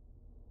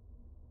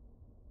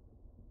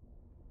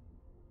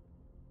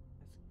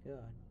 That's good.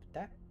 But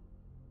that.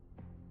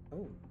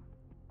 Oh.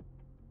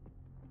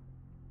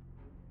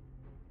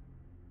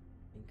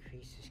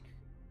 Increases.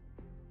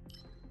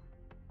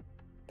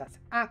 That's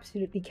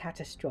absolutely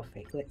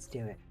catastrophic. Let's do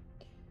it.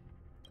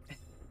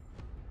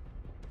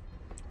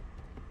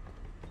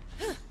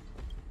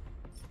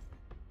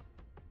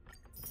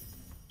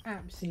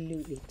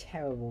 Absolutely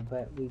terrible,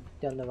 but we've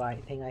done the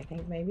right thing, I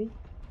think, maybe?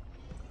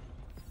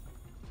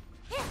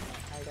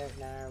 I don't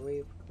know,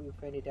 we've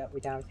ended up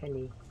without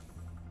any...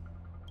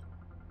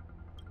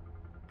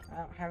 I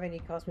don't have any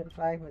cosmic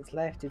fragments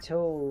left at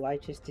all. I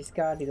just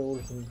discarded all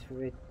of them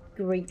for a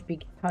great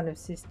big ton of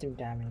system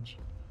damage.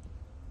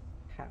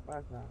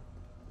 However...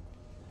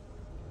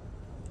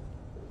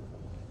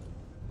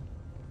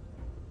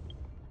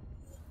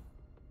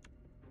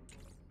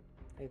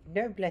 I have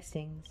no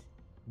blessings.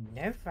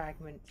 No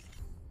fragments.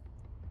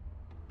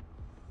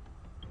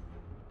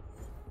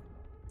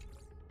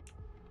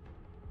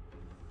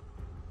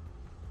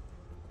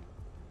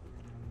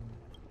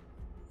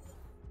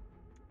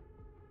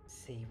 Let's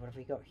see, what have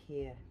we got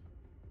here?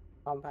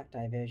 Combat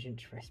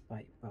divergence,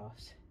 respite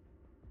boss.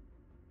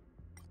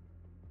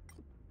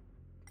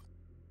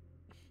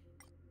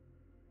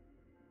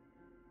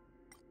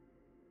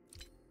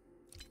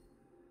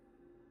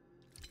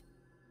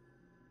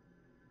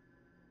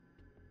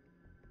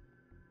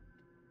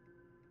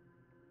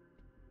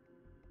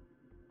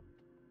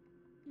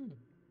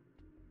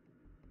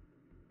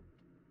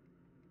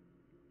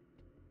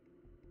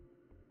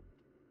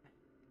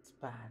 It's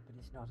bad, but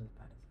it's not as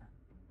bad as that.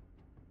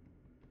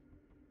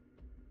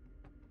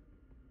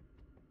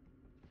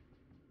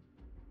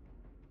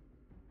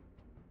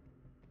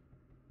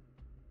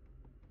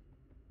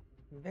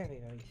 Very,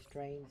 very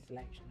strange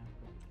selection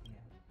I've got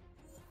here.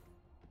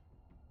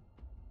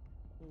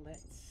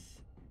 Let's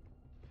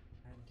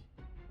add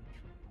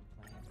ritual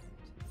compliance.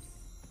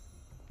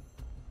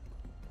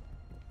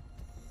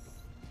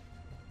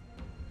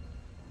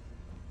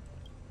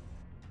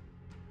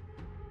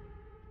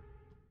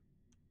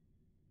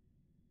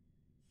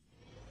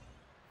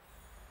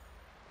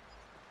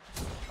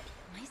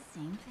 Am I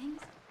seeing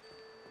things?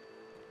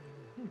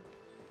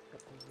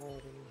 Got the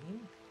ward in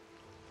here.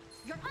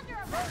 You're under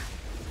arrest!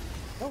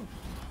 Oh!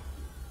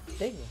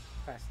 They were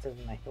faster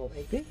than I thought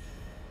they'd be.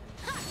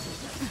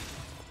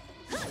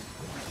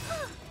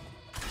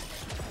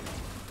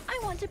 I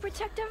want to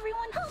protect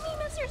everyone. Help me,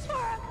 Mr.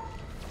 Sparrow!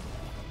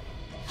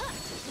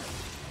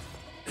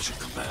 It should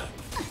come back.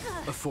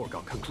 A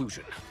foregone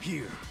conclusion.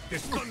 Here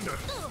is thunder.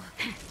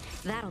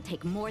 That'll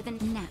take more than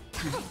nap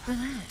time.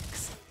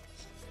 Relax.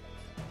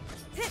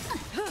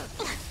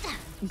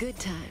 Good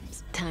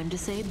times. Time to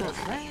say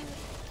bye.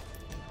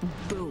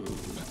 Boom.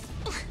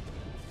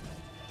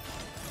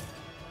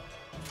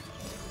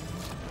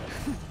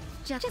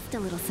 Just a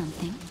little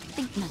something.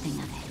 Think nothing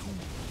of it.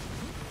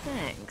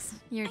 Thanks.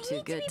 You're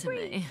too good to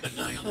me.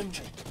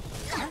 Annihilate.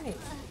 Right.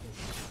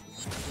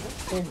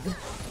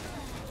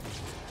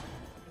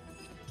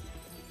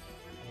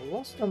 I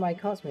lost all my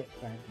cosmic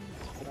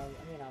fragments, but I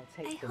mean, I'll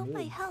take I the hope new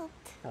I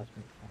helped.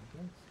 cosmic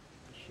fragments.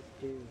 I should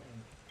do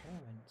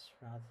impairments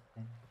rather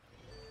than...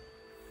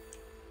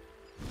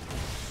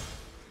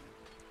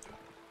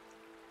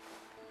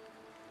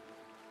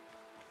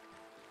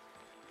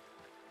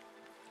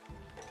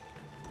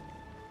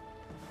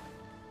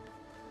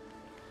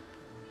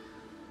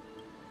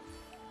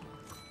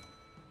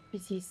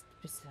 Busiest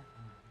bizarre.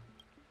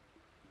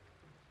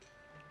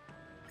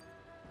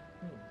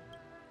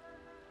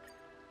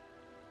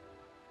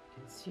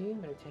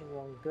 Consume and obtain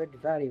one good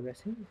value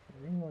resin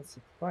and then one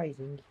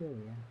surprising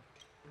curia.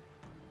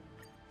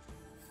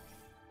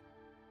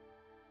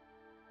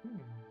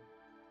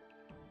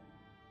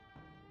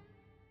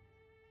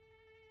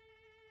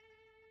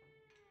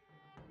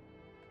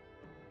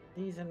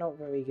 These are not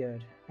very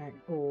good at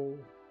all.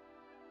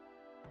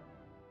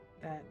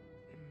 That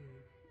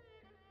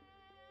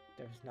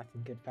there's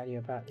nothing good value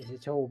about this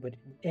at all, but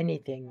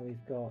anything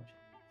we've got.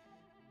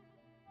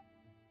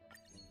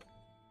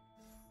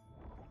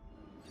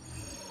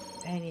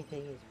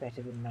 Anything is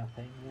better than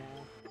nothing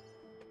now.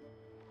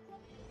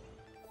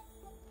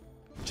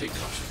 Take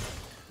caution.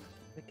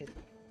 Because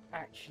we've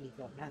actually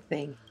got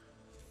nothing.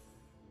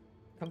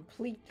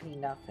 Completely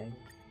nothing.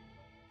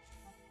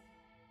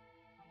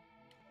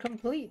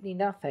 Completely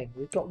nothing.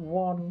 We've got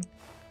one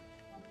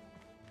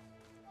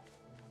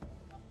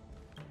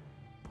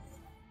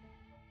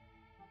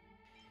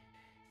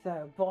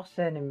So, boss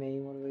enemy,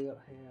 what do we got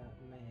here?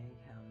 May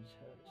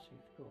counter. So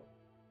we've got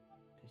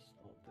this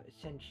lot, but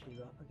essentially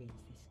we're up against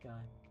this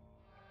guy.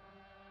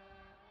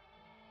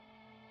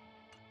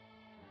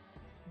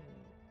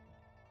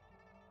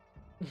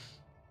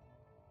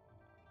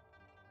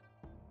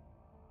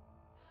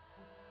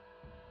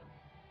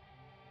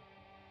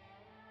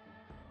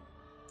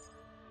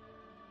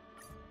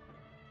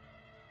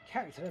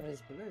 Character level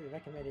is below the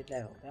recommended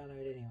level. Download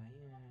anyway.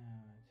 No.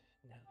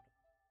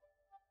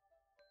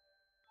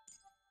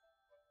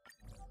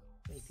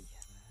 Maybe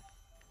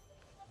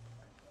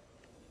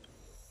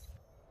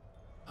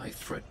High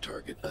threat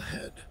target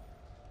ahead.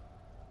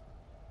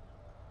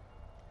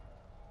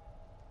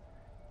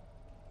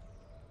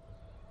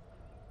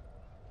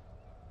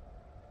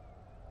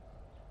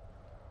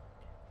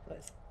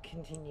 Let's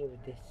continue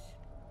with this.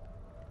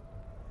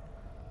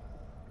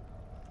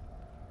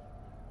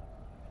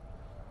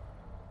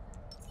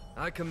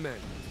 I command.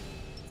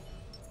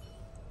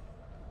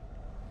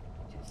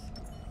 Just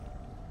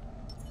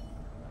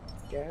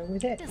go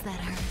with it. Does that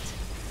hurt?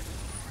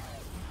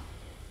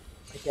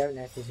 I don't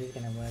know if this is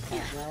going to work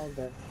out well,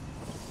 but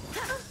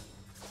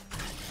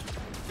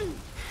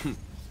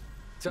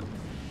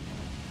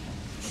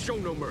Show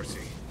no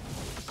mercy.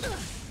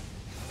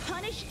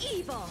 Punish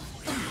evil.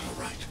 All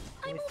right.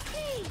 I'm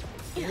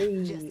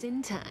okay. Just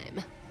in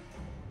time.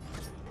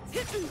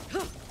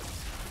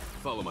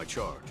 Follow my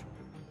charge.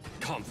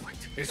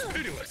 Conflict is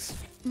pitiless.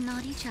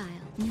 Naughty child.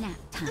 Nap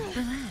time.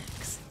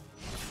 Relax.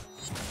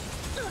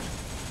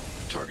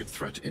 Target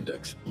threat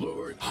index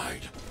lowered.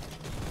 Hide.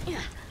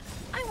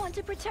 I want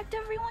to protect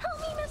everyone.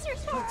 Help me, Mr.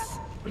 Sora.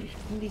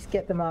 at least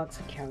get the marks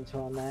of counter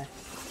on there.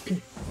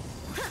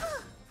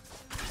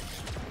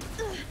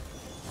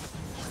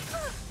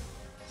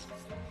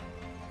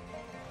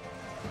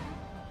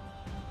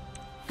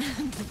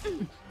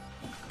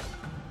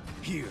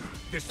 Here,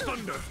 this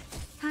thunder.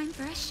 Time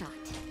for a shot.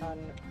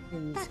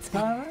 That's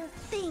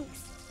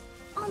Thanks.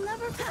 I'll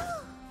never.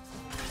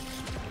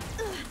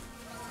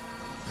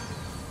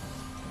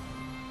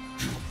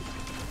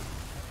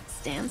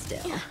 Stand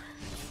still.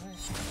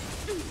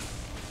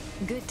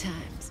 Good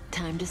times.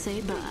 Time to say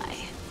bye.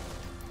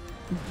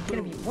 It's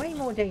gonna be way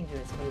more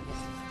dangerous when this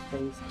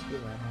phase 2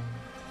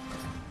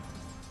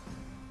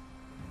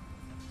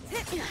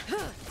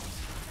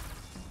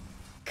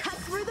 Cut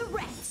through the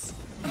rents.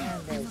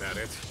 Is that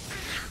it?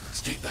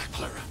 Stay back,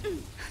 Clara.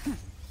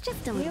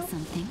 Just a little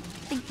something.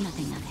 Think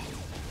nothing of it.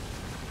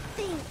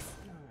 Thanks.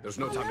 There's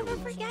no I'll time to never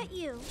lose. forget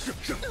you.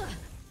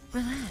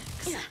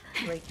 Relax.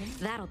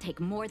 That'll take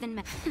more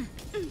than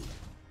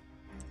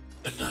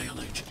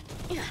Annihilate.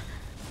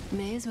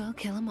 May as well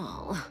kill them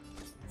all.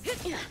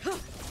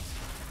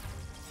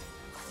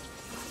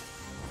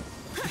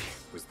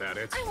 Was that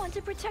it? I want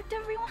to protect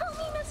everyone. Help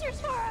me, Mr.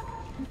 Sora.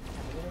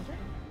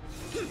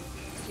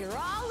 You're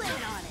all in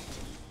on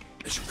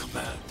it. As you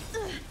command.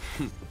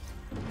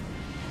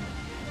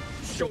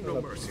 Show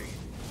no mercy.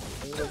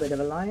 A little bit of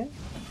a lion.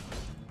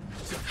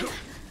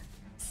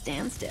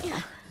 Stand still.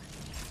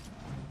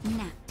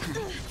 nap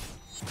time.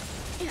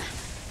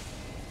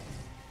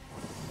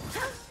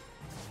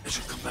 As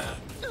you command.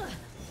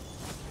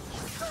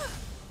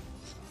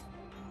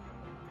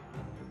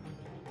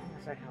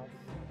 So health.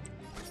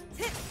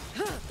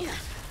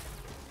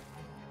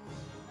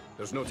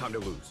 There's no time to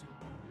lose.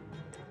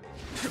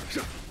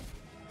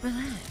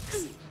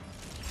 Relax.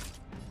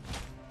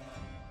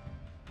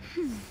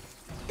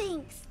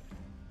 Thanks.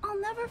 I'll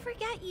never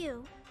forget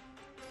you.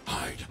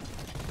 Hide.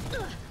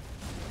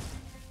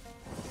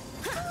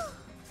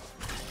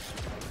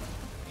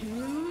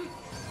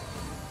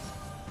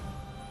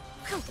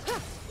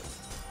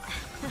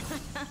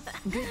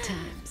 Good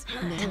times.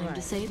 Time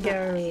to say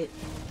Go bye.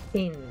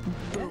 in.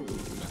 Boom.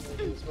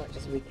 As much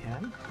as we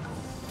can.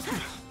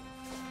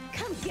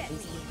 Come get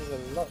This me. is a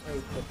lot very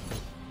quickly.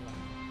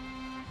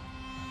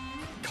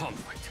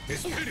 Conflict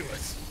is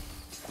pitiless.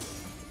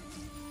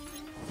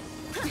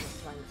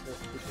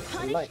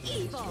 Punish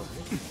evil.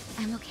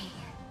 I'm okay.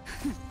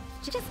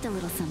 Just a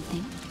little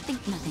something.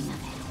 Think nothing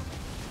of it.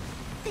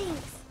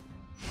 Thanks.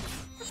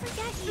 I'll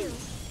forget you.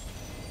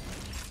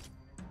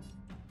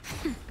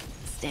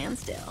 Stand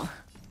still.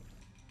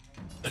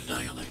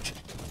 Annihilate.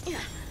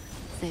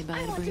 Say bye I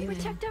to want to breathing.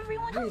 protect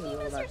everyone. Help me, Really,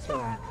 all Mr. that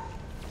Sora.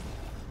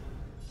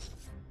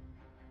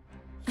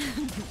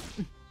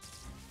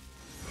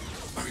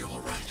 Are you all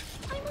right?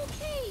 I'm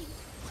okay.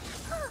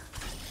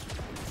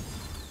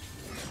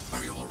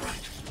 Are you all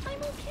right?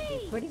 I'm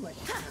okay. Pretty much.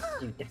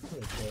 You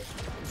definitely did.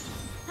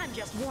 I'm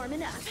just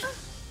warming up.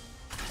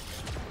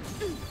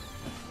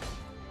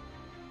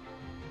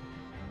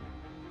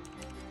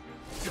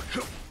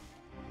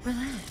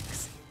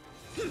 Relax.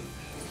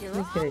 You're He's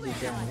all gonna in do on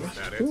it. damage.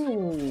 That it?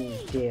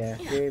 Ooh, dear.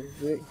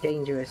 We're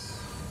dangerous.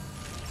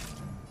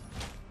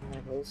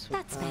 Levels for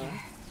That's power. better.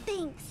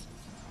 Thanks.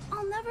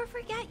 I'll never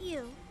forget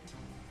you.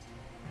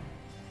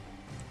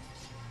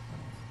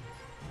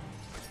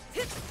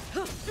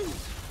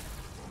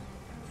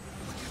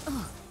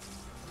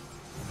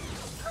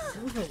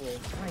 Overall,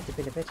 quite a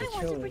bit of better I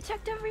want to choice.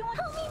 protect everyone.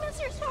 Help me,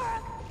 Mr.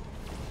 Sora.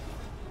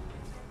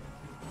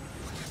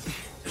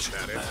 Mission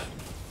that command.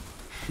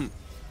 it?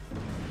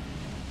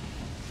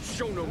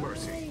 Show no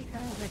mercy.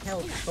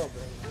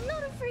 I'm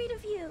not afraid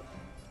of you.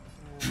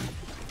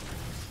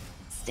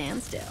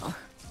 Stand still.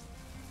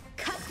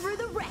 Cut through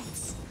the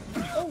reds.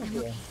 Oh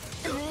dear.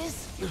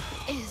 This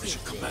is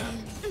Mission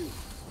command.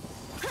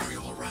 Are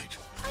you all right?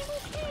 I'm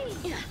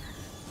okay.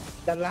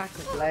 The lack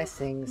of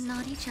blessings.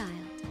 Naughty child.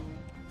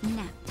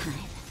 Nap time.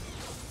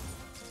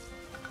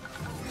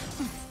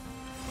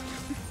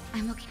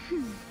 I'm okay.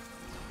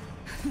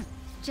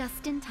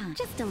 Just in time.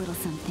 Just a little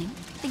something.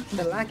 Think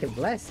The lack of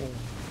blessings.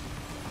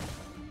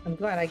 I'm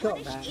glad I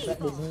got that, but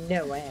there's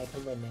no way I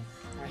can win this.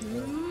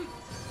 Actually.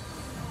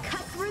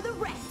 Cut through the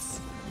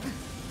reds.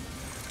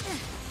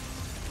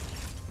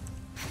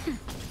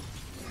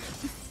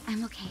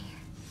 I'm okay.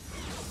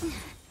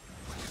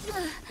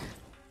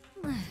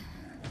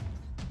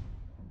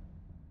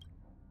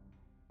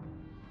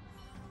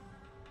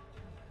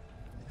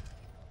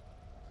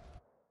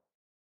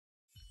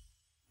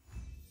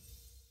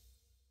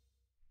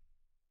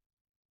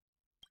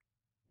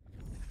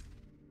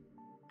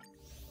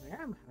 I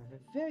am, however,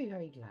 very,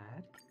 very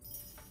glad.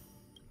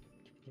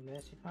 The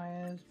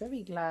Mercifiers,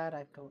 very glad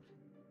I've got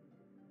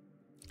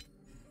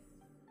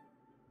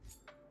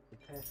the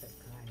perfect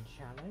grand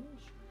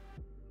challenge.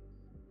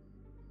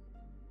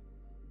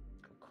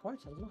 Got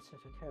quite a lot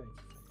of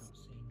occurrences I've not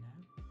seen now.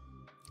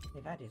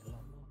 They've added a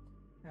lot more.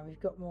 Now we've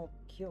got more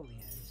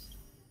curios.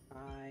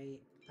 I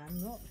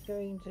am not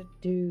going to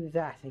do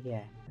that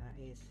again.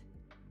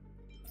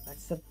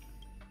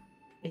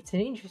 It's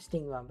an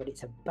interesting run, but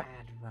it's a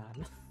bad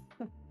run.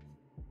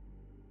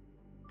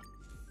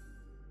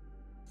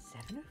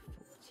 7 of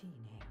 14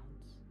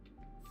 hounds.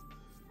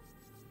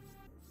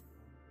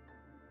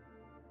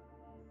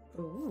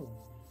 Ooh.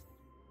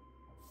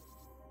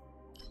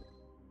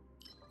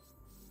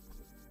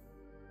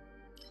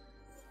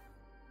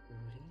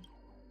 Really?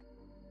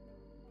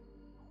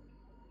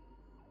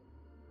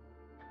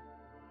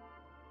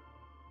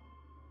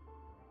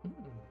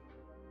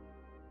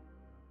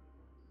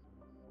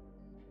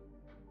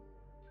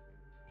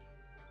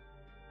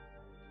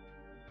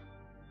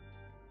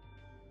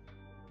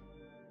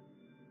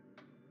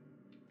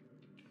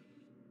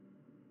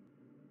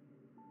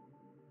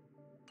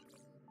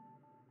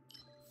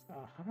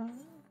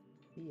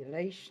 The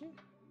elation.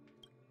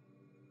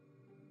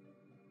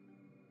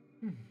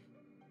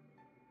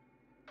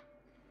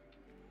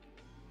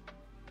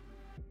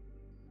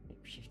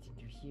 Shifting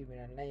to human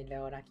and laying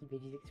low on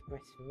Akibidi's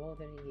Express for more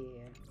than a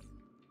year.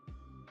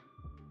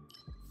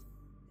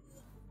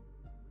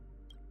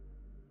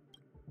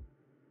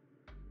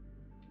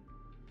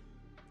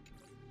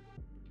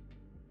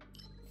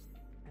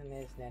 And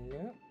there's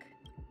Nanook.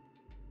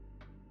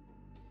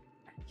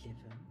 And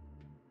Cliven.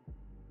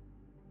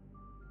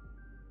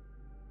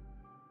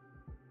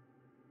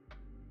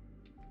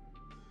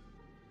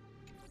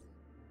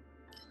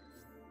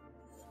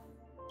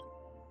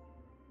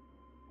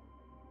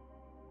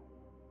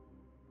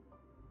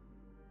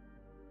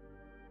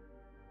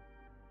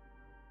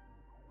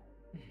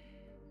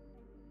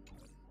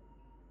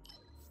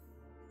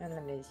 And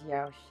then there's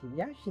Yaoshi.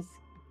 Yaoshi's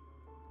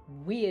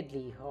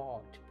weirdly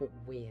hot, but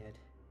weird.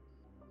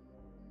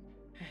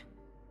 Right.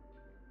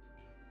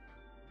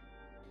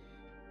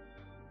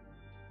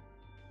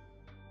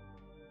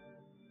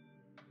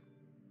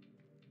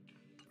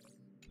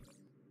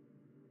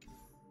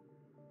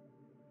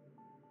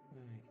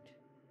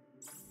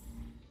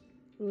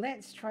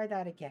 Let's try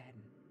that again.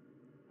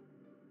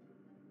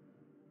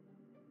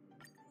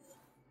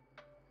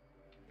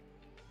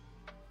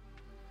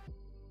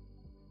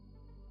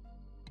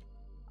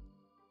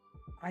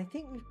 I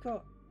think we've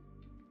got...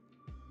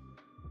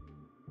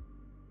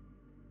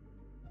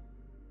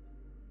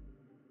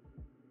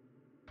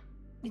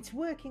 It's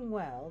working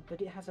well,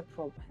 but it has a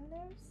problem.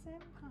 Hello,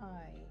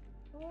 Senpai.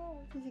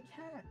 Oh, there's a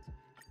cat.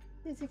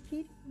 There's a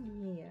kitty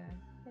here.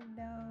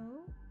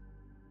 Hello.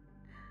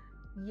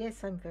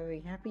 Yes, I'm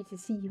very happy to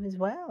see you as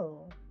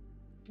well.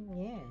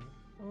 Yeah.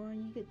 Oh,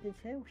 you get the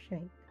tail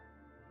shape.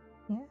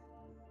 Yeah?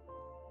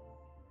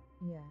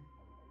 Yeah.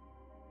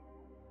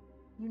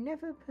 You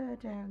never purr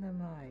down the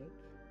mic.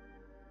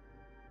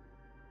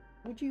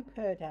 Would you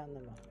purr down the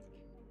mic?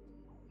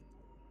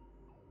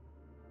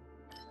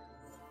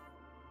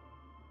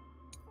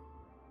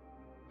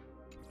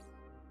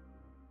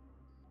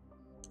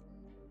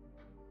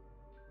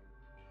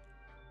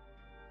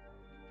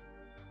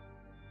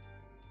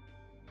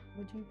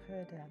 Would you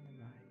purr down the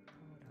mic?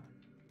 Hold on.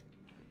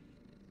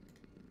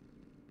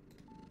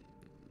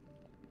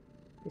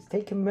 Let's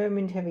take a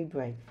momentary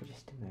break for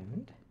just a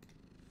moment.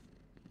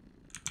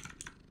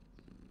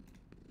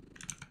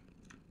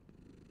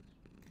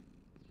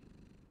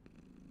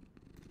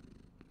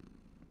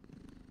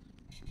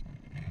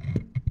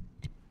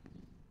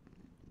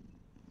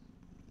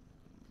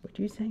 Would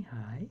you say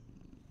hi?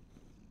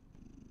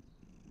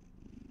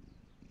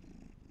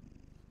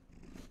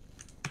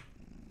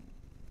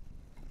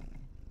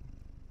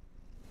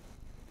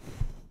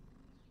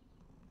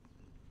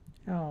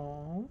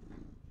 Oh.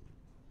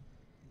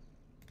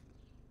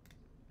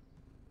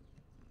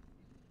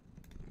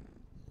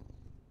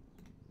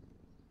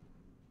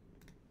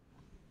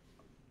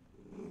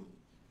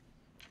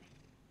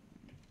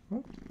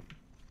 Oh.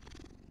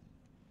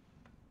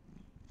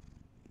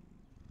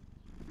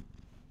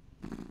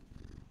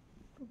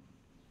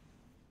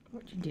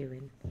 What you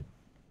doing?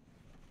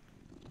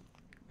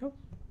 Oh.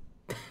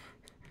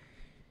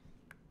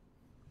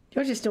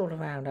 You're just all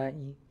around, aren't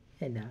you?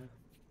 Hello.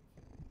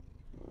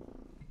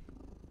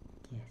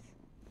 Yes.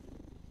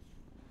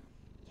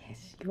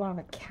 Yes, you are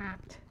a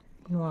cat.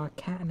 You are a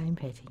cat and I'm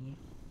petting you.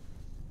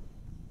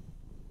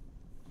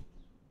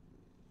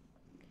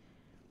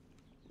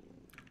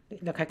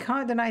 Look, I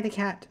can't deny the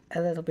cat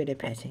a little bit of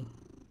petting.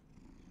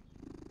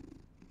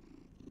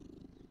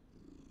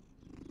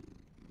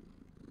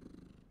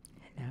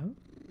 Hello?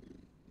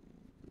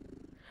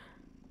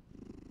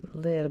 A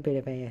little bit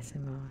of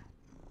ASMR.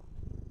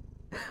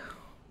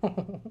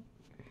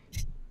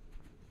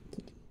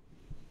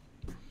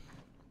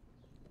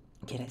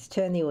 Okay, let's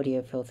turn the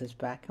audio filters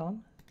back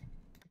on.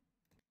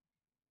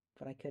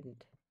 But I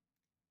couldn't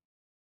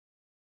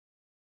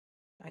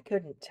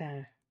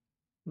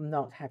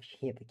not have you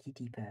hear the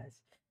kitty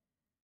purrs.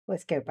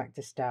 Let's go back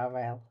to Star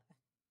Rail.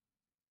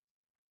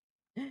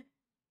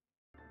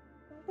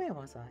 Where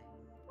was I?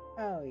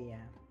 Oh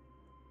yeah.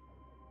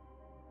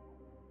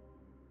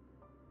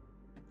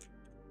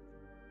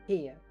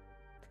 Here.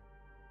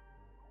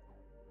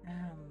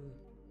 Hmm.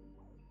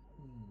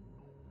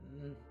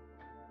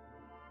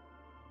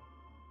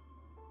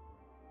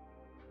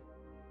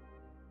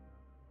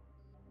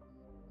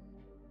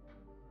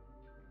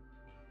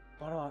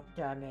 What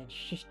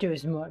damage? Just do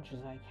as much as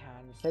I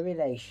can. So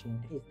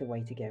relation is the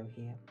way to go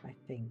here, I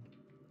think.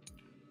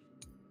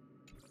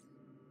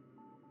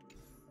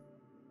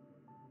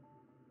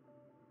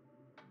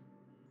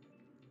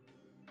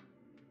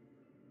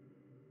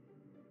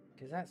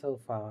 Because that's all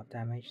follow-up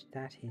damage.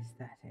 That is.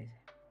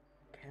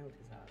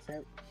 Counters are.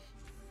 So,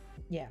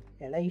 yeah,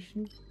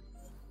 elation.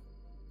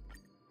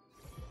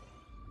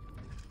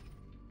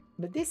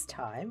 But this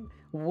time,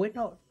 we're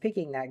not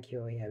picking that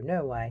curio.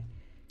 No way.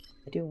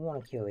 I do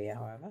want a curio,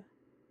 however.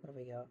 What have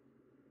we got?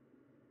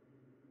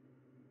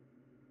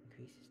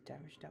 Increases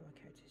damage that my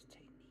character's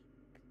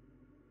technique.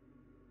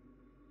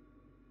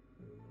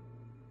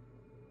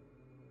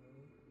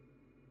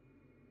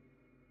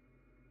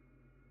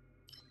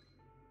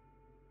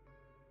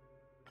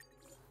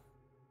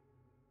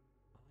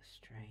 Oh,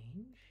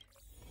 strange.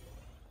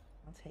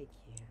 I'll take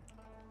you.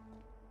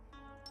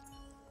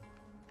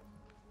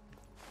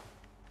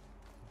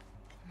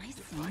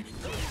 Nice.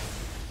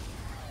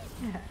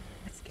 Yeah,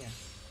 let's go.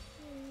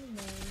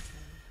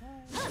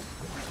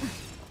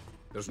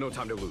 There's no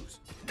time to lose.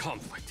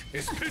 Conflict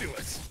is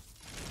pitiless.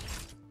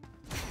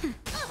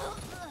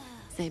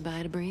 Say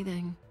bye to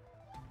breathing.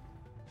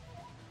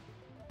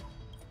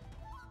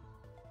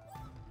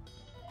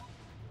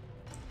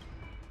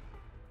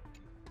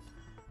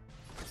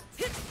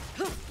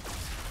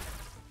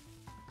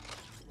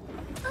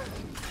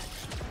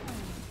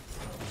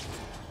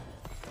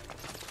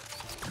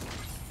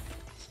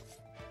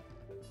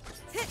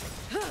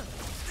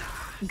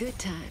 Good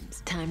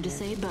times. Time to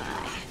say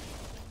bye.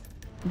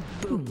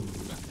 Boom.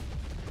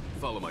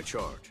 Follow my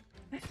charge.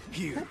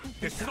 Here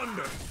is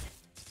thunder.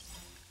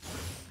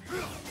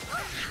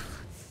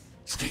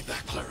 Stay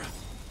back, Clara.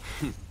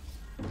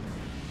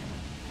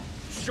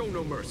 Show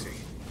no mercy.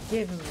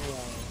 Give him the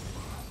roll.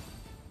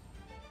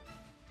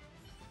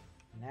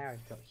 Now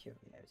I've got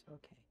curios.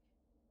 Okay.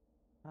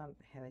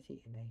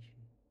 Heredity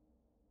elation.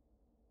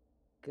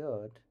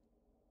 Good.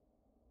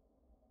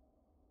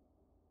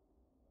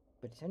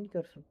 But it's only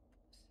good for...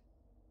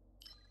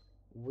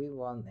 We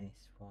want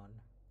this one.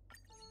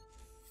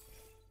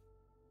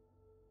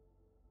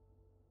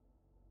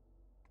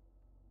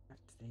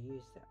 After they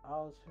use the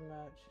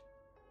ultimate.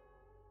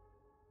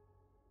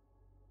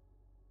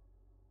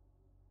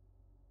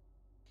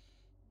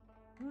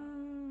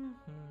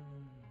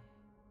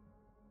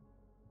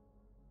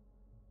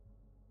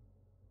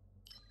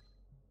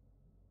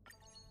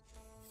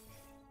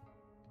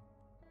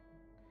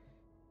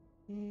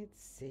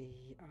 Let's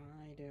see,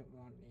 I don't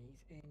want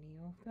these, any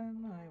of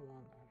them, I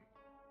want them.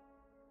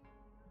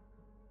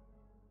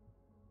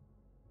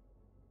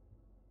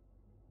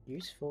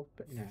 Useful,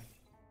 but no.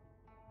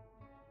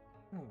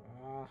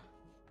 Aww.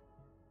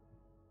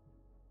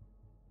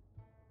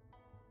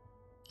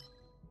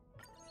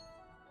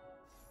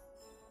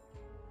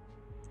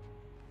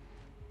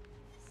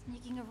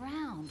 Sneaking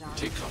around, are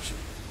Take caution.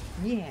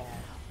 Yeah,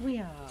 we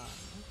are.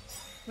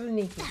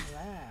 Sneaking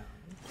around.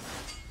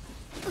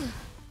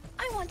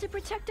 I want to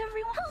protect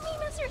everyone. Help me,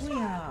 Mr. We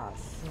Swan. are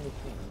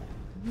sneaking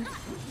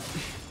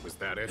around. Was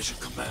that it? Mission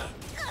command.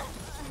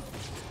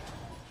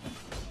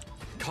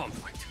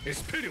 Conflict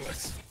is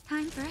pitiless.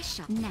 Time for a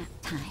shot. Nap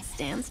time.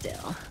 Stand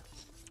still.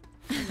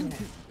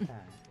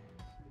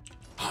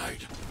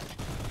 Hide.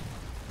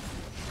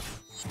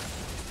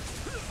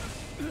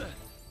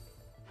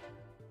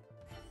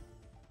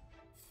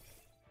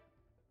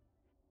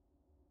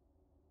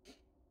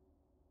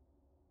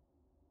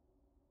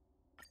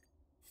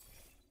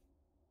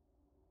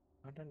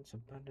 Abundance,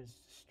 abundance,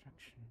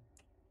 destruction.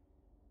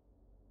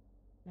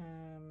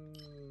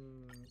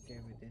 Go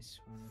with this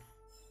one.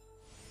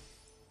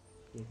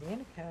 Give me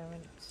an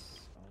occurrence.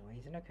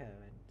 always an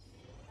occurrence.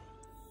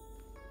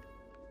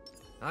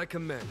 I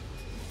commend.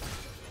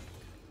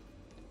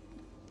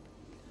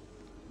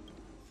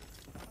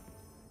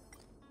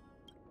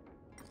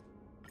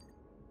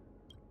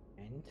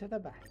 Into the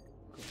back.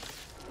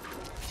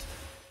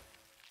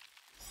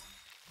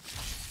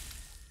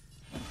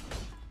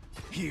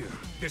 Here,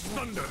 this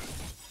thunder.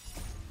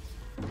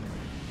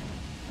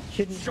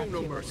 Shouldn't Show have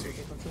no too much mercy.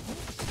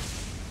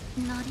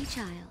 difficulty. Naughty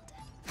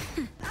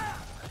child.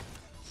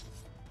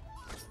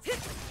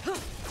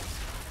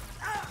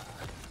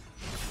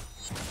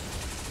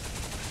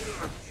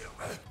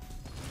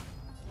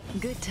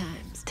 Good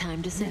times,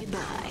 time to say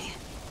bye.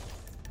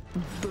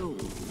 Boom.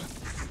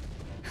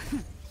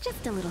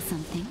 Just a little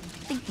something.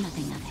 Think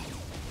nothing of it.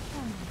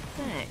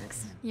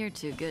 Thanks. You're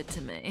too good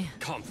to me.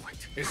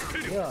 Conflict is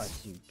You're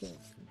pitiless. too good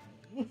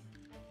for me.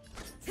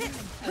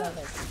 I love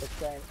it,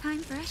 but, Time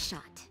for a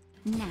shot.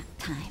 Nap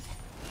time.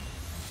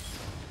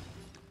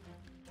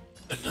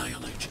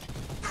 Annihilate.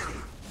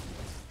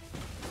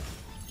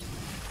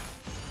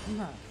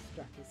 no,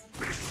 struck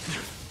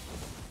is.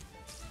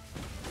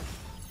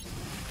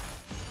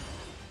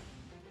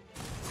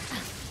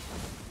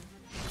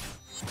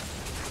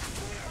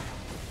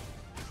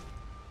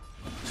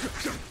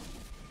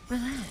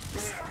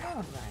 Relax.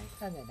 Alright,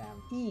 turn it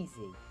down.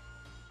 Easy.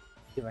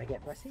 Do I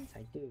get blessings?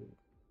 I do.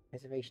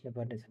 Preservation,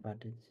 abundance,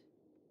 abundance.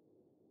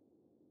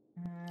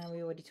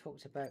 We already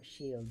talked about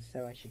shields,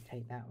 so I should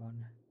take that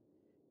one.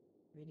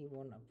 Really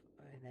want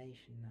a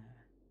nation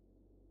there.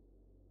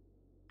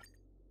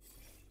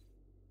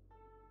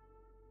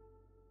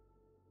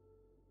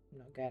 I'm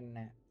not getting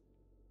it.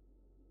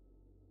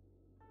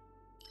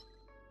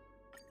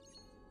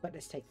 But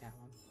let's take that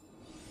one.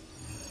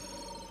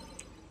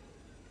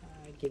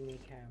 Give me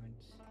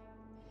currents.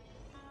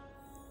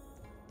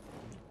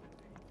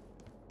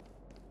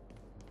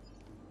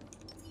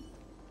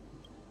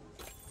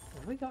 What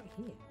have we got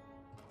here?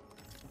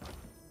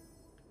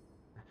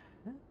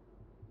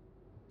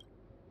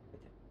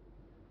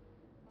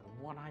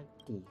 One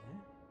idea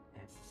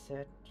has a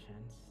certain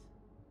chance.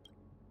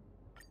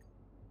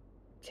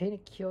 Obtain a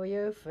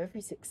curio for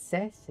every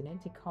success and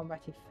enter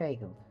combat if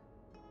failed.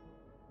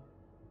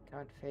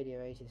 Current failure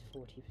rate is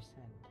 40%,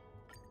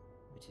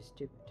 which is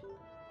stupid.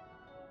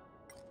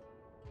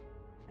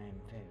 I'm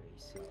very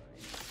sorry.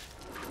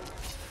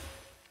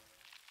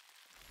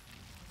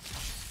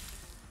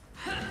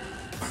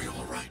 Are you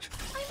alright?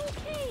 I'm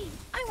okay.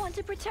 I want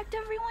to protect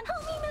everyone.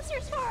 Help me,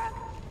 Mr. Sparrow.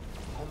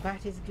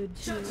 Combat is good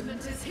too.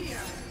 Judgment is here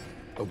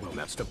A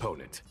well-matched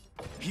opponent.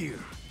 Here,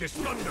 this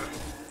thunder.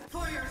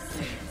 for your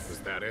sins. Was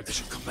that it?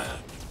 Mission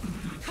command.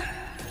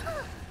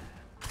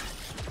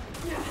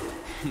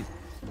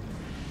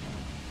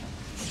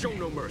 Show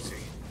no mercy.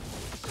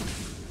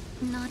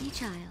 Naughty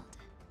child.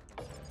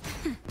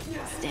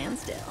 Stand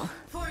still.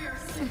 For your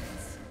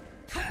sins.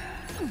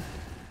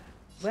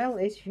 Well,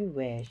 as you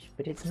wish,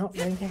 but it's not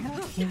going to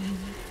help you.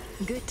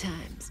 Good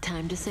times,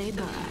 time to say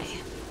bye.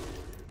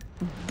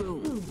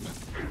 Boom.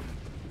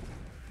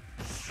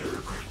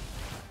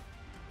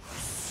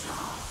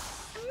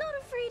 I'm not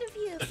afraid of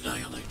you.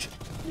 Annihilate.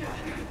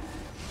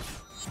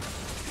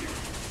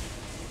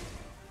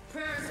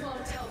 Prayers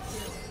won't help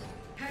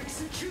you.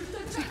 Execute the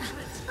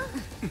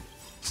judgment.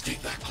 Stay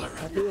back, Clara.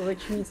 I think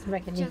which means to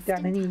make a new Just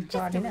gun and a he's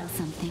got little enough.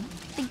 something.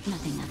 Think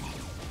nothing of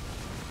it.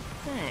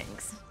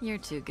 Thanks. You're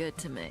too good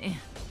to me.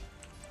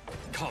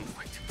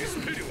 Conflict is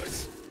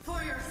pitiless.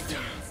 For your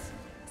sins.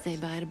 Say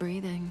bye to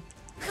breathing.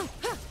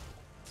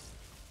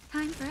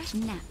 Time for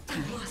a nap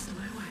time. Lost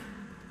my way.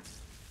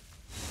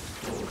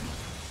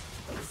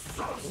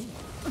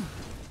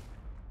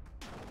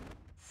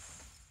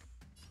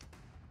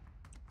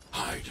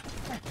 Hide.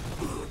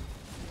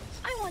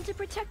 I want to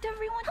protect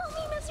everyone. Help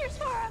me, Mr.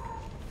 Sparrow.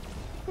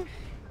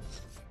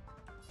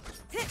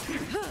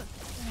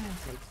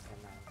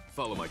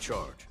 Follow my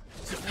charge.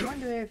 I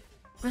wonder if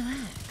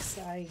Relax.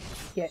 I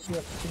get the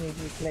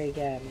opportunity to play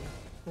again,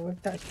 or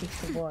if that's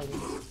just the one.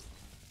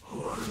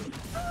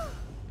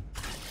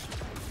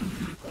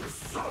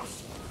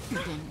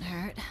 Didn't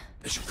hurt.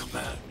 Mission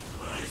command.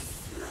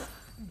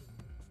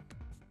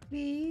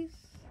 Please,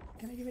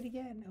 can I do it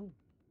again? Oh.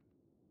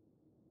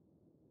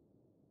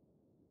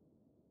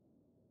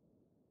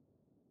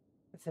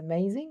 That's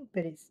amazing,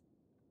 but it's...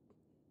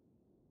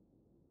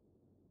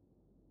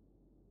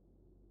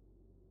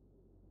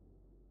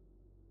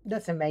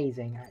 That's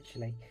amazing,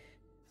 actually.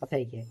 I'll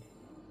take it.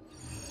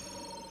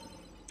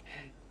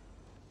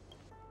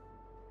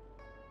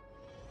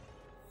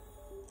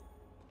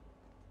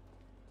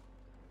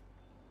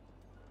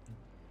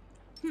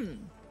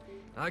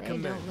 I They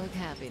commend. don't look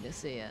happy to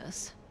see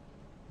us.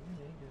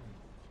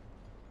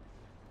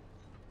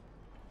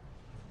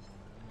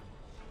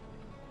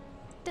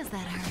 Does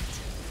that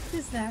hurt?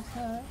 Does that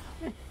hurt?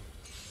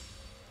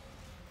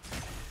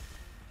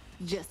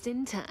 Just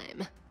in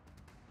time.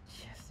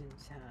 Just in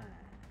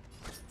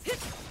time.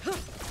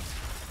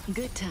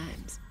 Good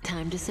times,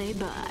 time to say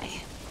bye.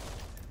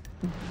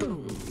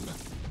 Boom.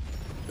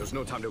 There's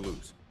no time to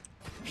lose.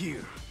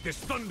 Here, this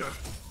thunder.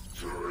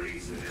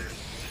 Treason.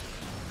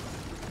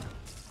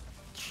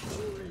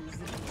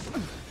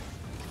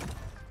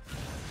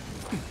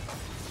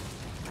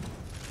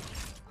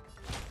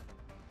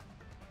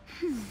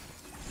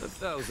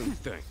 1,000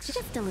 thanks.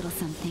 Just a little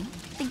something.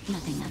 Think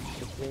nothing of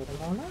it. Clear them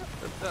all up.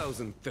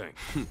 1,000 thanks.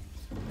 Actually,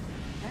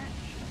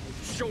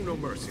 Show no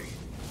mercy.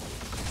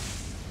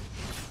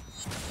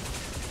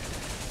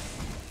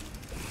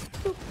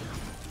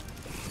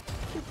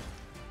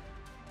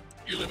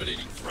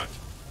 Eliminating threat.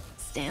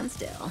 Stand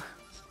still.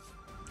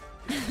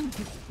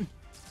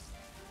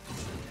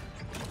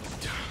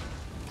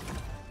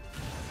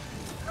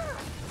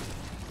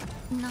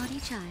 Naughty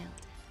child.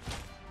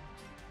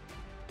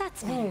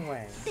 That's better. no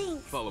way.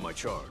 Thanks. Follow my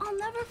charge. I'll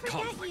never forget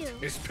Conflict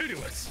you. is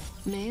pitiless.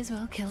 May as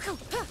well kill. Kill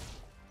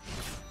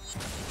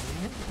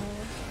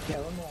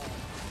them all.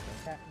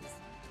 That is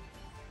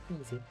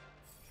easy.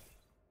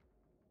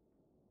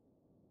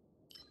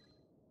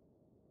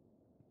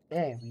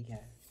 There we go.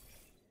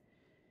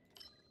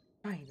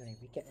 Finally,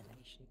 we get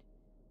elation.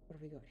 What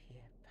have we got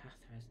here? Path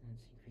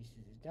resonance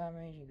increases his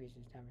damage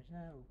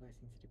now. All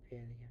blessings that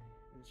appear again.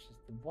 It's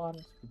just the one.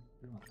 So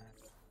we want that.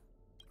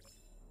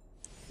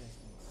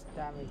 Resonance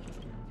damage is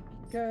going to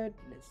be good.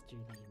 Let's do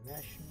the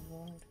immersion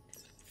ward.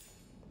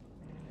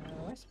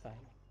 West Bay.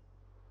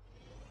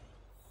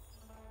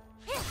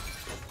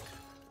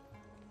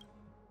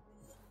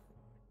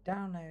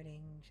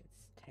 Downloading.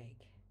 Let's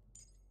take.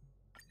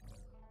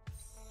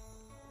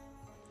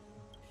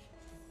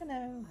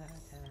 Hello,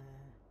 Herta.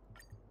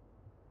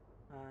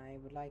 I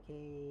would like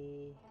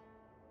a.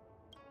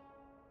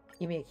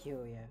 Give me a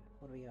curio.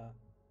 What do we got?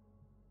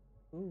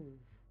 Ooh,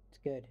 it's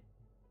good.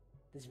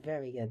 It's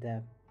very good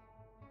though.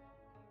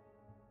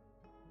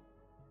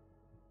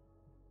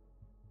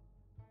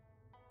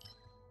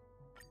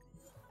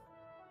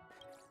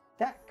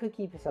 That could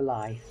keep us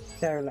alive,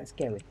 so let's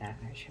go with that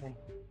actually.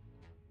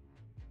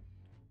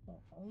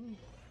 Oh,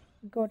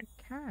 we got a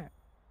cat.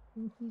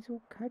 He's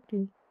all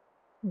cuddly.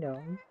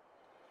 No.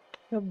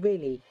 Not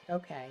really.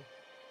 Okay.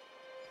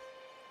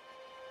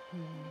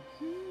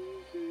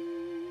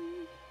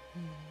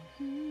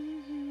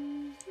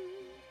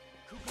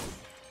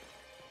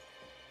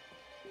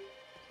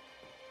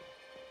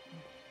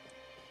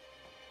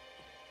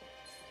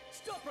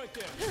 Stop right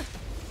there.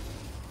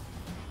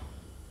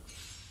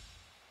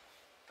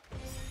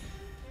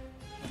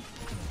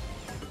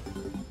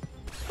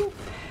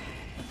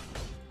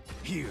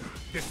 Here,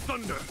 this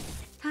thunder.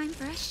 Time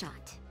for a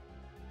shot.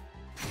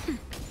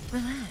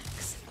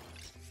 Relax.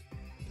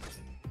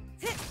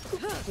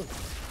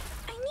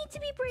 I need to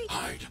be brave.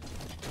 Hide.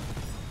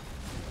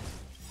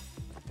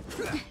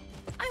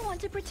 I want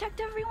to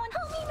protect everyone.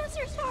 Help me,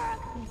 Mr. Sora.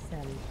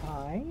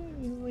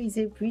 Senpai, you always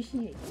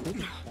appreciate it.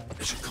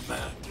 It's a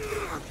command.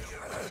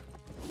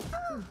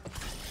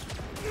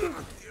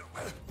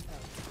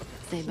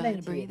 Say bye to Plenty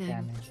of breathing.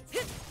 damage.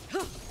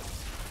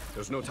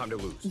 There's no time to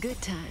lose.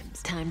 Good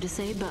times. Time to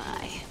say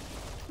bye.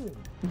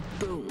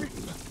 Boom.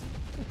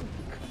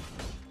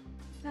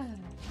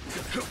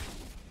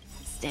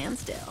 Stand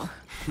still.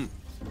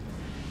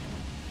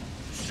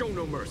 Show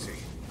no mercy.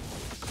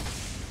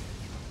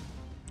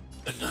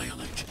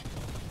 Annihilate.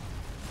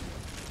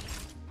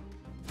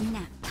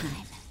 Nap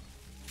time.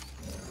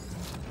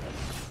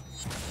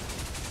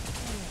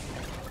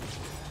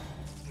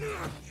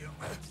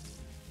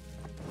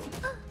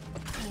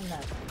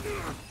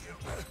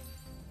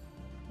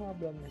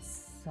 Problem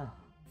is solved.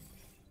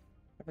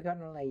 Have we got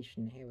an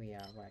elation? Here we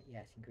are. Right,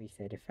 yes, increase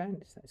their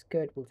defense. That's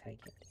good. We'll take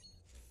it.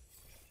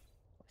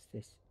 What's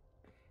this?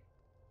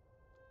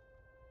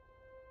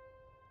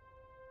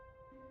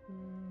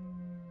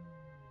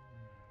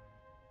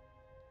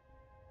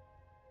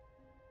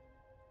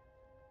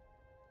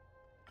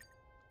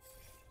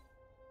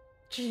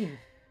 Phew.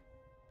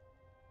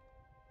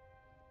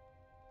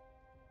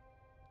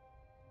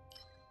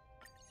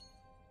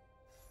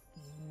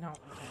 Not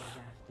what I was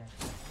after.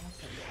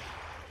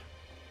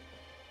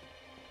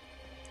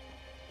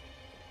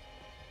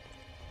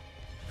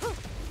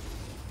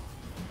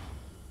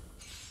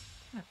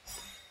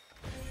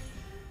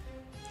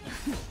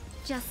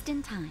 Just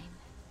in time.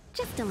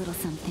 Just a little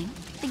something.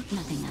 Think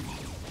nothing of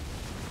it.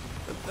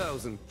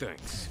 1,000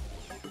 thanks.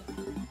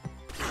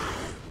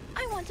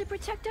 I want to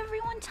protect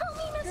everyone. Tell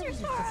me, Mr.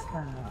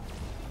 Sora.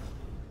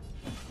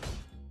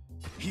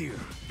 Here,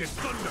 this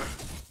thunder.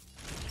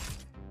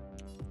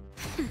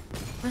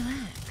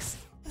 Relax.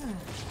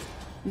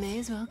 May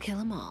as well kill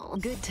them all.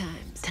 Good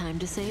times. Time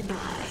to say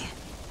bye.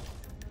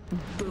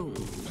 Boom.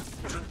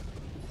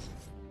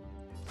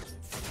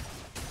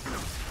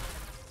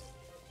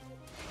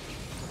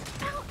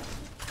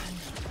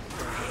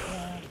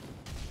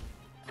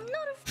 I'm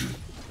not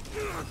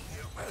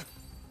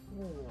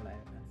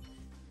Whatever.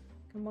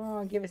 Come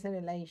on, give us an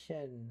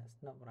elation.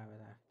 That's not what I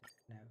was after.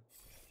 No.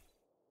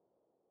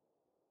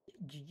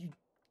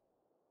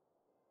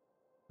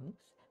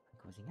 Oops.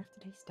 When causing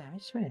aftertaste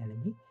damage to an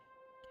enemy,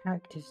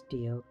 characters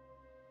deal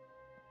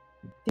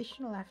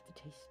additional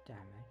aftertaste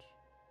damage.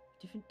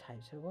 Different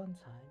types at one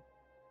time.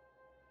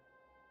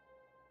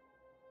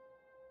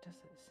 Does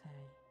it say?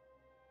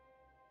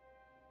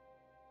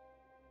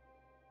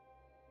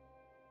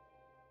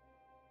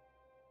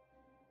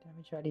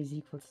 Damage value is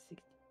equal to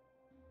 60.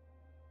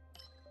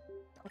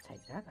 I'll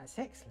take that. That's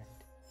excellent.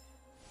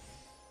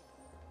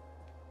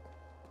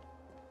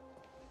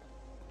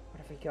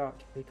 have we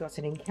got? We've got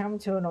an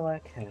encounter and an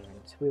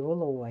occurrence. We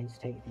will always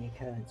take the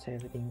occurrence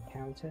over the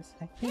encounters,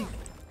 I think.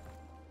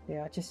 They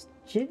are just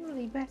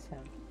generally better.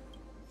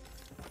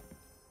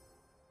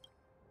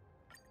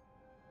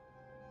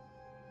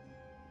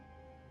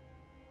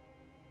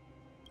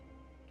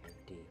 Go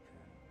deeper.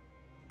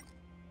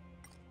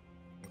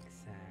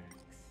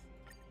 Exact.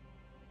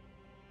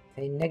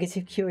 Say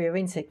negative curio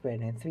insect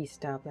burn and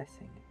 3-star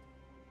blessing.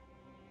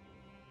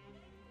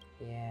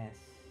 Yes,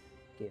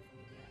 give me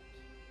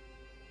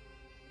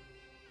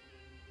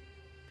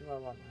that. Do I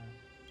want that?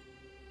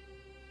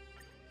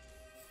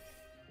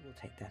 We'll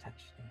take that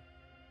actually.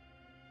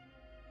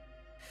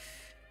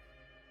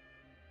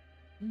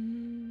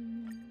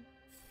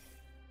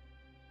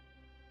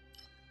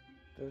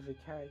 Every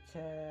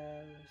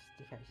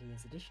characteristic actually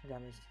has additional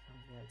damage to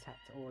the attack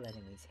to all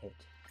enemies hit.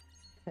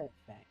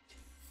 Perfect.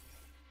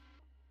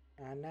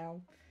 And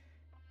now,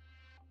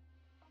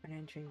 when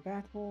entering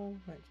battle,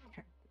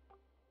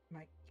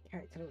 my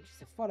character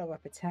launches a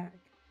follow-up attack.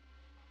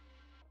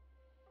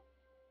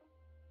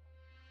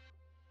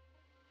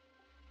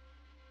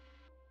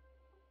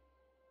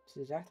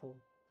 So that'll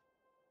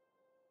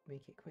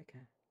make it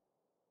quicker.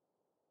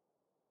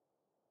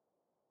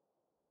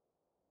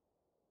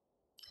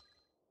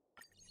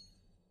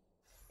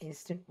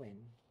 Instant win.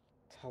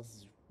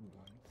 Tuz.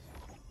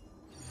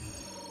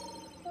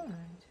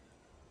 Alright.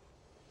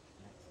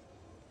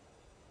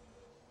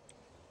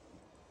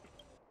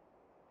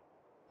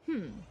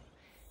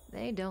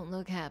 They don't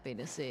look happy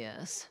to see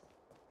us.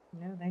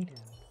 No, they don't.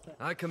 But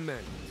I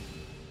commend.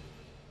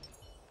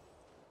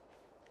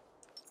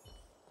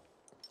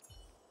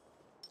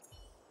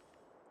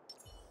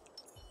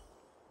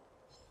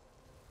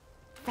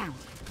 Found.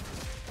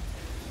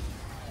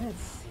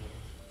 let's see.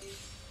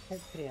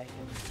 Hopefully I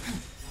can.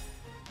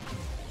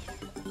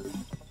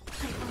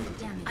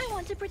 I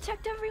want to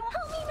protect everyone.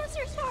 Help me,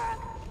 Mr. Stark.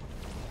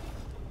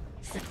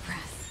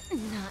 Suppress.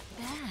 Not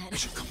bad.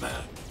 Mission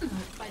command.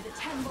 By the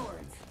 10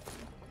 lords.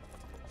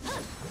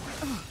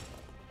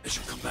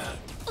 Mission command.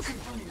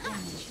 Component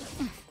damage.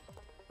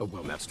 A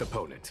well-matched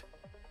opponent.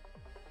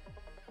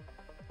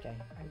 Okay,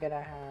 I'm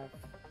gonna have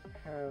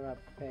her up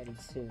fairly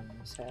soon,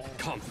 so...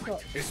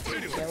 Conflict is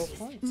 0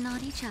 points.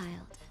 Naughty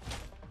child.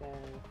 So...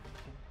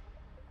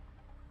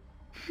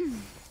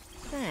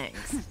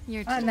 Thanks.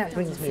 You're And that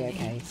brings me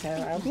okay, so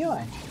I'll be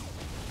alright.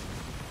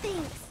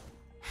 Thanks.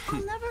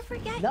 I'll never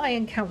forget.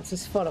 Lion counts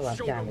as follow-up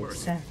Show no damage, mercy.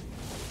 so...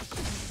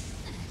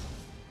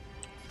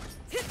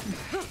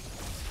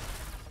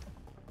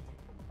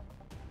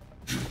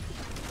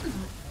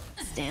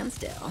 Stand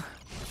still.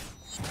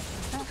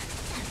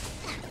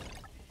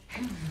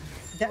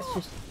 That's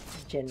just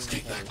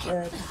generally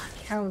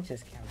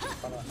counters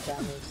follow-up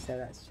damage, so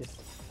that's just...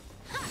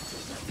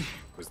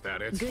 Was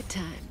that it? Good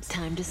times.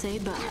 Time to say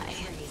bye.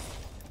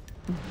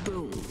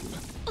 Boom.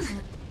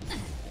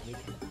 We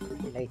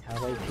can relate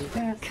our way through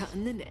that.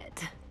 Cutting the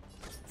net.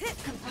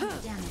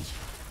 Component damage.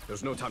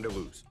 There's no time to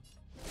lose.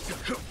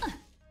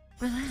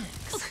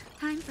 Relax.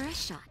 Time for a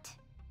shot.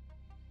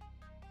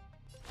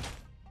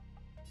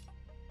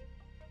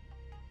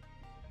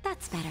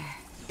 That's better.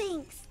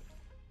 Thanks.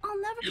 I'll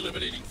never.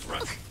 Eliminating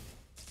threat.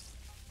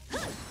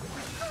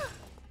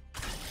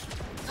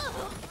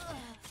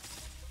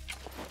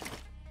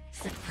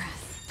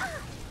 Suppress.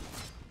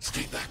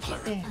 Stay back,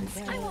 Clara.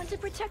 I want to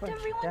protect Bunch of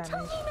everyone. Tell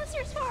damage. me,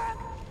 Mr. Stark.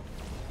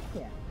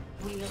 Yeah.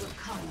 Wheel of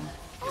karma.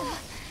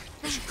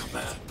 Mission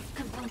command.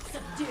 Component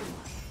subdue.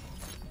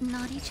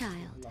 Naughty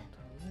child. Lot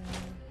on there.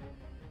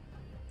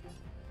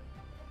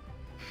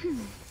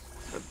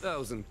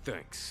 1,000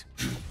 thanks.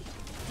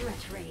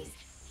 Threat raised.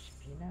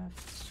 Enough.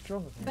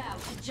 Strong of Bow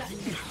to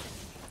justice.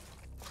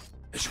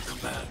 Mission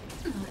command.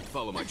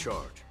 Follow my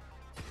charge.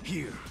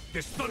 Here,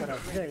 this Got a thunder.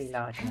 very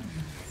large one.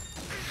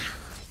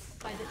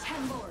 By the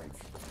 10 lords.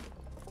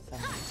 Some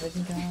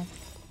prison guard.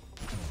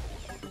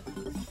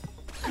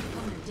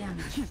 Component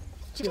damage. Just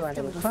You a are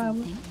the little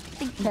requirement. something.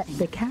 Think Pet nothing.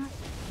 the cat.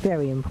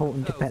 Very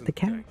important to pet the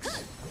cat. 1,000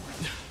 thanks.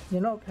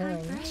 You're not purring.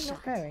 Time for a You're not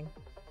shot. purring.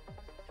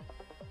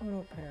 You're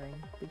not purring.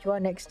 But you are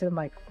next to the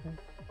microphone.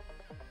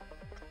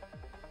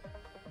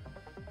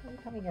 Are you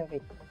coming over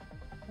here?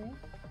 Okay?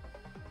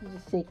 You're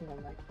just shaking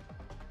on my...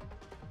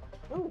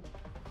 Ooh!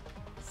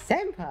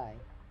 Senpai!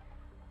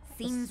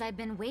 Seems I've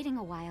been waiting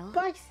a while.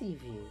 Spicy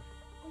view!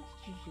 Why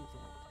did you do that?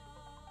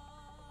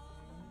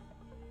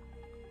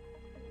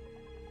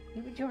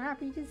 Yeah, but you're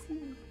happy to see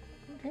me.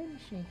 I'm totally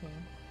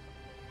shaking.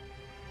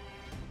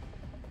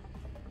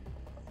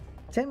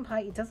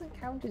 Senpai, it doesn't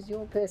count as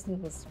your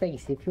personal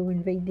space if you're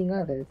invading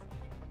others.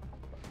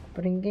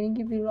 But I'm gonna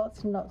give you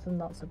lots and lots and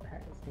lots of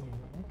pets in here,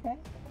 okay?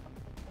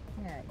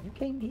 Yeah, you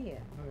came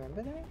here,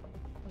 remember that?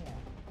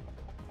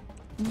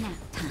 Yeah. Nap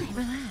time.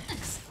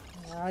 Relax.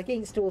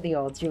 Against all the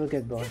odds, you're a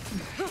good boy.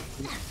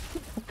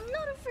 I'm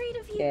not afraid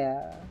of you.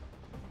 Yeah.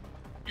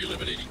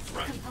 Eliminating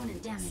threat.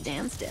 Component damage.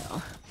 Stand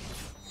still.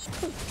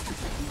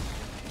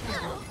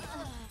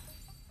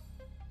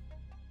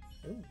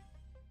 Ooh.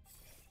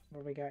 What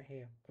have we got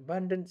here?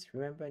 Abundance,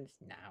 remembrance.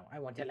 Now, I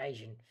want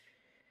elation.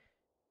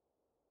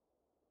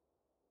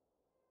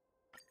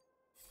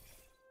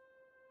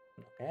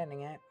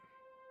 Learning it.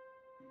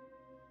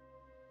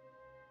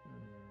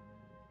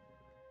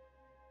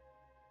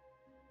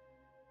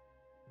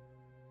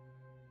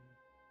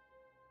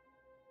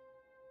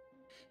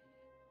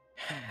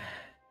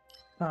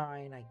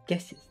 Fine, I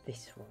guess it's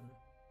this one.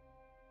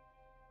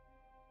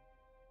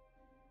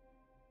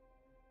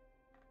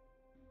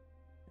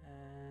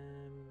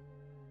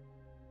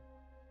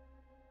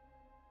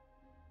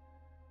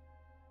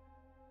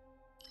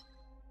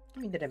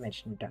 Give me the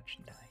dimension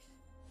reduction dice.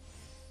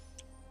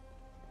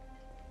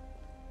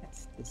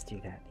 Let's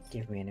do that.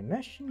 Give me an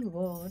immersion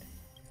reward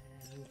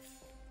and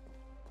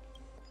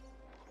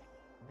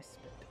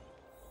whispered.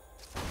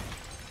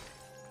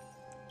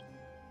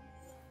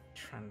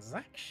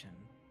 Transaction.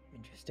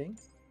 Interesting.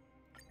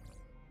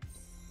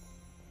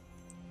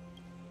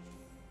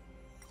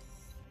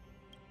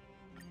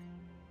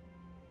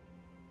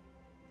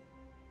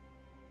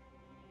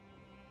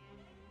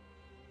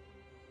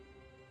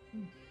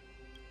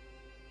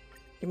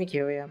 Give me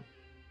Curia.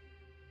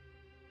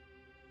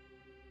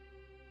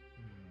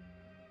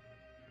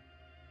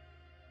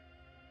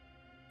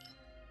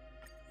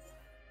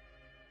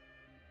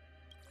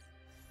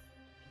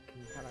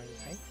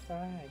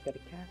 I got a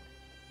cat.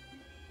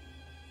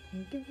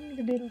 And give me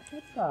the little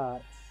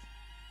headbutts.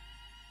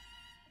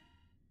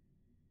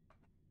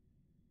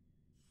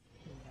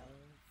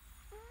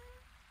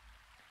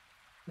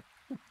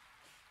 No.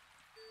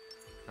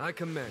 I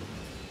command.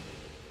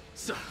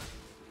 Sir.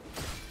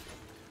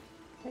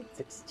 Let's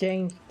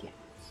exchange gifts.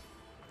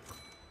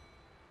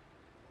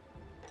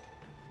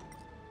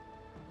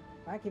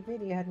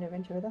 Machiavelli had an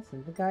adventure with us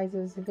in the guise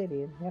of a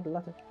civilian. He had a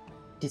lot of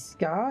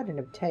discard and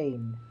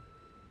obtain.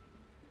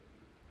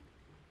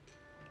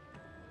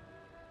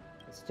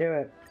 Let's do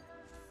it.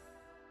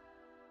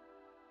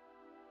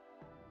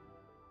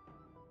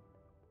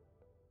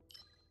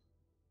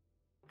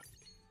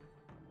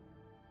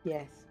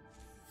 Yes.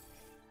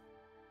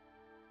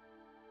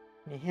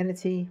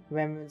 Nihility,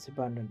 remembrance,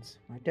 abundance.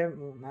 I don't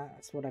want that,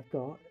 that's what I've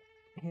got.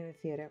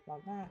 Nihility, I don't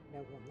want that,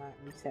 don't want that.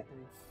 Reset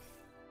them.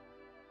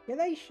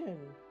 Relation!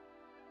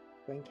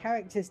 When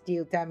characters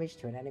deal damage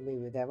to an enemy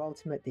with their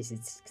ultimate, this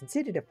is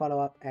considered a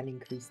follow-up and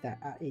increase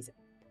that. Is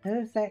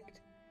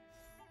perfect.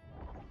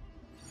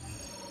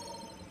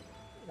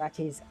 That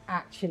is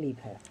actually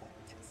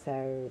perfect.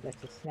 So let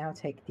us now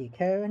take the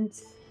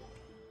occurrence.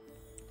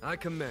 I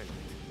command.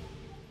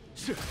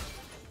 And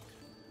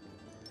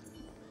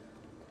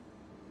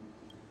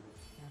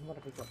what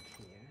have we got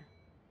here?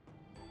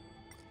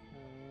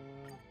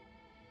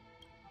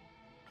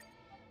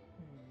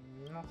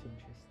 Not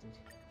interested.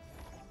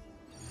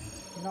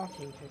 Not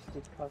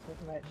interested,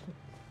 Cosmic Merchant.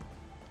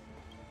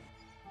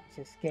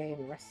 Just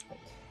gain respite.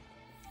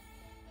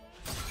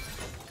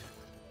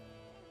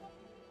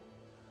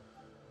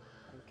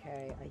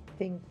 Okay, I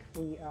think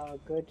we are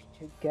good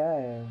to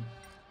go.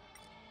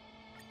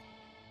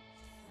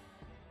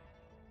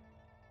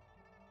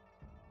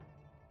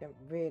 Don't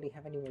really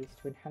have any ways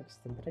to enhance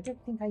them, but I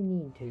don't think I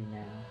need to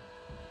now.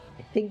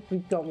 I think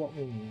we've got what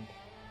we need.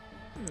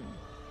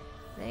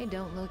 They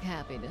don't look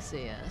happy to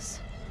see us.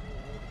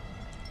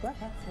 But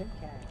that's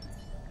okay.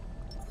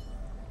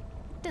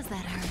 Does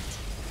that hurt?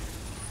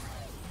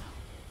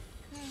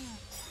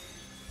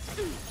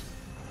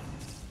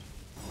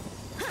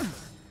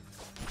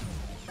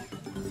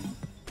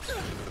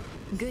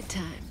 Good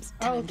times.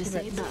 Time to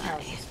say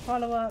bye.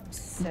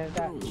 Follow-ups, so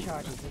that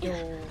charges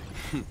it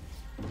all.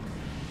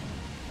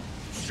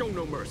 Show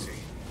no mercy.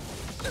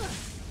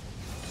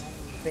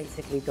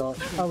 Basically got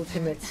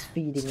ultimates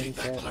feeding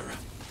into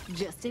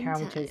just in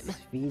counters time.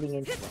 feeding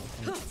into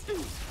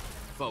ultimates.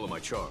 Follow my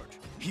charge.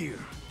 Here,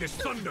 this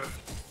thunder.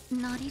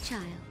 Naughty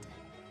child.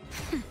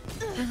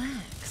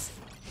 Relax.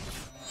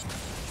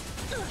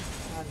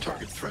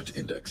 Target threat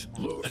index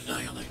low.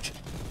 Annihilate.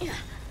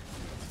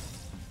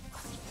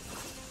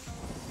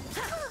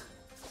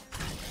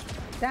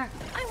 That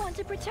I want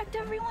to protect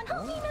everyone.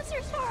 Help me,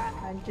 Mr. Sora.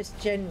 and just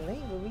generally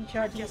we'll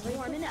recharge Just it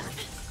warm later.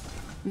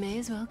 enough. May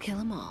as well kill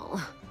them all.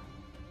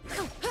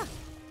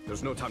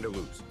 There's no time to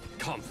lose.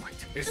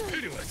 Conflict is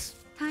pitiless.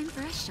 Time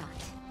for a shot.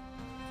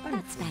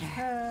 That's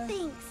better.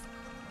 Thanks.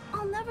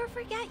 I'll never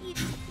forget you.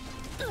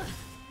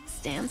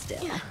 Stand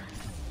still.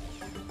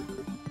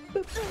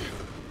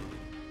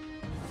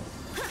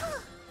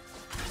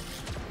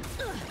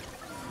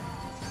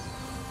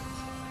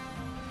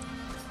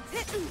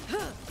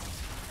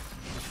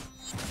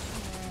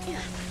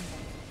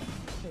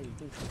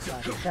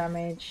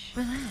 Damage.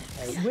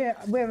 Relax. Okay,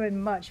 we're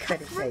in much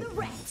better For shape. the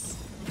rest.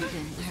 Didn't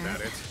Is hurt.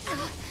 that it?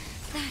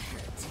 That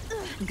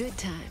hurt. Good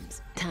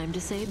times. Time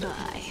to say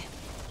bye.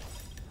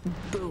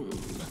 Boom.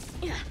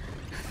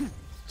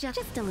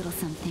 Just a little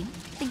something.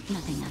 Think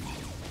nothing of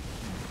it.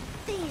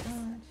 Thanks.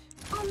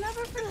 I'll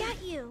never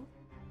forget you.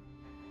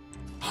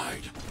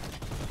 Hide.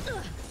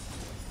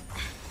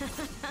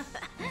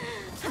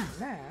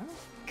 Now,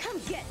 Come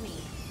get me.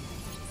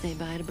 Say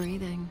bye to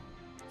breathing.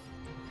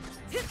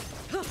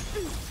 Are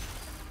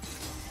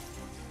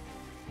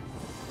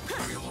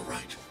you all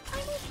right? I'm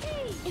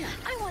okay.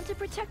 I want to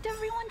protect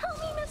everyone. Help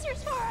me, Mr.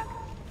 Sora.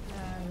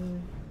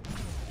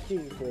 do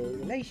the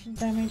relation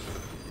damage.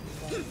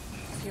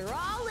 You're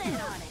all in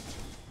on it.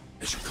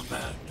 As you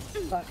command.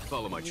 But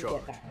Follow my you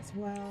charge. get that as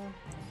well.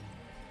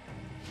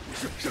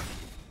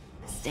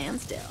 Stand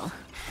still.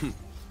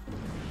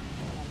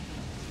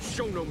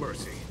 Show no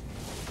mercy.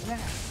 That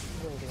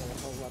will do a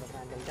whole lot of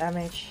random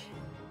damage.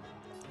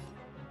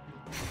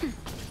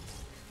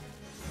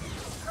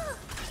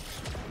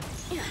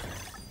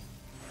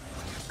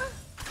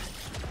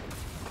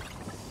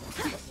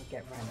 We'll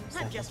get random I'm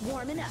stuff. just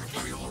warming up.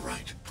 Are you all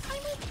right?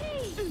 I'm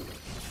okay.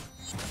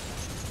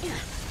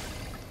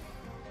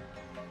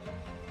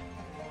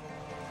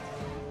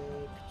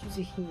 Could use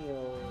a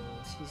heal.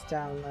 She's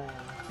down there.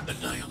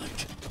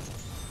 Annihilate.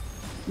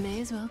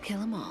 May as well kill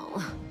them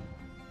all.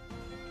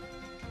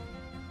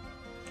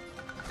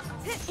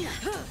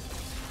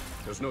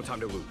 There's no time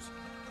to lose.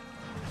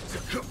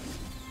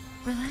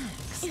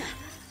 Relax.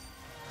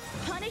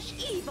 Punish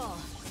evil.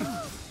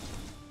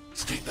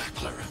 Stay back,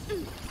 Clara.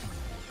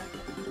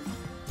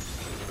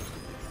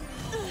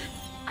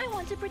 I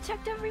want to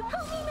protect everyone.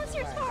 Help me,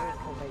 Mr. Right, Spark.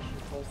 information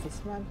force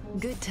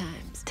dismantled. Good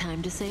times.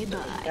 Time to say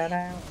That bye.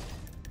 out.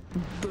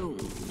 Boom.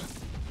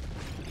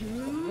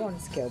 One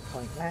skill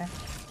point left.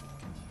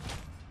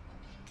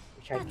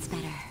 Which That's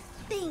better.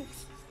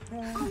 Thanks. I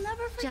I'll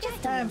never forget.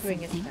 Just a and little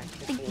bring it something. back to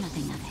Think full.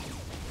 nothing of it.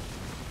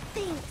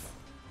 Thanks.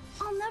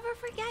 I'll never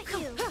forget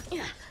you.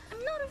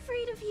 I'm not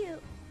afraid of you.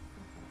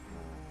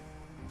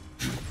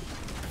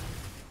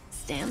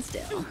 Stand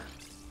still.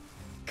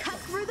 Cut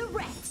through the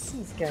rents.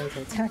 He's going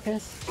to attack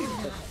us.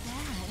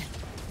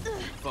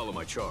 Follow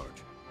my charge.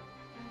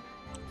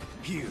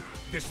 Here,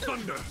 this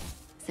thunder.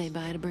 Say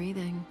bye to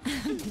breathing.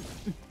 That's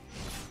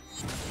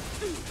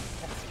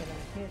gonna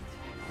hit.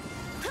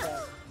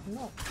 But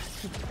not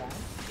too bad.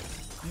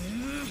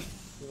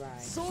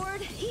 Right.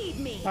 Sword, heed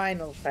me.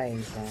 Final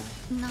phase now.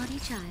 Naughty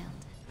child.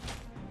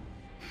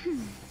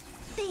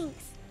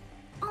 Thanks.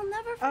 I'll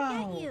never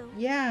forget Oh, you.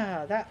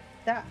 yeah, that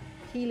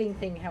healing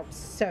thing helps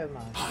so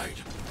much. Hide.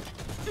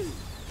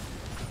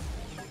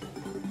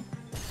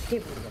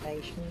 Give me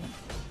relation.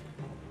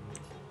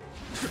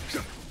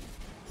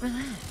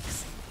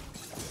 Relax.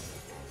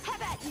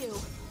 Have at you.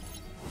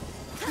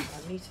 I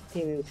need to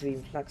deal with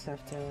Dream Flux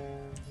after.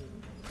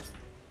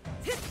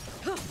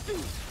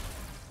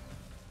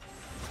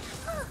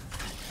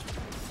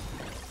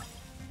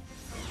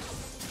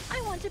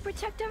 I want to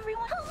protect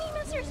everyone. Help me,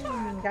 Mr.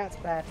 Spark. That's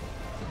bad.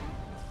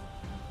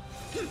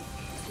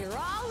 You're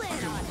all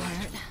in on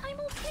it. I'm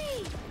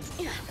okay.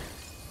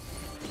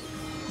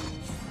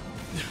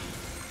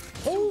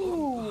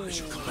 Oh! As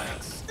you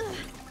command.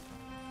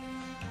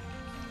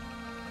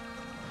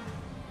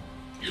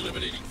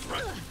 Eliminating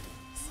threat.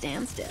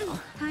 Stand still.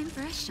 Time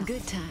for a shot.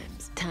 Good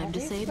times. Time to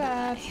That say is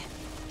bad. bye.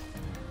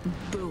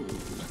 Boom.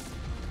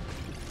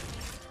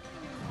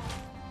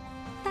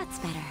 That's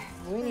better.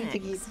 We need to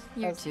keep Thanks.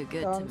 You're as too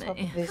good on to top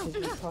me. of this as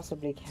we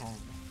possibly can.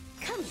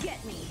 Come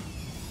get me.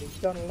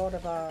 We've got a lot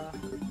of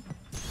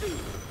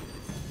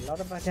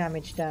our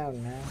damage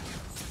down now.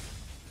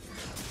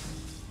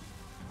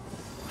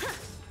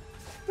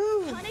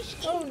 Ooh. Punish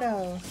Oh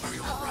no!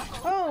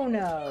 Oh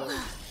no!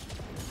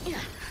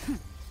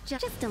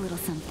 Just a little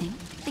something.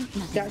 Think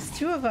nothing That's of it.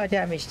 2 of our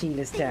damage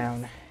dealers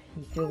down.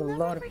 He's doing I'll a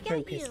lot of never forget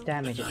focused you.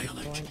 damage at this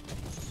Annihilate. point.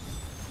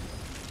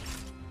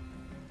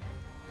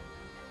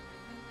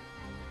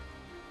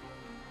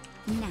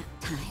 Nap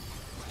time.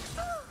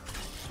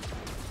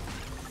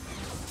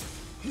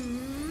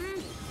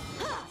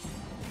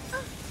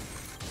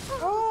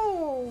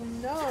 Oh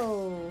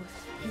no!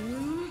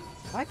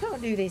 I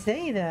can't do this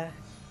either.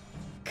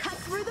 Cut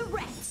through the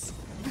rents.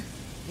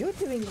 You're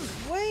doing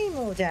way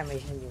more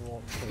damage than you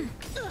want to.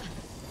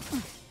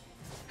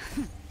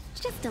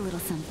 Just a little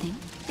something.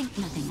 Think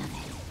nothing of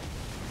it.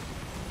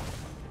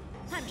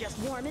 I'm just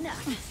warming up.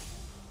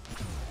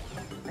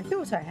 I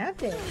thought I had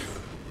this.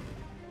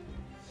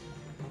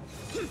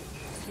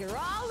 You're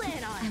all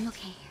in on I'm it.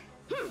 okay.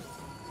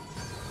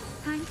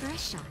 Time for a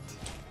shot.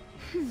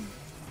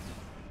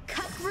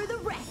 Cut through the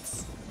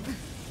rents.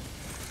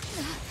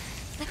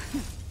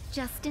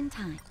 Just in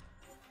time.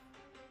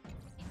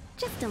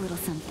 Just a little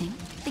something.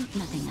 Think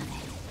nothing of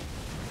it.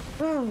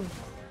 Oh,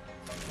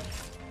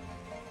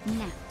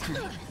 Nap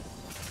time.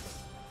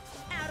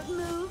 Out of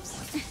moves.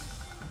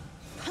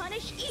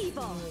 Punish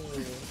evil.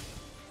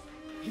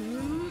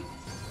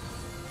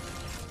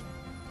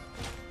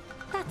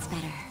 That's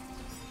better.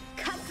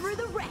 Cut through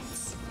the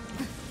rents.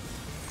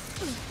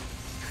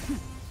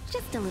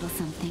 Just a little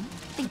something.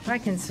 Think if I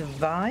can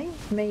survive,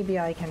 maybe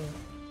I can.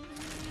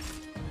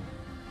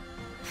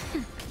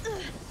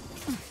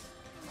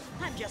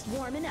 I'm just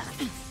warming up.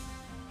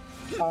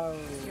 Oh,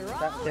 You're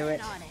that'll all do in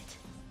it. on it.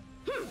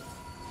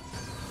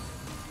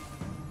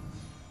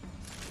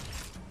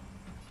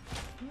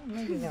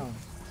 Maybe not.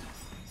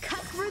 Cut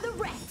through the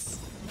rents.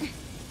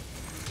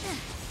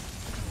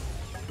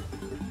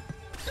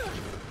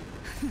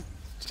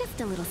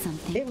 just a little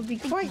something. It would be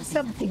Think quite nothing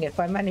of something if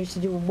I managed to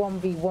do a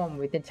 1v1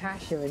 with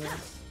Natasha and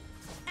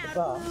the Out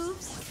boss. of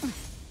moves.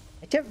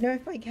 I don't know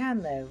if I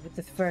can though with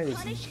the throws.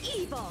 Punish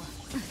evil.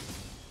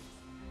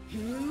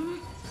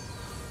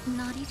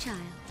 Naughty child.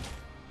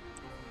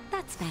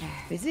 That's better.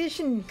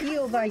 Physician,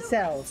 heal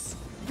thyself.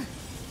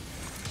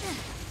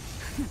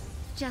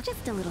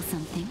 Just a little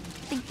something.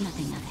 Think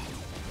nothing of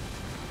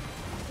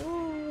it.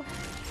 Ooh.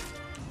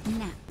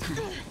 Nap time.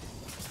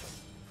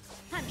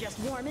 I'm just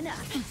warming up.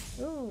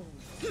 Ooh.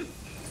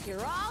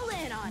 You're all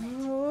in on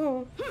it.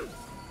 Ooh.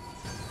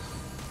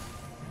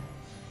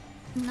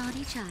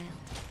 Naughty child.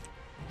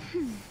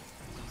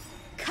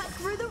 Cut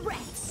through the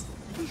ranks.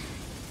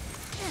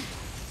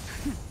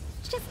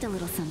 Just a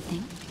little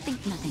something.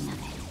 Think nothing of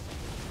it.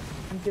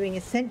 I'm doing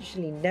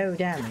essentially no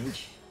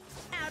damage.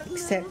 Out of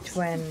Except moves.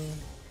 when...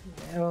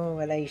 Oh,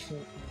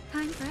 elation.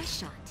 Time for a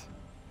shot.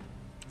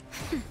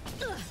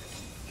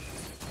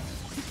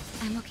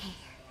 I'm okay.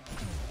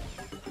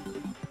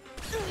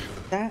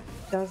 That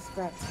does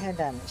about 10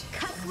 damage.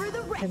 Cut through the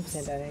 10% ranks.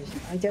 damage.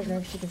 I don't know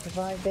if she can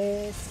survive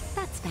this.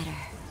 That's better.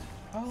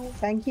 Oh,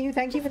 thank you.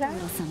 Thank you for A that.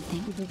 little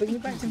something. You can bring me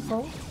Think back to nothing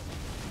full. of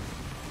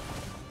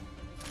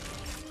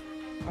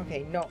it.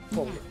 Okay, not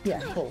full. Yeah,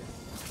 full.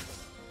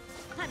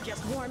 I'm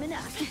just warming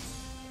up.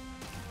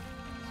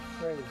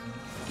 Frozen.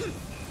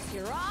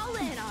 You're all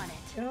in on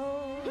it.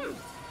 Oh.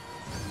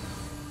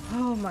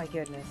 Oh my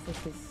goodness,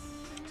 this is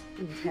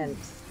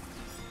intense.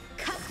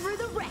 Cut through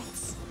the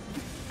ranks.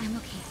 I'm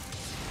okay.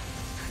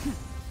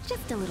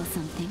 Just a little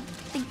something.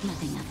 Think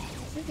nothing of it.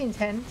 This is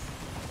intense.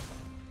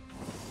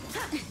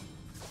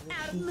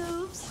 Out of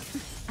moves.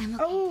 I'm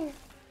okay. Oh!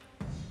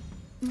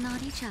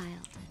 Naughty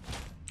child.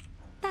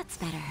 That's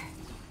better.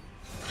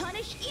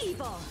 Punish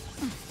evil.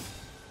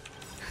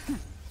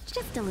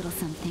 Just a little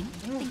something.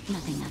 Think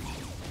nothing of it.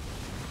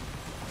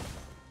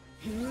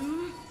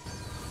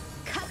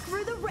 Cut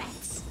through the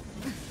ranks.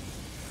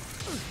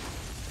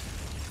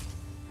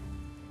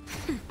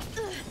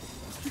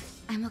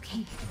 I'm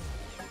okay.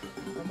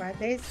 What about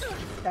this?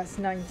 That's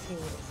 19.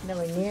 It's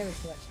nowhere near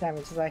as much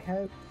damage as I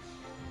hoped.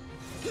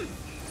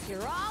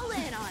 You're all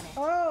in on it.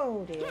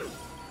 Oh dear.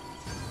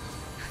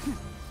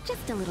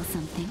 Just a little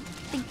something.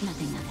 Think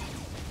nothing of it.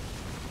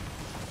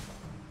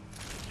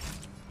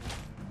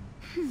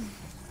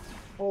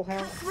 Full Cut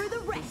health. through the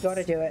ranks.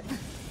 Gotta do it.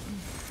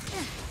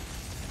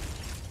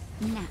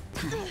 Nap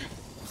time.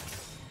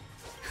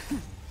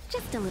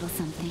 Just a little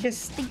something.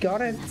 Just Think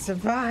gotta nothing of it.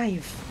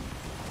 survive.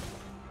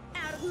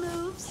 Out of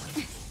moves.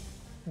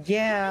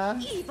 Yeah,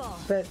 Evil.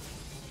 but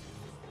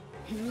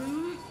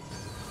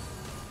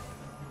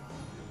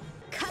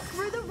Cut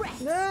through the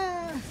ranks.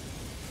 ah,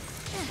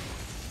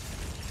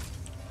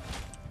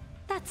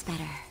 That's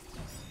better.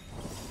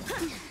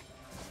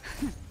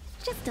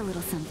 Just a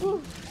little something.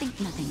 Think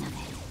nothing of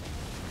it.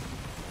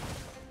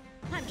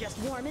 I'm just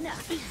warming up.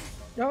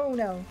 oh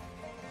no.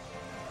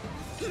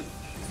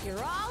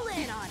 You're all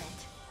in on it.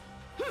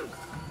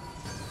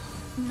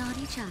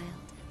 Naughty child.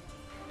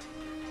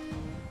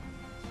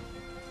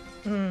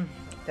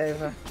 It's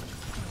over.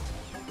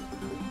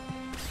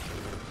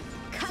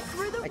 Cut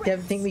through the I ranks.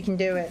 don't think we can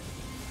do it.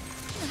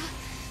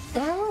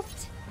 Oh.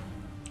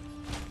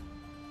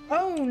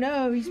 Oh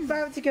no, he's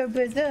about to go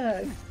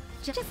berserk.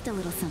 Just a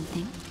little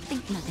something.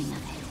 Think nothing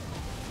of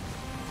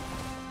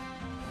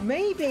it.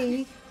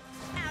 Maybe.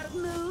 Out of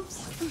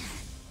moves.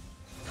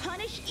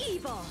 Punish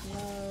evil.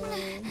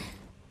 No.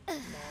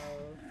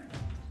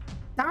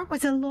 That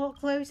was a lot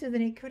closer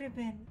than it could have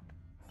been.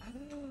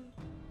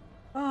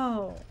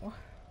 Oh.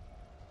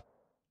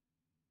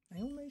 I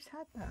almost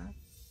had that.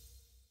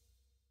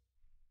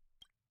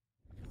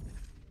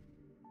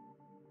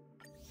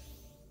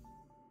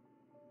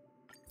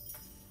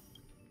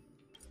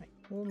 I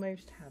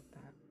almost had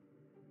that.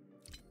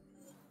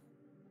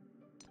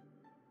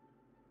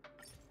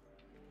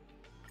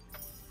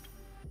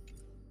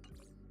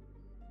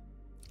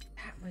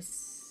 That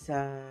was,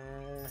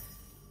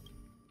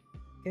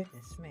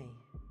 goodness me.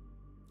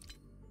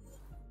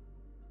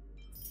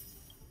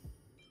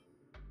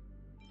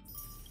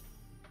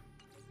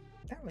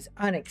 That was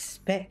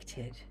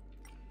unexpected.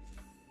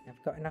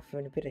 I've got enough of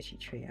an ability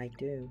tree, I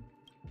do.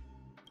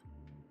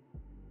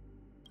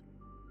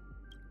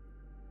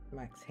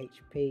 Max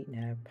HP,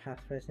 no.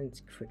 Path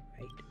resonance, crit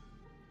rate.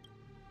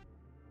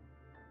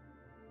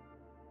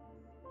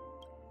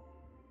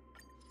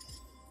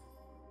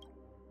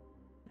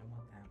 I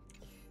want that.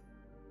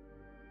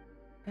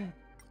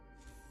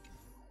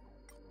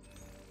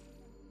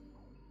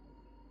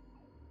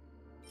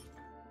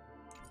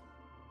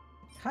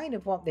 Kind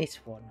of want this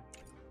one.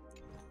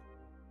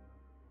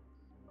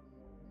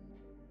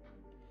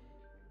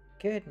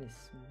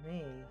 Goodness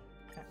me,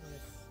 that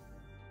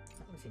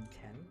was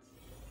intense.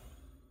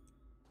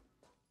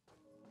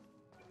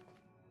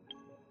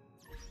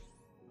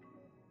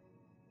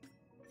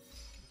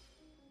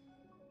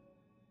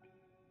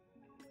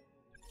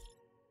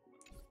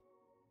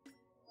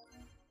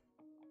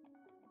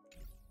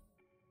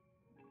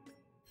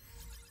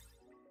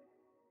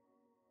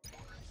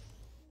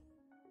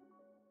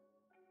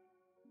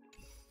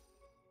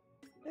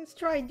 Let's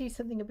try and do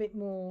something a bit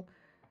more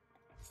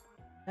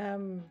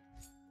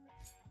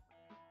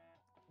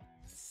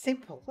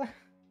simple.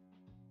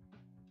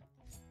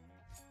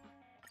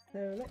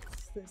 So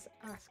let's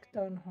ask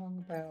Don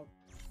Hong about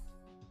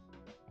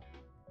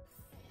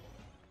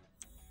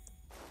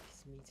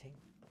this meeting.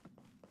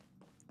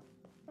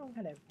 Oh,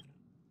 hello.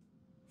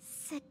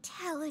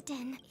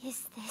 Satelladin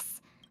is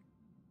this.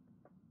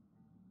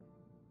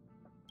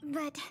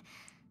 But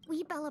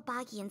we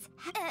Balabagians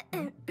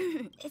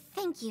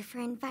thank you for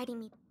inviting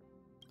me.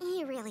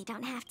 You really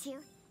don't have to.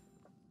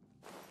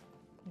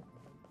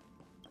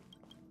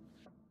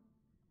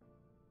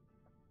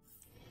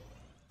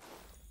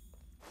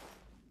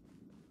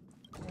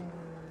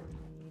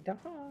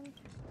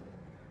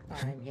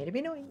 I'm here to be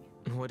annoying.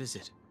 What is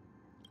it?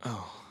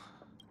 Oh.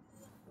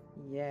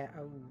 Yeah,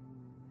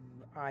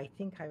 I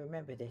think I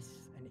remember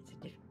this, and it's a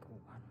difficult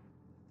one.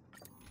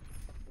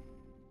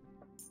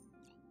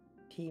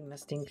 Team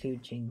must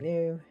include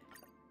Jinglu.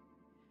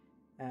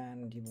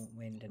 And you want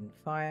wind and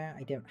fire.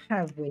 I don't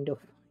have wind or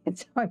fire,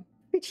 so I'm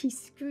pretty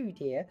screwed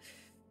here.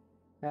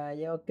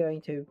 You're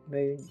going to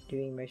moon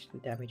doing most of the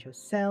damage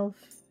yourself.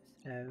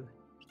 So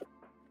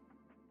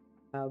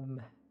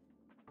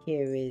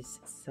here is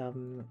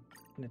some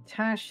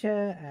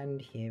Natasha,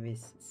 and here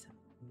is some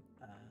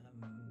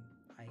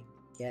I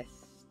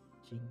guess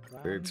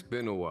Jingguan. It's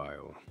been a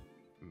while.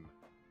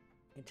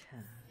 It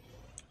has.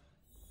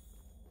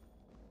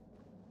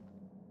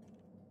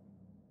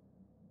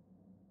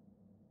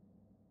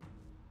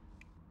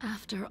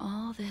 After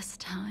all this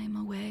time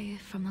away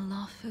from the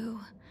Luofu,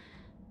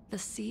 the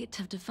seat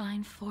of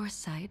divine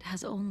foresight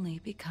has only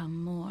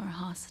become more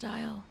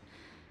hostile.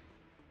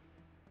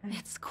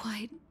 It's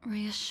quite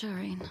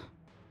reassuring.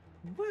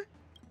 What?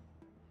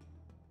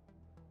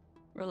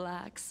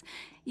 Relax.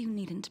 You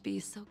needn't be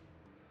so...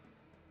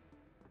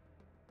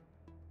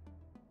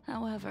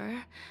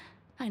 However,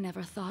 I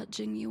never thought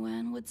Jing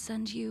Yuan would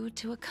send you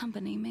to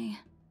accompany me.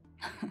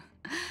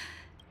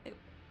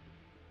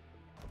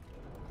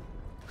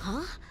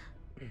 Huh?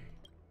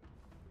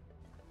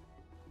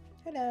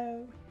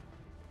 Hello.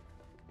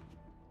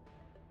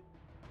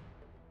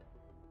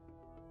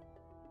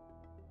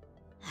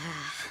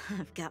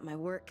 I've got my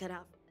work cut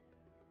out.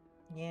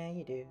 Yeah,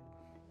 you do.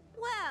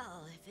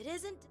 Well, if it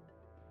isn't...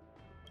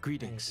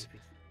 Greetings.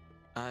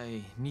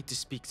 I need to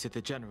speak to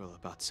the general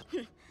about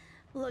something.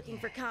 Looking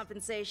for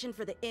compensation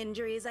for the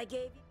injuries I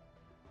gave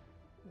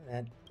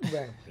you?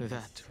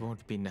 That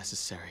won't be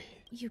necessary.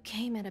 You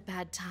came at a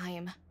bad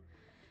time.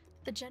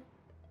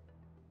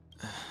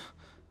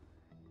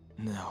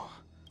 No.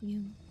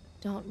 You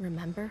don't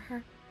remember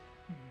her?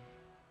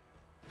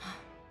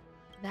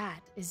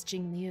 That is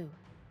Jing Liu,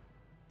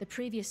 the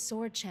previous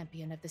sword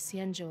champion of the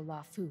Xianzhou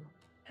Luofu.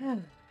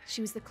 She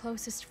was the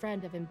closest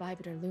friend of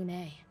Imbibitor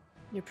Lune,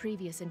 your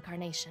previous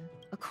incarnation.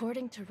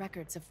 According to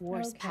records of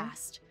wars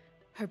past,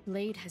 her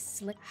blade has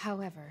slit.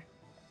 However,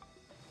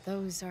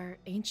 those are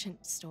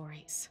ancient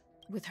stories.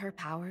 With her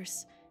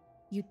powers,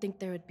 you'd think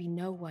there would be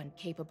no one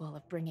capable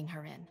of bringing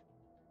her in.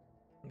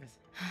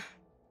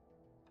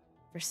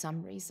 For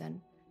some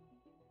reason,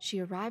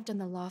 she arrived on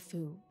the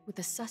Luofu with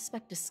a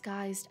suspect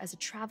disguised as a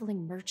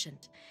traveling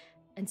merchant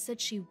and said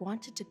she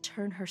wanted to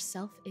turn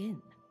herself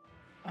in.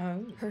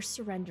 Her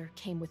surrender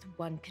came with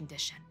one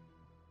condition,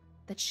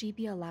 that she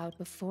be allowed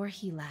before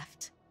he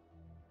left.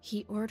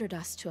 He ordered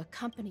us to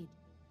accompany...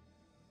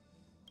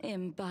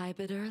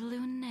 Imbibitor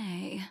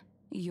Lune,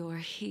 you're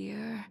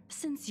here.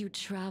 Since you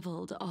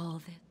traveled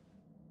all this...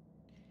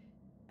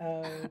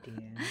 Oh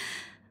dear.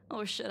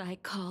 Or should I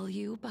call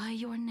you by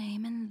your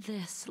name in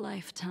this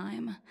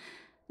lifetime?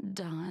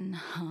 Dan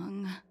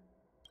Heng.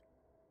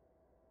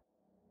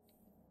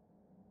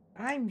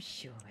 I'm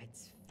sure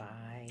it's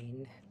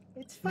fine.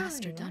 It's fine.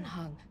 Master Dan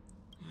Heng.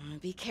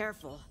 Be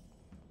careful.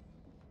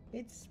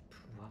 It's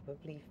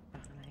probably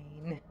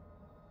fine.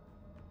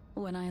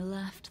 When I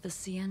left the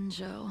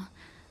Xianzhou,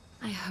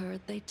 I heard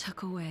they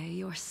took away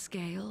your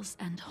scales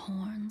and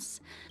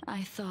horns.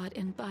 I thought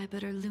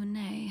Imbibitor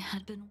Lune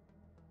had been...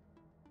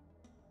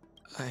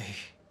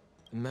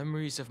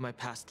 Memories of my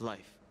past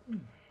life.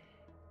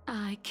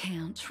 I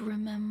can't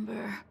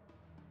remember.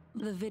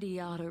 The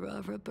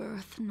Vidyadhara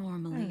rebirth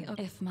normally,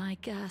 if my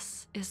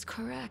guess is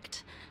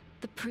correct,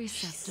 the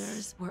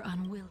preceptors were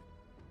unwilling.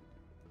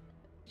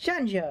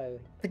 Xianzhou,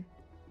 the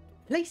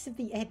place of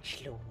the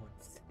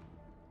edgelords.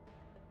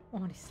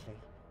 Honestly.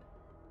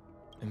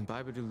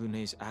 Imbibitor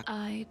Lune's act.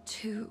 I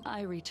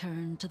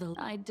returned to the...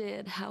 I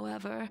did,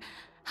 however,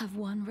 have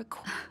one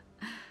request.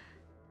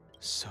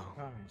 So...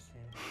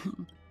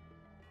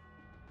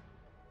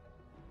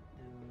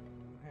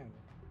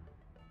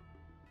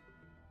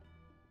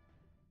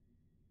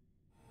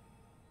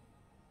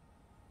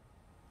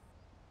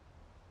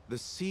 The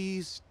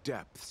sea's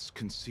depths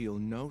conceal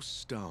no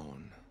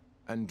stone,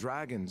 and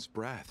dragons'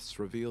 breaths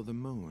reveal the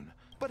moon.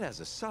 But as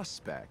a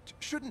suspect,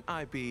 shouldn't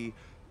I be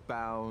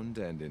bound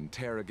and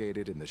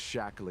interrogated in the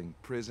shackling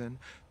prison?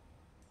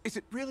 Is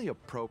it really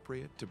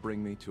appropriate to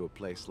bring me to a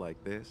place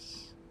like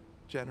this,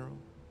 General?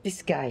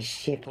 This guy's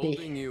shifty.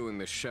 Holding you in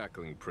the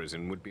shackling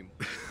prison would be...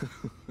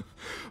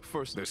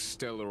 First, the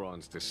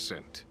Stellaron's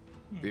descent.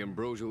 The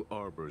Ambrosial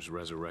Arbor's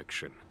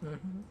resurrection.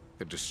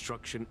 The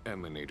Destruction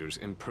Emanator's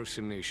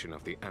impersonation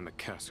of the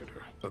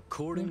Amicassator.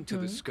 According to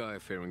the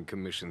Skyfaring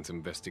Commission's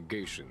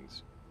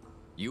investigations,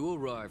 You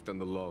arrived on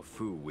the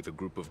Luofu with a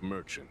group of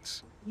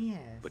merchants, Yes.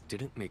 but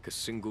didn't make a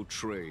single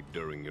trade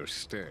during your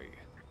stay.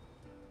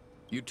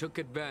 You took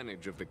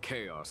advantage of the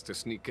chaos to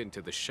sneak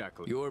into the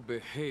shackle. Your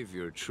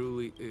behavior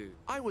truly is...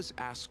 I was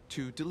asked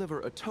to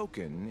deliver a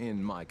token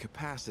in my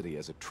capacity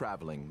as a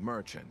traveling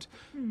merchant.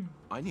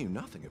 I knew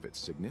nothing of its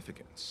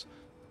significance.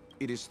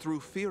 It is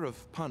through fear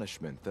of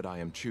punishment that I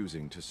am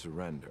choosing to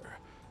surrender.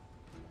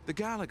 The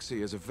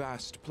galaxy is a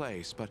vast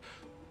place, but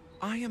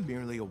I am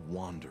merely a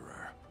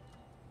wanderer.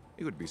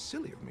 It would be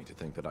silly of me to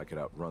think that I could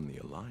outrun the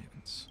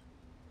Alliance.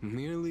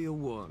 Merely a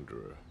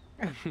wanderer.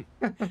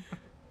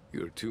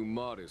 You're too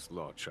modest,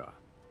 Locha.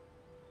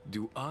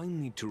 Do I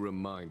need to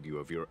remind you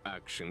of your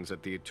actions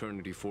at the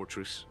Eternity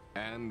Fortress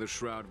and the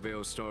Shroud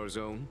Veil Star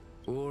Zone?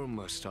 Or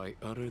must I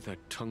utter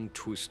that tongue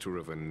twister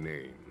of a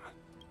name?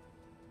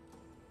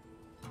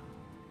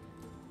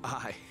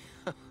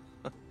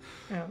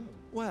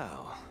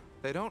 Well,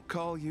 they don't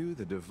call you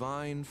the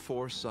Divine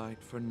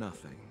Foresight for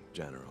nothing,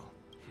 General.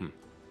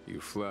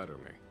 You flatter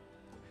me.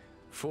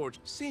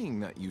 Seeing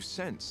that you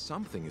sense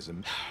something is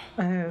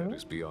that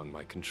is beyond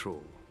my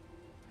control.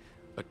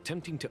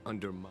 Attempting to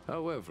undermine...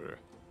 However,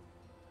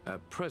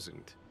 at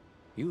present,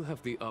 you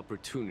have the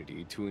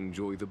opportunity to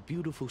enjoy the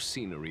beautiful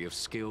scenery of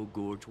Scale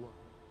Gorge 1.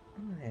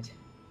 Right.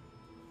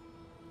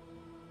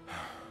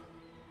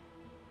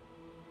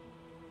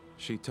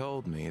 She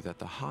told me that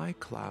the High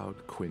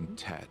Cloud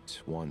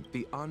Quintet want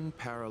the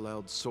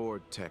unparalleled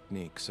sword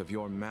techniques of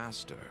your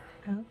master,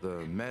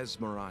 the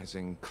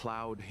mesmerizing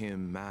cloud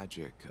hymn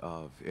magic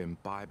of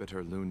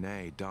Imbibitor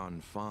Lunae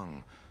Dan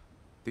Feng,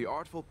 the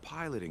artful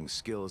piloting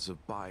skills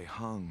of Bai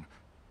Heng,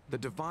 the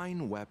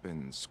divine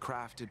weapons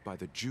crafted by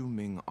the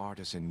Ju-Ming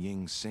artisan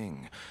Ying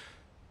Xing,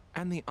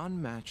 and the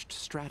unmatched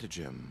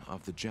stratagem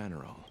of the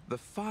General. The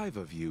 5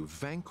 of you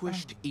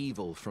vanquished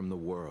evil from the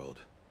world,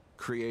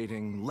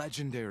 creating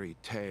legendary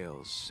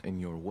tales in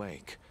your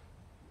wake.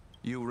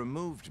 You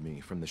removed me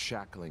from the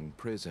shackling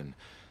prison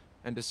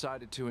and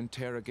decided to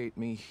interrogate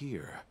me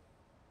here.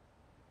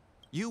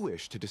 You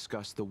wish to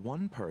discuss the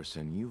one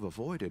person you've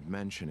avoided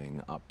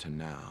mentioning up to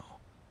now.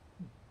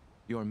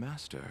 Your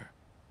master,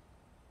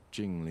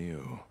 Jing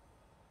Liu.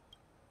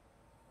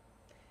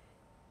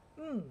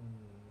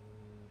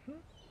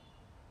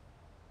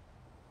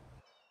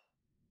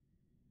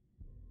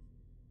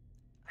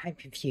 I'm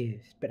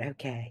confused, but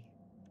okay.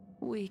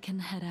 We can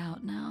head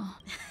out now.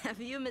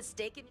 Have you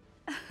mistaken?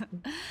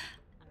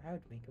 I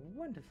would make a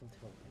wonderful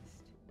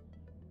tourist.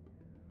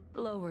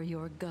 Lower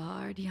your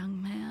guard,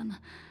 young man.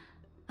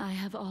 I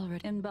have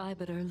already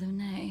Imbibitor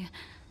Lunae.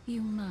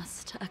 You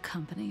must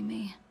accompany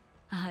me.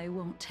 I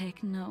won't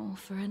take no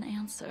for an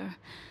answer,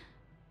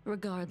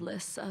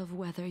 regardless of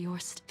whether you're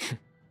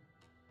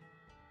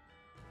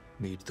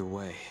Lead the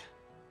way.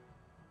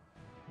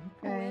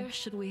 Where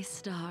should we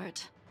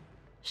start?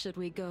 Should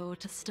we go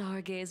to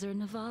Stargazer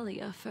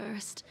Navalia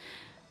first,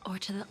 or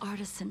to the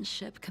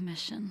Artisanship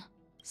Commission?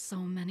 So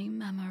many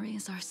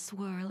memories are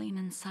swirling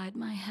inside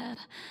my head.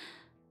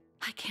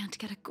 I can't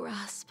get a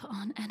grasp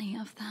on any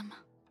of them.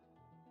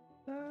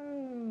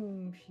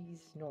 Oh,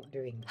 she's not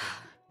doing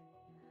that.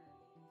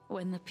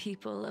 When the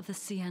people of the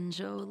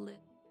Xianzhou live...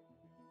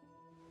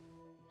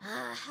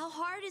 How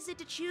hard is it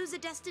to choose a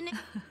destination?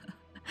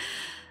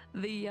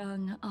 The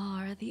young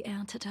are the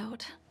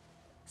antidote.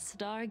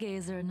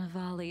 Stargazer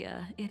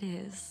Navalia it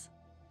is.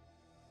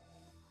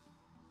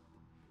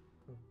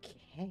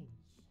 Okay.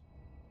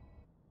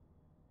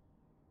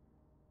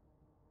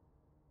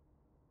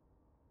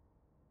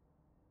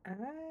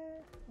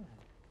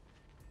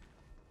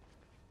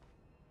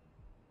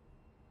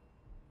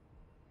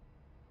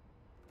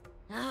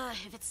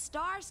 If it's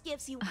star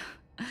skiffs you...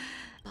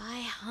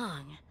 Bai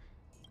Heng.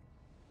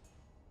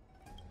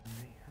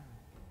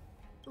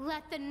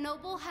 Let the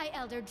noble High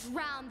Elder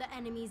drown the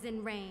enemies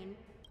in rain.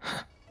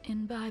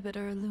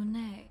 Imbibitor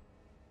Lunae.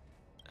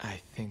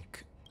 I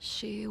think...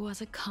 She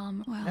was a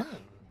well,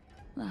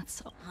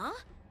 that's all. Huh?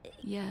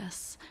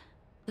 Yes.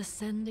 The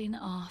sending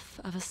off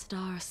of a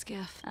star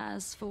skiff.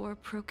 As for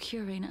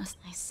procuring us...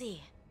 I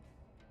see.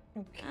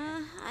 Okay.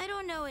 I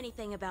don't know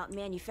anything about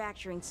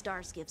manufacturing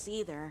star skiffs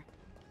either.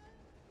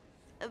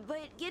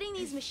 But getting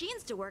these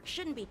machines to work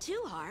shouldn't be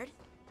too hard.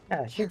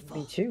 Oh, it shouldn't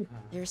be too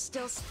hard. There's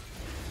still...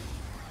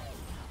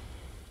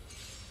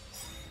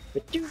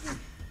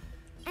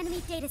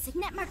 Enemy data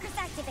net markers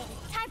activated.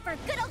 Time for a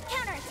good old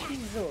counterattack.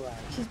 She's alright.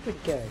 She's pretty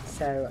good,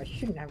 so I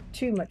shouldn't have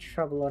too much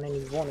trouble on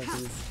any one of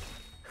these.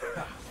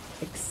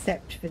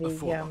 Except for the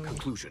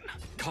conclusion.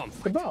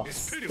 The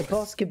boss. The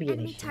boss could be an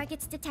Enemy issue.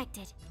 targets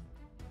detected.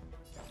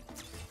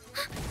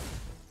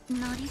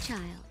 Naughty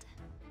child.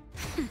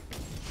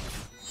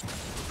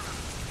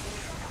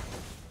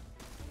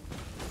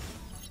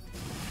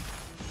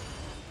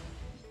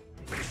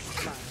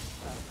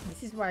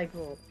 This is why I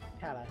brought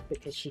Pella,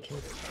 because she can...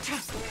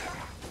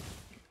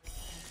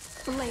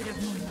 Later,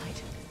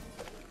 Moonlight.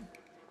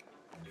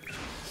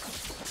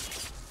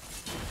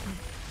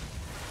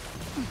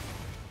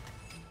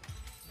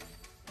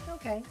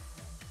 Okay.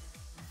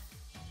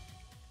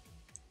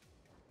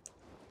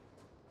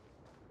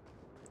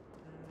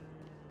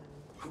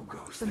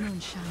 The moon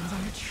shines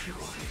on the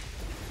truth.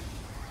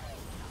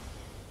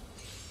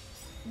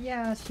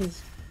 Yeah,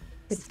 she's...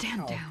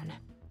 Stand down.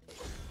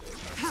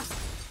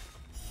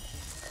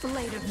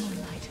 Blade of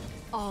moonlight.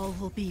 All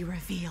will be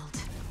revealed.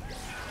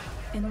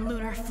 In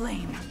lunar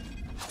flame.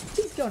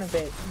 She's gone a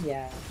bit,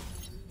 yeah.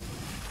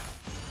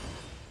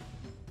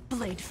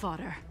 Blade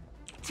fodder.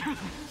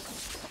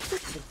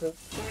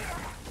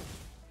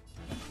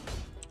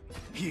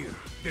 Here,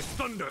 this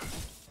thunder.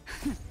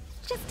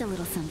 Just a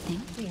little something.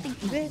 Think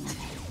nothing of it.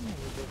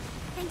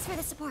 Thanks for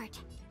the support.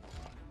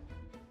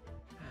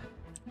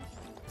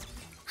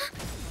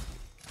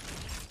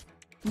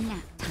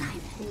 Nap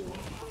time.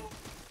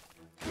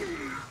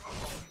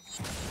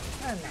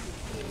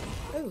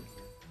 Oh.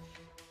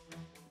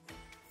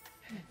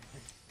 Let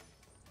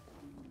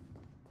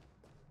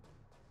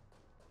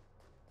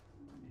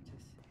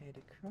us head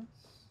across.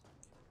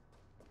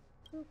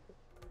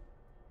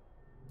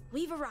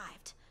 We've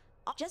arrived.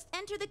 I'll just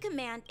enter the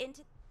command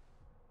into...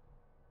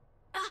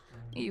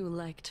 You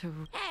like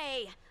to...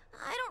 Hey,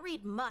 I don't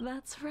read much.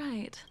 That's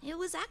right. It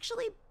was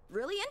actually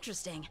really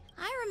interesting.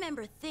 I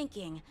remember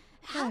thinking,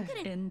 how could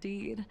it...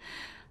 Indeed.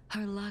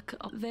 Her luck,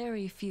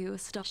 very few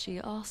stuff she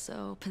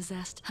also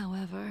possessed.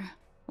 However,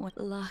 what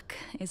luck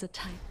is a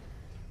type.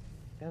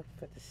 Go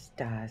for the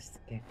stars,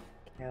 gift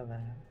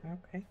killer.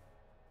 Okay.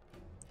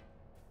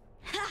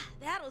 Ha!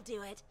 That'll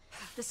do it.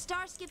 The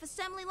Starskiff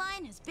assembly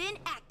line has been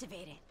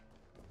activated.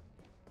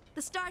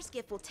 The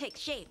Starskiff will take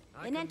shape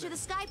and enter the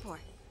skyport.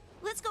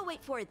 Let's go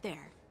wait for it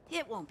there.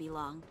 It won't be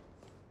long.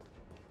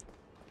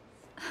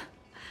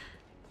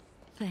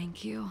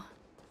 Thank you,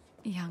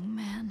 young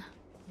man.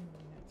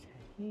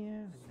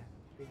 Here.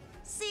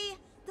 See?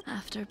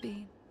 After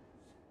being...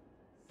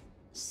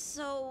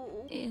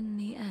 So... In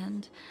the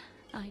end,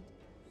 I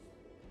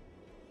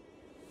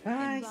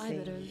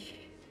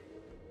see.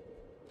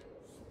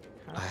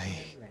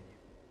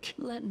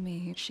 Let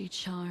me... She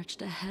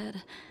charged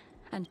ahead,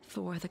 and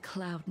for the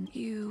cloud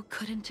you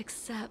couldn't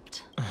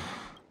accept.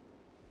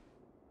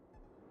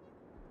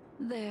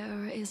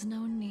 There is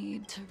no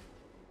need to...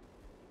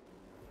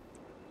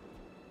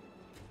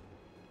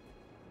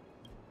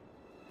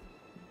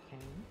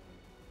 Okay.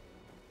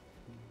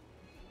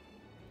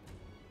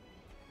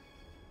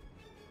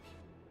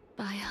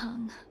 Bai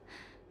Hung,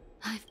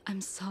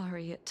 I'm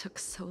sorry it took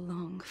so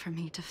long for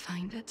me to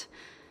find it.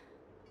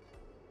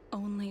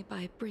 Only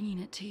by bringing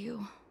it to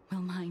you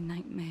will my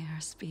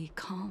nightmares be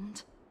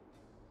calmed.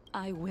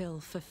 I will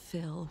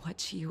fulfill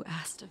what you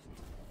asked of me.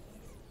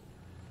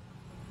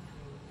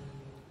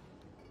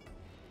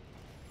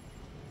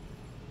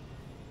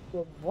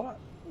 Well, what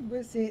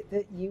was it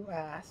that you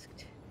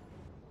asked?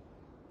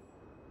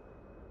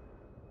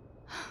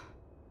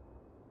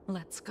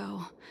 Let's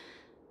go.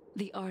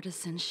 The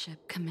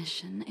Artisanship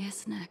Commission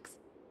is next.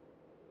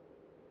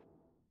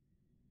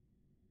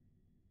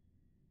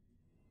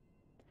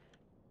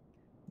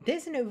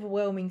 There's an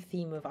overwhelming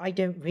theme of I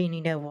don't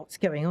really know what's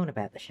going on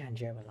about the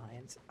Shanzhou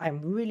Alliance.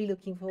 I'm really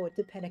looking forward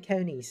to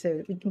Penacony so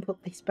that we can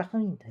put this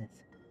behind us.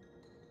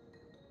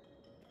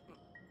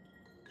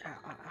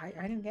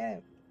 I don't get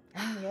it.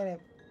 I don't get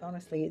it.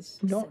 Honestly,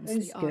 it's not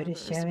as good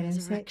as Shaman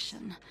and Six.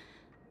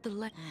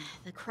 The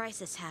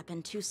crisis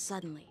happened too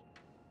suddenly.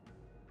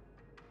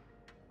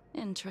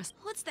 Interest.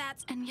 What's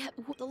that? And yet...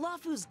 The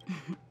Lafu's...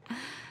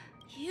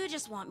 You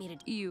just want me to...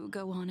 You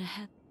go on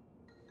ahead.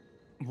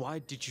 Why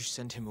did you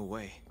send him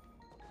away?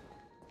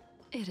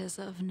 It is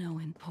of no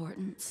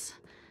importance.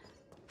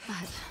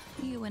 But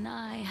you and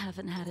I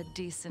haven't had a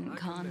decent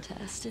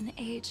contest in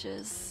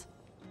ages.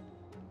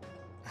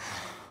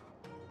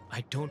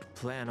 I don't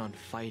plan on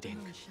fighting.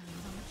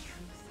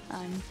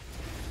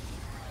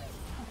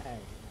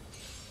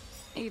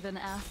 Even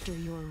after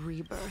your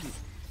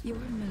rebirth, your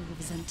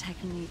moves and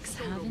techniques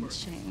haven't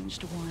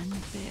changed one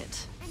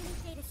bit.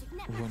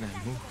 When I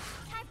move,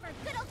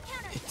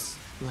 it's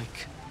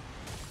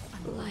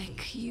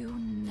like you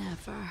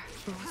never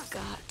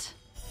forgot.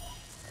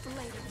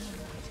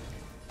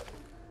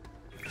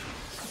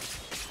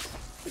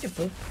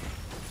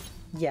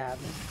 Yeah,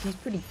 he's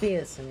pretty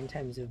fearsome in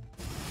terms of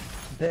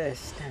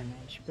burst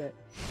damage, but...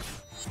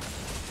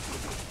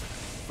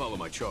 Follow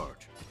my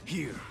charge.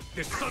 Here,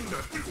 this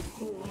thunder!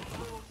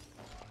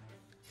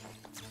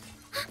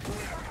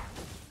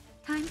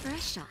 Time for a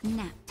shot.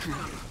 Nap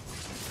time.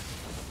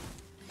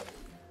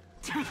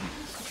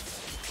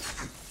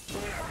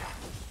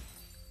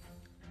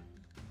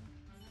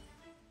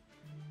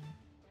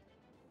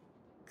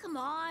 Come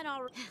on,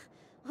 already.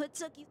 What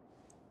took you...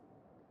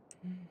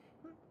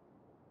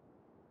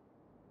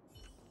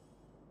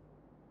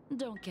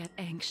 Don't get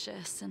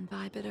anxious,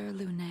 Imbibitor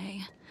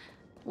Lune.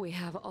 We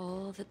have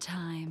all the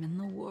time in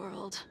the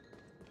world.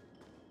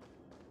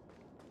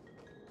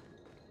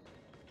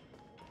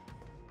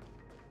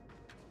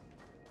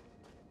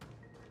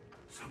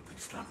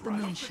 Something's done The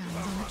right. moon shines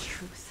on the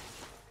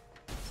truth.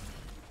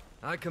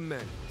 I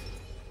commend.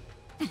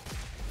 And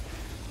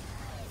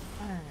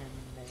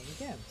there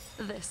we go.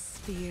 This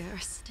sphere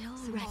still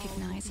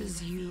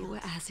recognizes you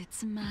as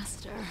its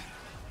master.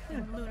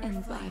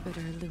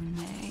 Imbibitor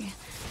Lune.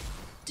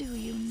 Do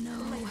you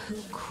know who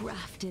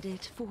crafted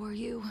it for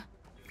you?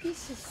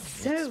 This is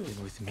It's so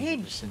been with me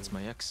ever since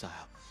my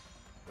exile.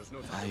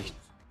 I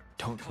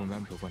don't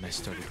remember when I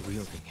started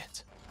wielding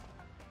it.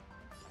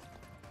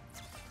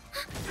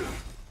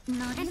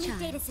 Not a Enemy child.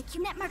 data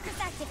secure. Net markers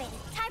activated.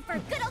 Time for a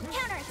good old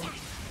counterattack.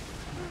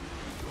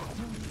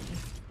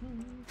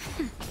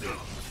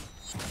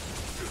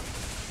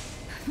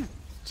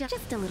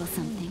 Just a little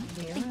something.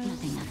 Think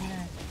nothing of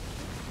it.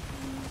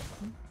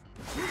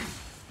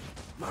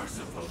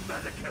 Merciful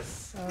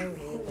Medicus!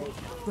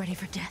 Ready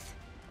for death?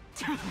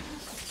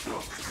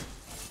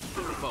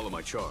 Follow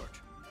my charge.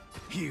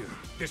 Here,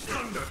 this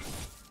thunder!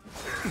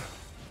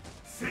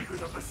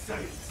 Sacred of the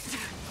Saints!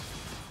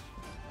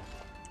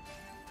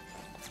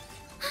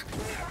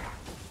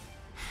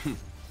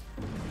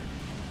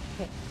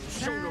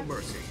 Show no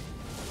mercy.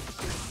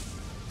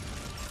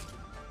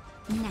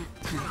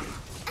 Nap time.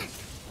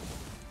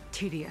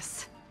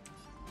 Tedious.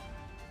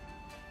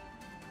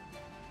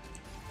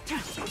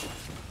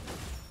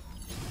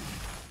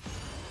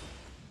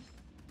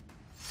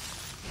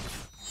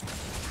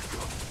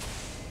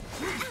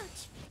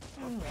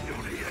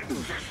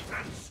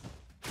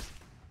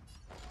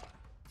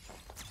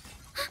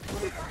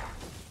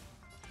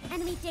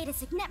 Enemy data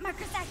net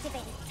markers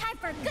activated. Time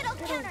for a good old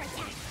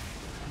counterattack.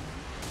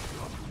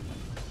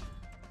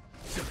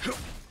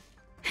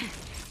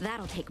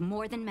 That'll take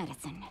more than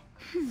medicine.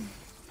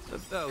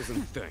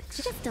 1,000 thanks.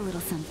 Just a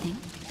little something.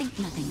 Think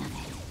nothing of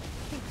it.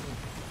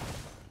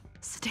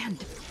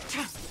 Stand.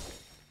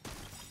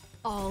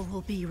 All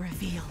will be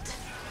revealed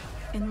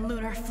in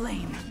lunar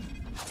flame.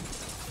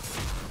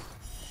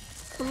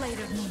 Blade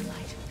of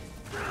moonlight.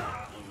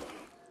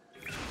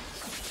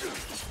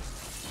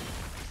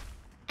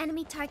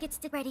 Enemy targets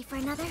ready for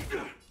another.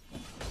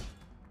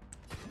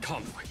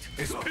 Conflict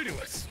is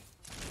pitiless.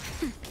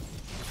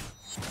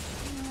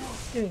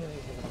 Doing a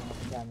little bit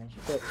of damage,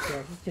 but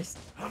he's just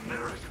A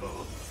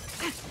miracle!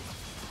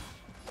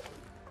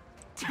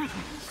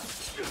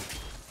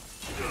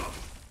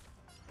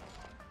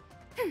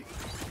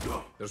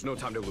 There's no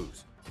time to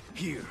lose.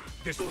 Here,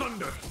 this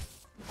thunder!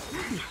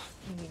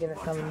 you gonna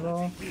summon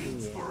more.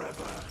 Means Yeah.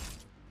 forever!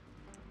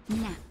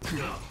 Nap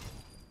time.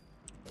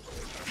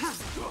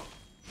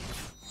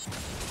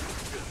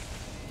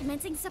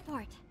 Commencing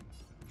support.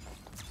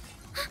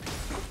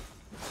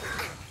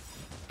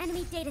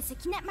 Enemy data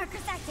net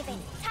markers activated.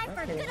 Time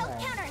for a good old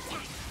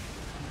counterattack.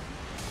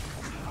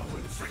 How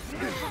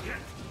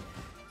insignificant!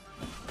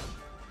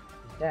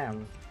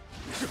 Damn.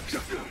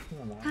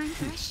 Time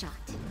for a shot.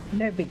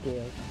 No big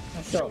deal.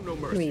 I thought no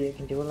mercy. we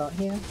can do a lot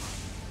here.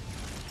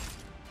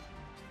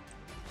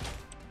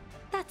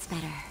 That's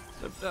better.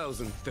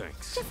 1,000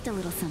 thanks. Just a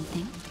little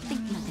something.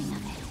 Think nothing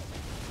of it.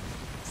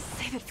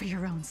 Save it for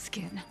your own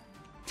skin.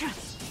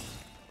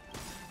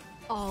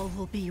 All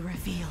will be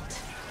revealed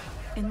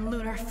in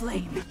lunar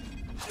flame.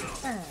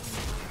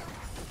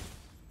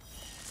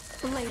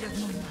 Blade of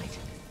moonlight.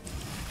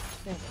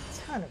 There's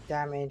a ton of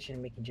damage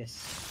and we can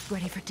just...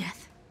 Ready for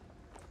death?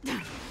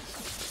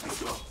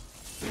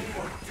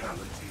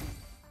 Immortality!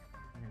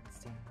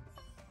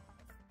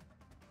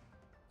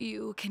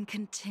 You can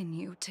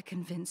continue to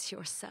convince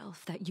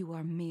yourself that you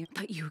are mere,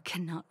 but you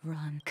cannot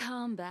run.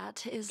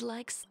 Combat is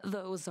like...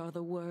 Those are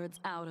the words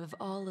out of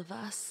all of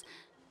us.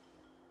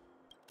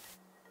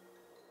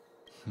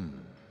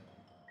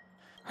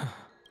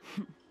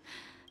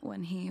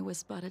 When he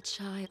was but a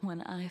child,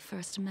 when I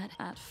first met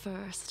at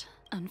first,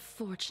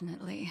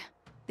 unfortunately,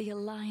 the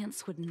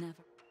Alliance would never...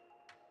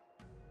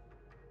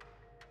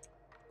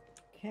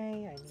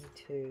 Okay, I need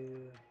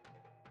to...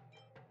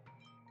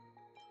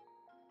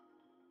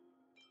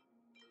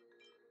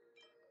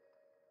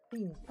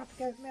 clean puppy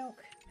goat milk,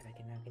 and I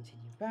can now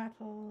continue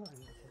battle, and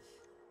this is...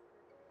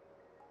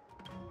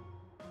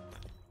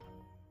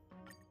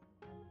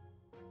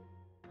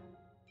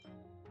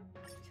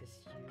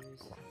 Just use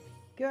something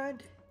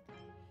good.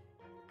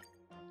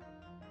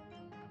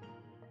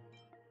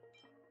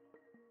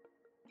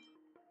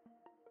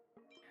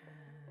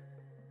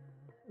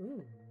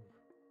 Ooh.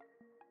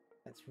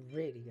 That's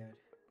really good.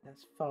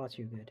 That's far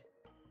too good.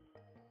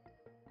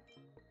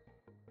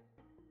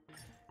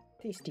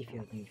 Tasty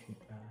field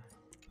nutrient bar.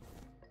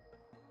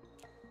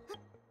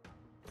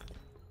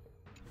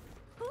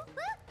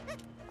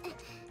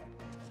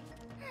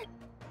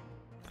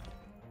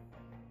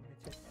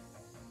 Just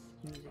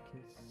use a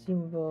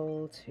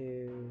consumable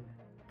to...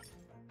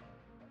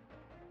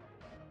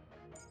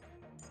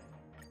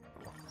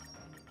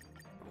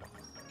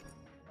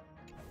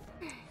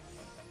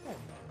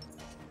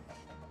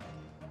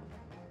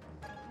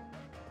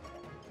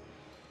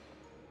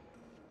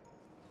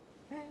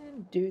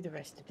 and do the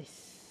rest of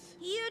this.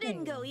 You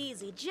didn't go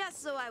easy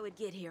just so I would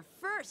get here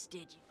first,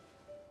 did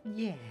you?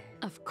 Yeah.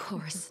 Of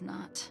course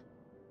not.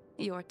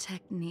 Your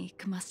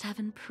technique must have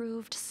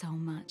improved so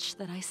much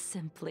that I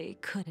simply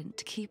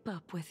couldn't keep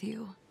up with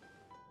you.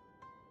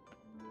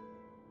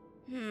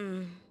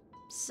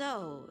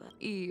 So...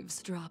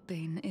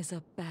 Eavesdropping is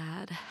a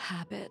bad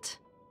habit.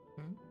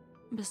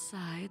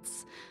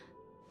 Besides,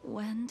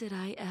 When did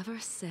I ever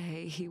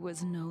say he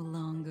was no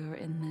longer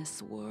in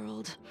this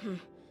world?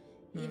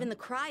 Even the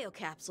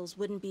cryocapsules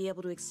wouldn't be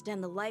able to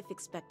extend the life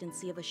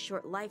expectancy of a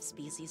short life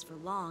species for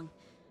long.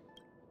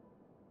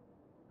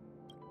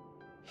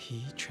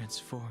 He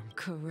transformed.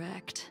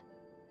 Correct.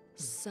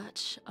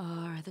 Such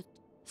are the...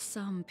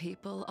 Some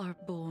people are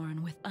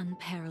born with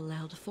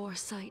unparalleled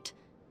foresight.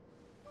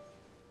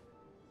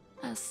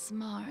 As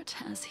smart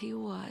as he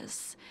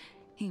was,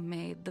 he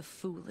made the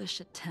foolish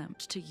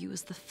attempt to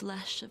use the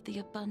flesh of the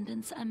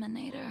Abundance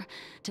Emanator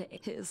to...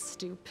 His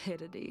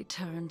stupidity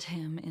turned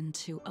him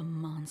into a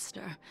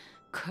monster,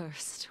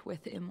 cursed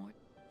with immortality.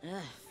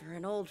 For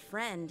an old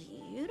friend,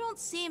 you don't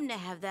seem to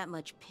have that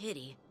much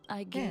pity.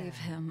 I gave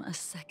him a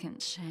second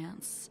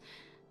chance.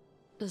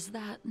 Does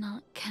that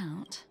not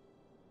count?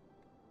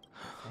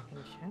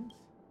 Second chance?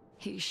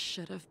 He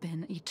should have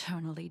been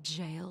eternally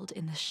jailed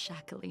in the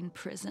shackling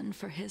prison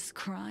for his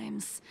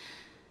crimes.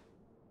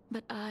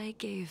 But I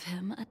gave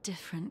him a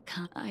different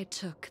kind. I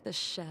took the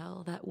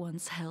shell that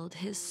once held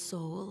his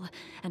soul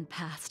and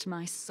passed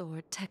my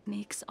sword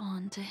techniques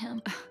on to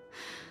him.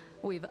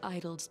 We've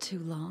idled too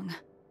long.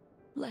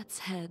 Let's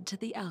head to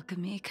the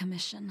Alchemy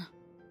Commission.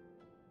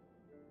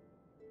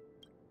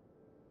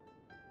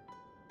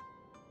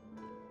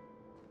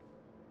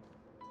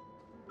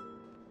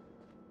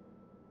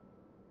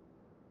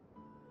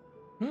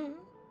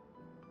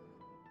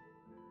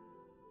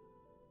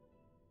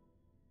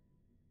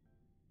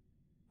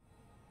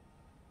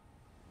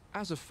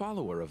 As a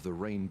follower of the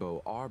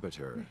Rainbow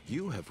Arbiter,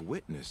 you have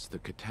witnessed the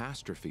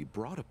catastrophe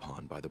brought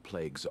upon by the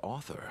plague's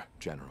author,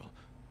 General.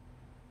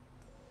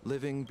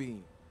 Living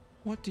being,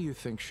 what do you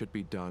think should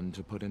be done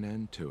to put an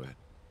end to it?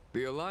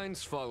 The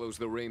Alliance follows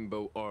the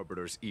Rainbow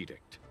Arbiter's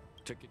edict.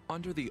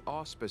 Under the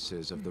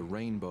auspices of the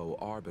Rainbow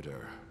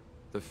Arbiter,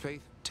 the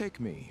faith... Take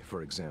me,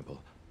 for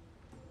example.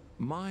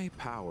 My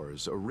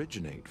powers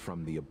originate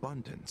from the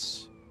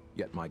Abundance,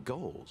 yet my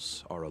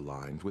goals are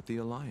aligned with the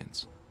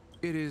Alliance.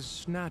 It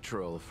is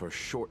natural for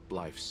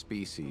short-life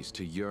species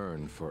to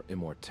yearn for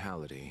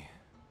immortality.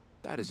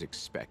 That is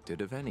expected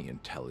of any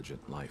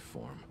intelligent life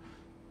form.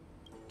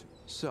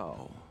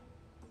 So,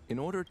 in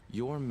order,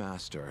 your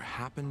master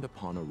happened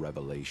upon a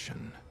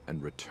revelation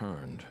and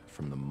returned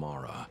from the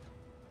Mara.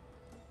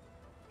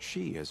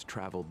 She has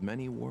traveled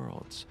many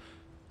worlds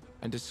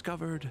and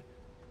discovered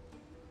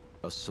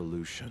a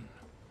solution.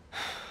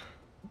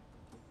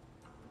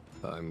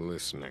 I'm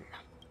listening.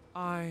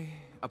 I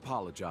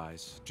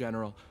apologize,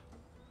 General.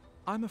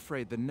 I'm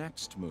afraid the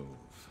next move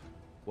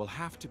will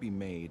have to be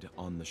made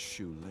on the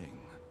Shu Ling.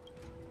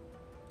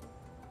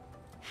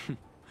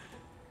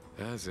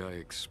 As I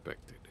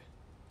expected.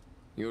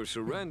 Your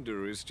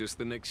surrender is just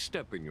the next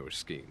step in your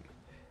scheme.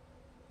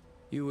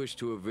 You wish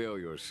to avail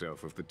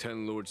yourself of the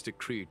Ten Lords'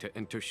 decree to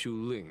enter Shu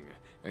Ling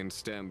and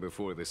stand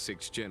before the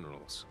 6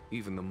 generals,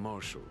 even the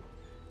Marshal.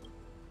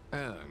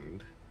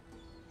 And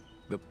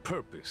the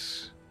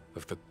purpose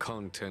of the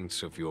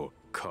contents of your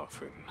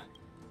coffin.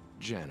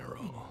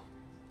 General,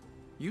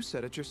 you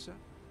said it yourself.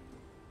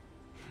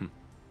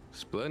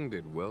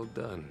 Splendid, well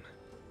done.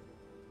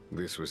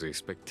 This was a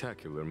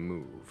spectacular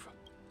move.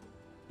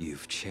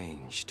 You've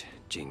changed,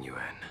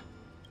 Jingyuan.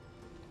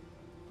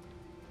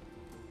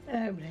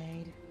 Oh,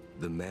 Blade.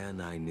 The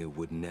man I knew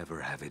would never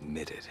have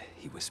admitted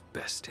he was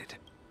bested.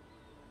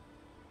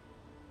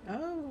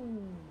 Oh,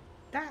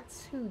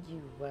 that's who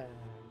you were.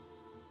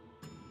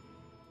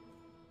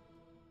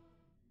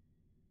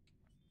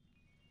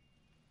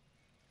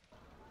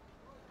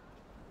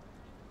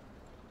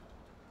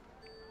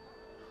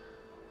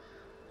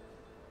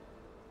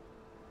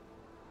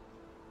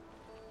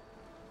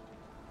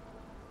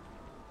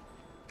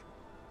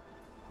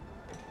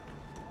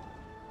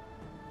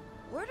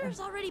 Order's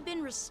already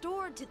been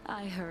restored to...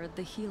 I heard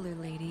the healer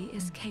lady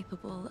is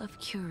capable of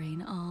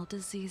curing all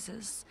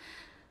diseases.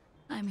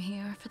 I'm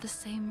here for the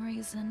same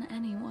reason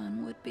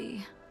anyone would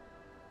be.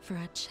 For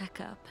a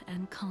checkup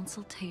and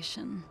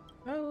consultation.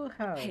 Oh,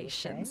 how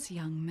Patience,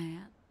 young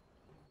man.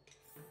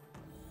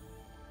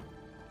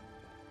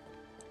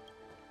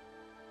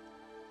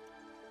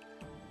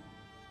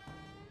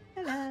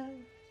 Hello.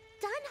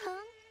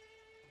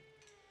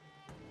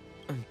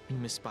 Dunhung.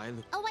 Miss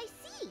Bailu. Oh, I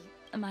see.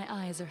 My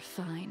eyes are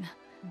fine.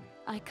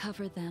 I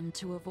cover them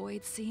to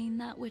avoid seeing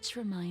that which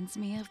reminds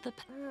me of the...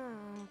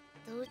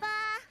 Those...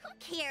 who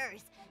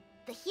cares?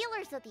 The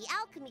healers of the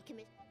Alchemy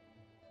Commission...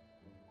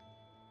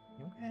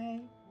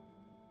 Okay.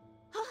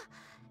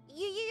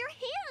 Your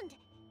hand!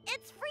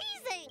 It's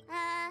freezing!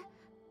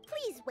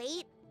 Please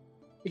wait.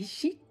 Is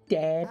she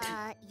dead?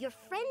 Your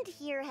friend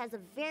here has a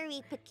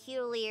very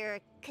peculiar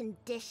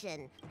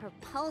condition. Her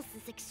pulse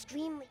is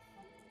extremely...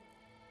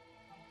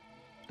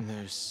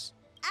 There's...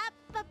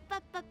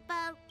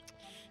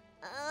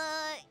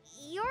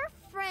 Your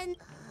friend...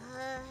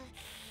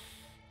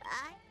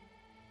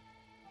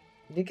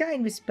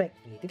 Decline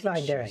respectfully.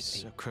 Decline directly.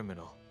 She's a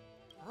criminal.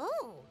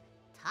 Oh,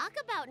 talk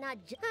about not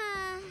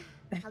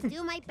I'll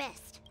do my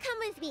best. Come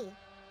with me.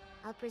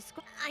 I'll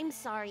prescribe... I'm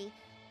sorry.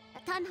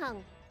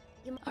 Dunhung,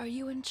 you... Are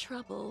you in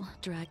trouble,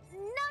 No.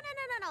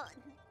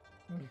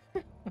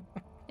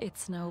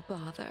 It's no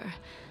bother.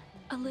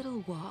 A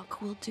little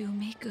walk will do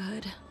me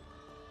good.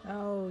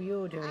 Oh,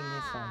 you're doing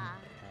this on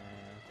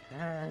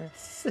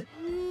purpose.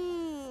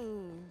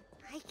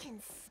 I can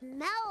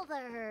smell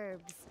the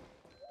herbs.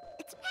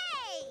 It's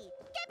Hey!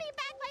 Give me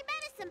back my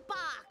medicine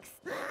box!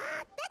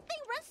 That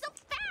thing runs so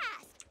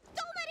fast!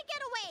 Don't let it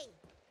get away!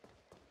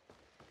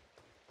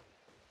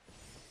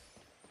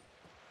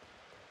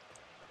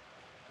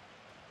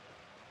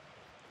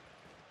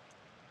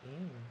 Here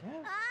we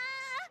go.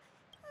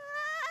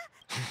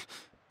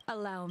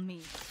 Allow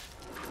me.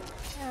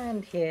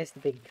 And here's the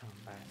big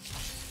combat.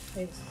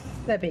 It's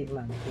the big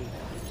monkey.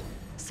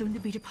 Soon to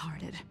be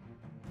departed.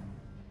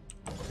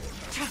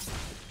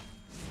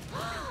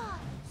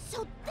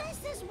 So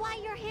this is why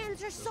your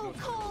hands are so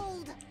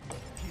cold!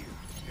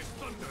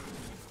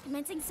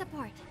 Commencing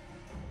support.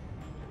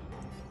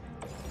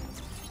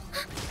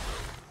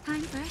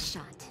 Time for a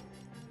shot.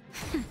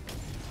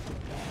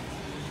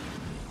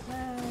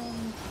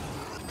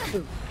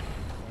 Ooh.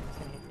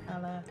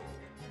 Color.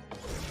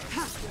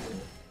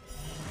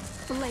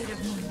 Blade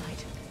of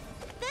moonlight.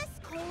 This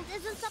cold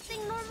isn't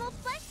something normal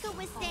flesh could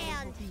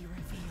withstand. All will be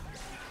revealed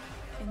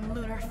in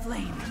lunar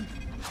flame.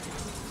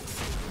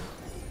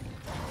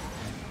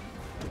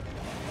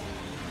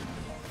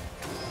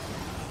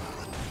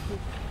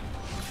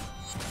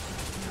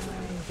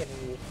 I'm gonna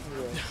be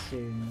here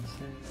soon,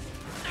 so...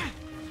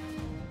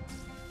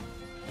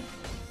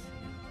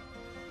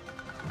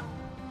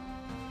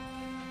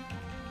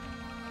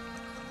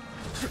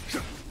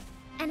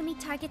 Enemy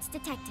targets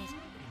detected.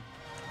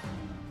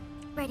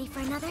 Ready for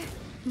another?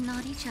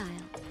 Naughty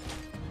child.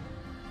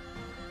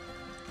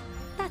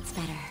 That's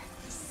better.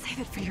 Save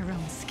it for your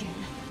own skin.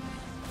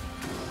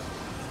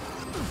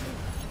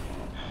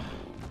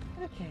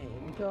 Okay,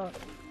 we got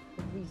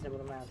a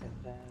reasonable amount of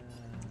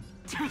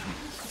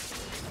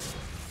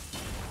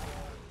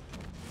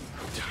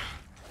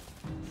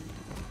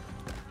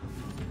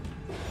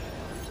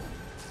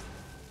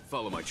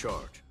Follow my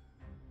charge.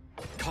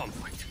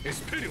 Conflict is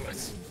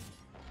pitiless.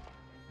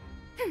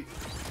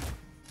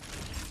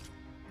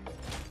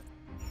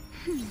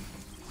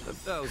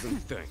 1,000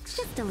 thanks.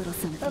 Just a little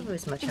something. Cover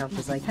as much help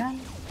as I can.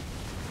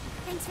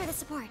 Thanks for the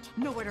support.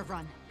 Nowhere to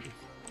run.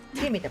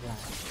 Give me the blood.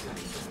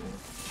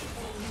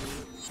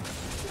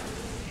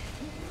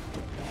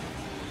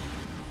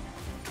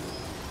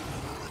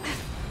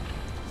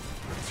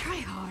 Try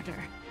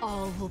harder.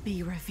 All will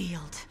be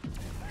revealed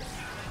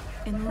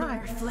in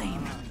lunar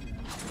flame.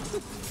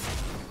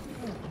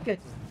 Good.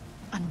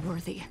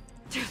 Unworthy.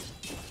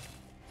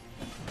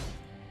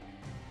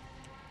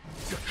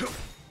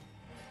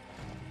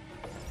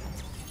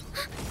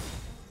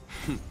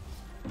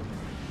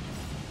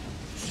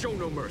 Show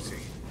no mercy.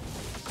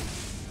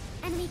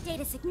 Enemy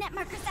data signet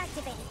markers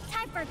activated.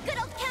 Time for a good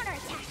old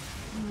counterattack.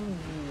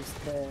 Use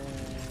the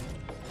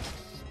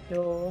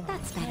door.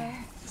 That's better.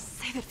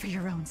 Save it for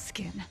your own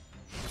skin.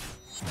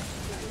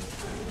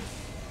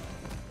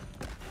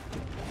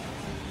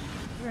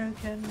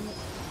 Broken.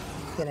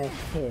 Gonna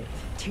hit.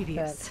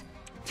 Tedious.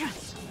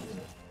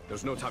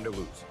 There's no time to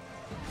lose.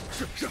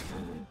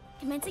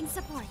 Commencing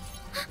support.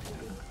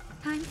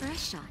 Time for a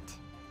shot.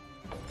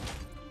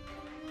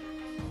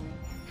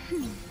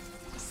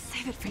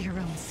 Save it for your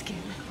own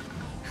skin.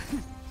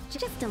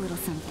 Just a little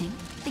something.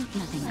 Think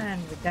nothing of it.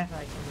 And with that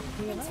I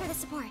can heal Thanks for up. the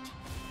support.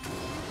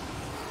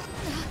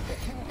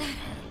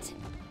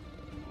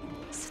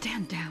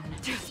 Stand down.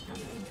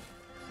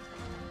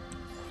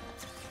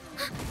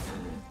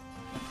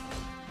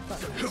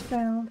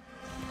 Found.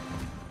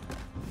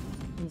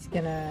 He's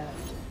gonna...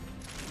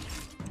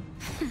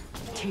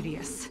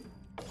 Tedious.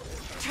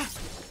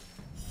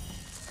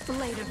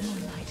 Blade of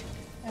moonlight.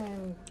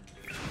 And...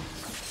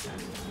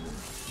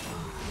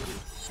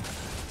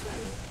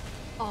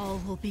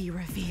 All will be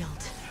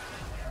revealed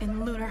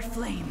in lunar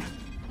flame.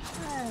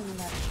 And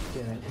that's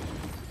good.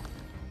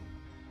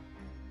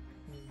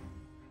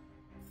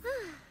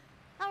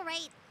 All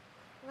right.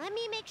 Let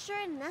me make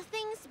sure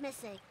nothing's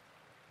missing.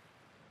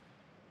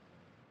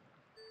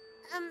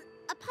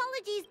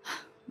 Apologies.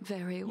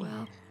 Very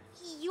well.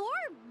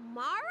 You're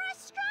Mara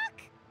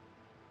struck?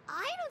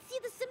 I don't see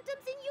the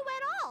symptoms in you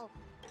at all.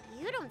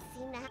 You don't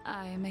seem to have...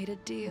 I made a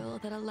deal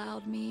that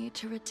allowed me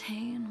to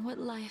retain what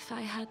life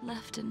I had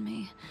left in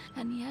me,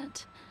 and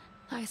yet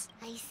I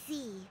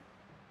see.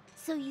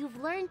 So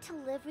you've learned to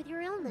live with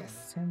your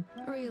illness.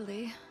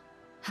 Really?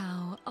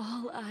 How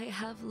all I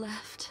have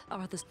left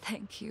are the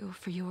thank you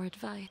for your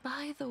advice.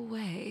 By the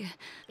way...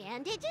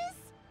 Bandages?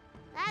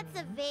 That's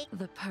a vague...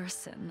 The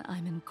person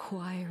I'm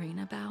inquiring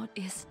about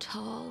is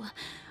tall,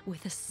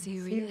 with a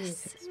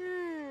serious...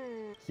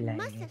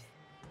 Must have...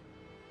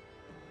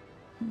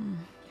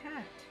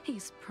 Cat.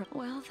 He's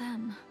well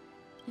then.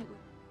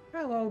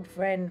 Oh, old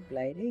friend,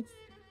 Blade.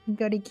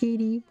 Got a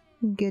kitty.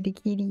 Got a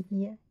kitty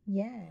here.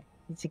 Yeah,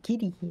 it's a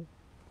kitty here.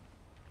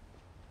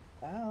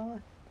 Oh.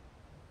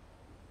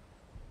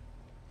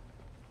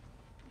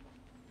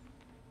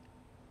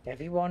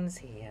 Everyone's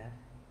here.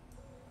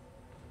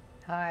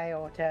 Hi,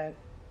 Otto.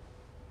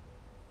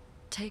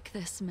 Take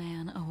this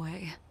man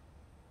away.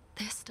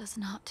 This does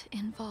not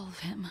involve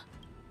him.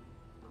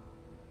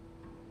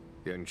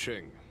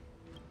 Yanqing.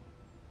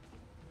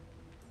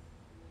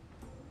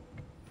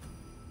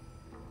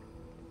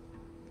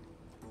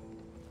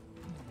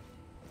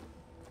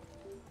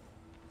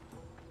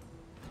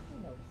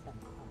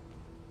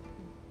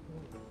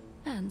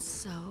 And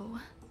so,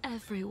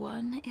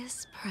 everyone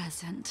is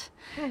present.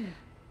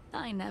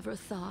 I never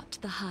thought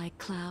the High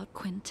Cloud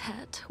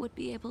Quintet would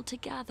be able to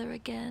gather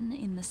again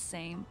in the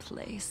same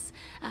place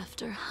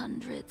after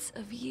hundreds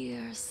of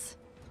years.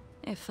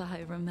 If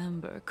I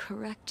remember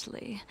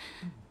correctly,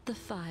 the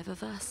 5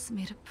 of us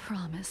made a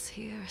promise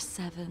here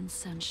 7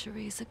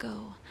 centuries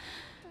ago.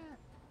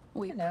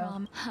 We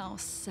how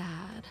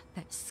sad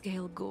that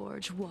Scale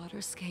Gorge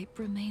waterscape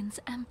remains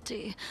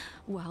empty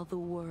while the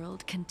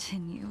world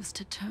continues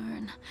to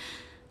turn.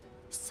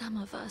 Some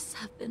of us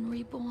have been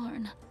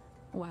reborn,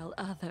 while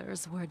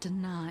others were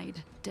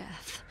denied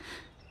death.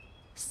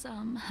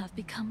 Some have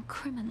become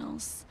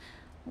criminals,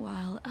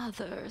 while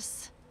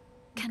others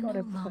can no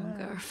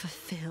longer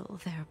fulfill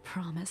their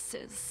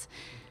promises.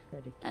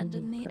 And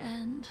in the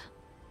end,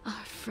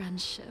 our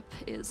friendship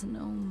is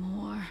no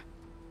more.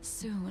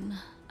 Soon,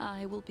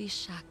 I will be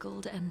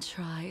shackled and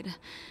tried.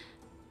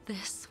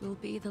 This will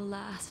be the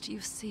last you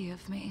see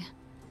of me.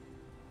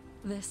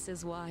 This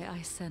is why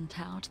I sent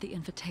out the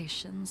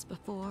invitations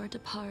before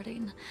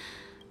departing.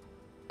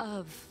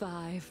 Of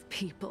 5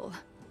 people,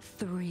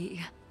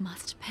 3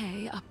 must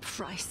pay a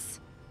price.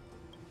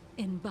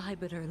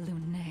 Imbibitor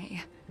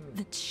Lunae,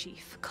 the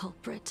chief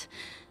culprit,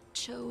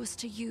 chose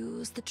to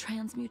use the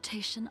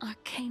transmutation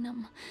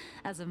arcanum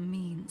as a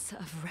means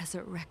of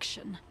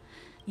resurrection.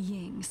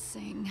 Ying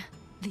Sing,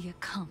 the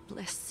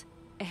accomplice,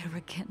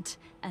 arrogant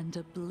and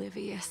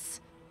oblivious,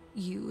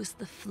 used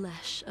the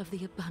flesh of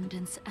the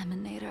Abundance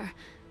Emanator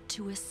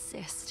to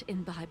assist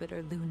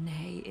Imbibitor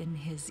Lunae in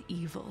his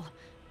evil.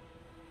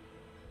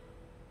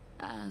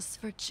 As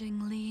for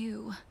Jing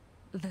Liu,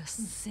 the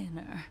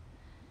sinner,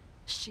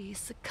 she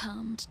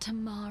succumbed to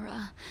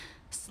Mara,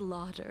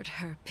 slaughtered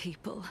her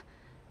people,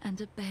 and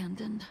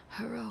abandoned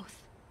her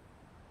oath.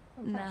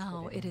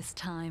 Now it is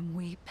time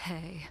we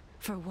pay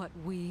for what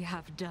we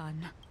have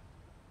done.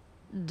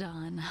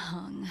 Dan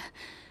Heng,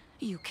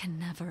 you can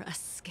never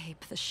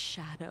escape the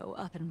shadow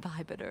of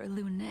Imbibitor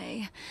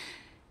Lunae.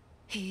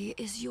 He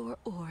is your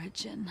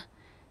origin,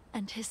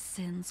 and his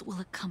sins will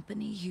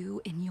accompany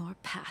you in your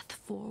path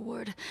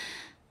forward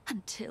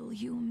until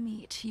you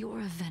meet your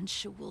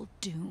eventual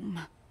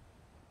doom.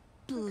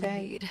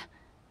 Bleed.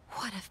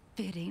 What a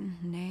fitting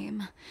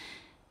name.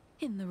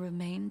 In the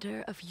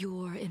remainder of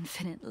your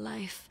infinite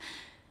life,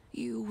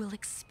 you will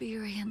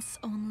experience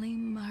only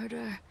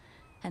murder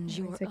and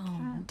your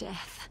own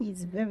death.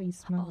 He's very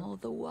smart. All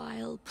the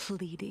while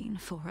pleading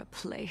for a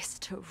place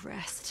to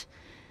rest.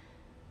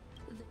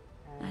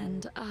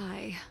 And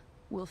I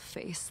will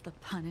face the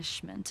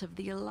punishment of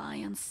the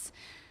Alliance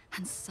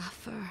and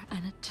suffer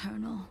an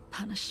eternal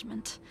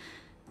punishment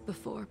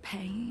before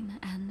paying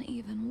an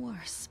even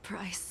worse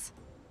price.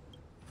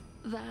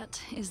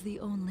 That is the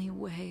only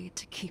way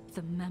to keep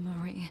the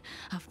memory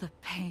of the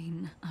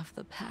pain of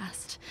the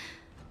past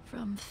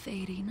from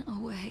fading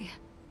away.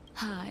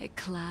 High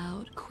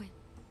Cloud Quit.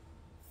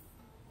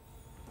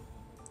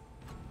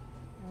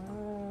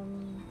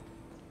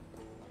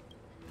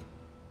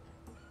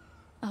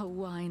 A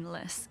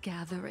wineless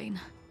gathering.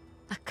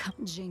 A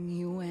Jing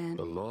Yuan.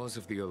 The laws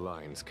of the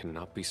Alliance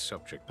cannot be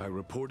subject. I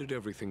reported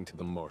everything to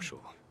the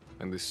Marshal,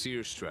 and the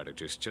Seer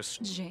strategist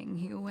just... Jing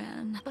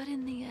Yuan. But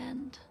in the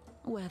end,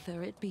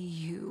 whether it be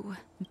you,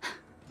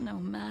 no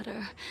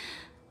matter,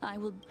 I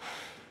will...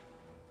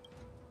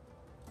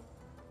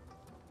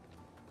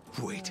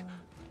 Wait.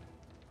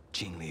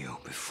 Jing Liu,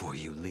 before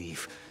you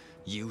leave,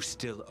 you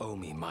still owe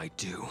me my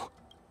due.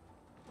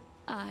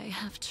 I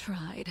have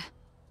tried.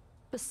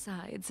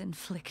 Besides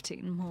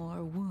inflicting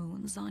more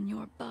wounds on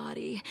your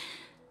body,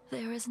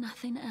 there is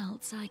nothing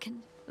else I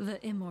can...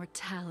 The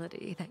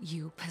immortality that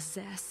you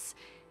possess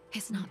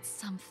is not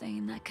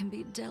something that can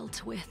be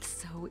dealt with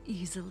so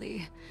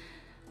easily.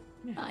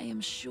 I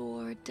am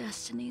sure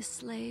Destiny's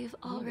Slave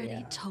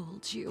already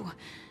told you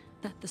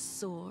that the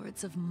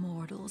swords of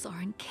mortals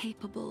are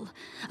incapable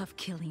of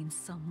killing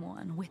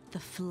someone with the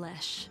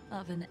flesh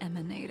of an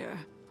emanator.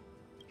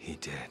 He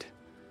did.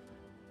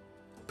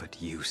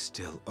 But you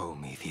still owe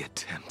me the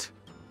attempt.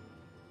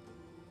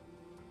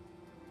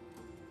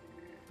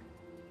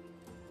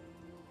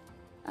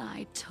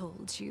 I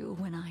told you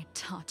when I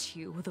taught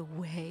you the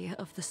way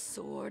of the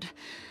sword.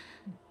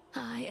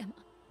 I am...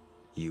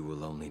 You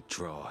will only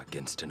draw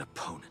against an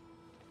opponent.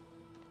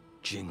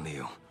 Jing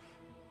Liu.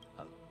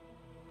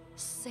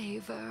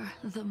 Savor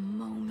the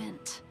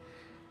moment.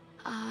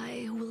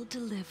 I will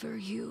deliver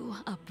you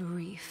a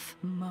brief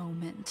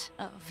moment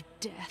of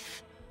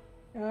death.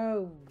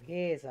 Oh,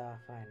 here's our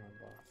final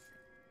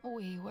boss.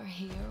 We were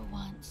here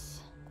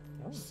once,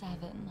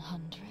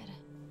 700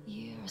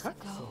 years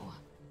ago.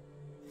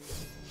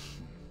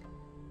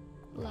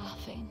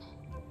 Laughing,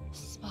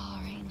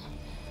 sparring,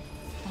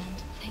 and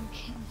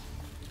thinking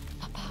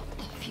about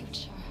the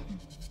future.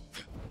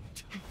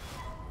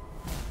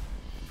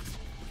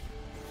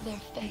 Their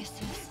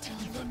faces still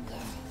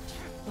linger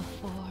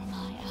before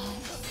my eyes.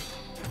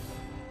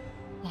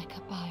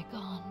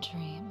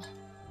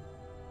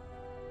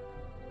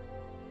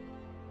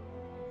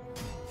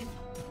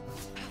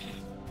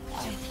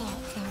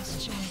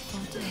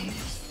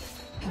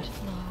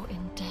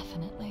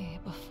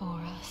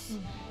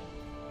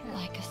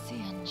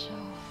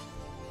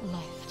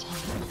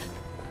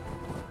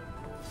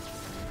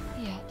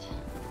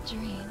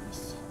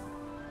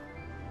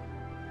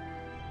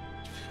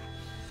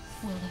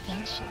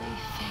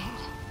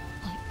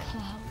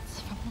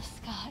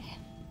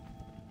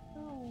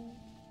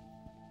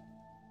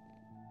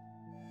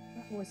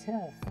 was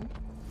her, huh?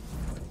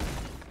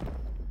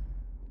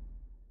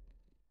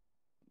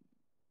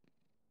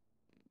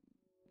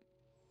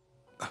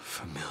 A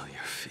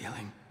familiar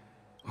feeling.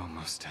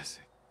 Almost as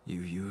if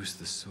you use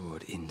the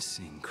sword in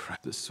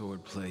synchrony. The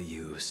swordplay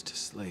used to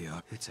slay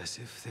up. It's as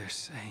if they're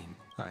saying,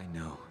 I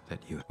know that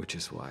you... Which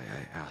is why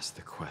I asked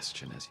the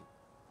question as you...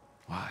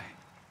 Why?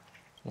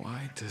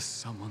 Why does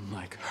someone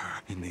like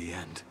her, in the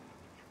end,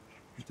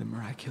 the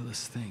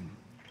miraculous thing,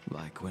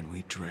 like when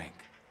we drank?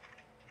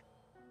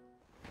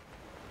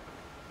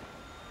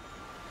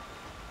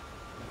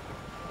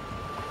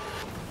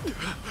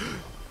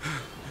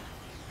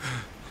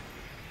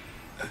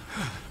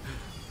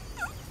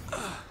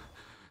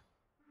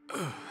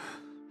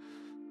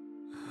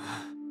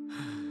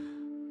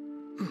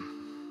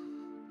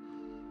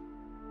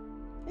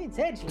 It's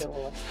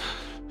edgelord.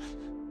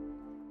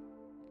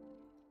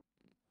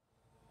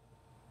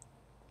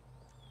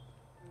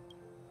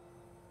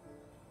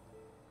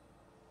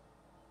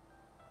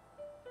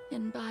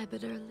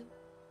 Imbibitor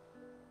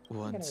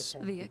Once.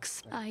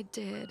 I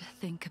did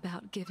think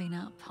about giving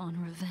up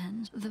on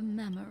revenge. The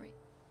memory.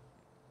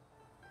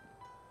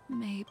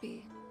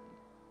 Maybe.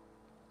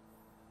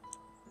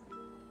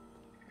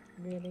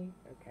 Really?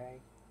 Okay.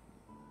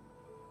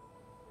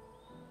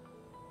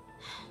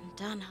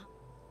 Donna.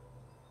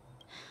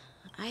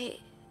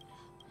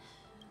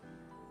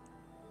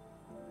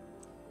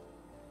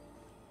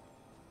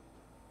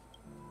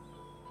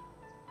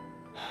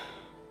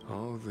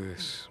 All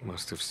this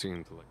must have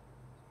seemed like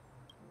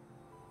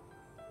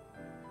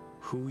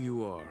who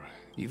you are,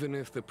 even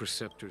if the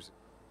Preceptors...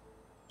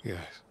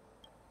 Yes.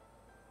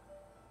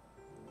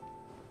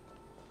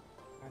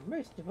 And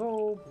most of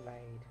all,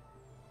 Blade.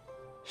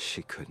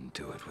 She couldn't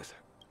do it with her.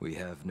 We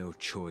have no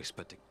choice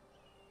but to...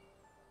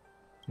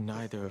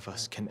 Neither of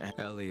us can...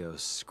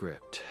 Elio's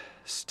script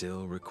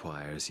still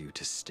requires you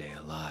to stay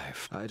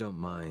alive. I don't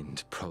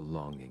mind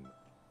prolonging.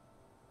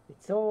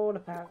 It's all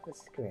about the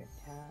script,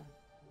 huh?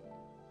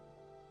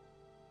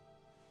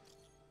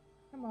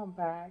 Come on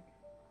back.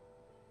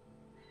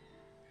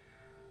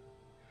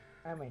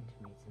 I went to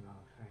meet some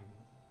old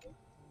friends.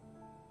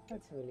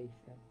 That's a relief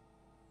then.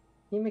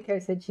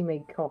 Yumiko said she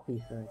made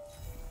coffee for us.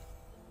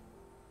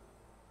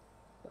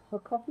 But her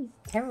coffee's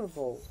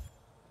terrible.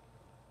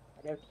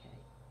 But okay.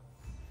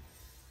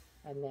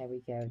 And there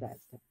we go,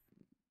 that's the...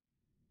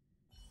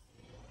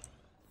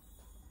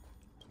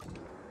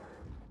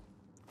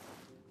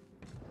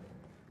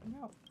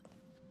 No.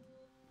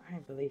 I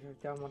don't believe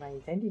I've done what I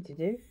intended to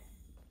do.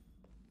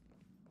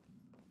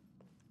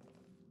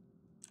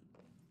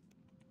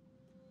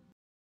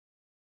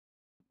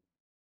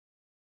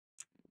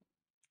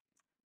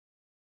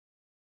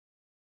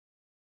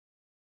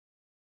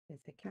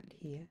 There's a cat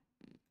here.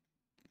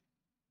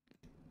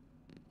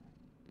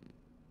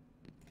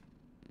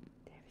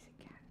 There is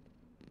a cat.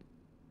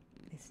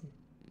 Listen.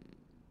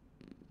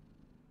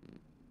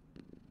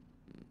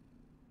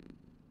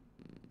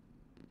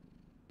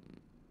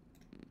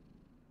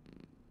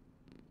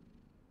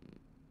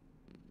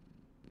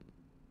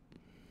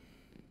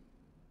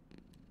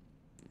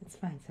 Let's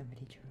find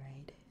somebody to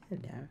raid.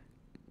 Hello.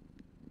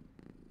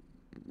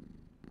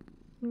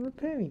 You're a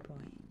purry boy.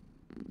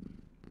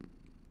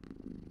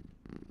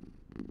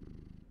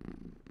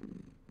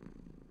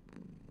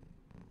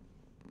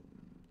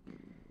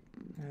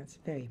 That's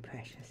very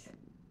precious.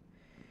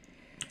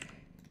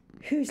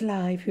 Who's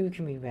live? Who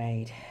can we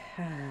raid?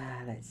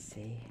 Let's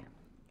see.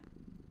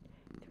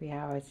 3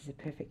 hours is a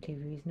perfectly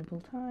reasonable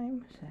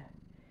time, so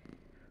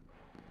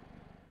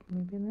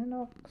maybe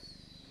Lennox.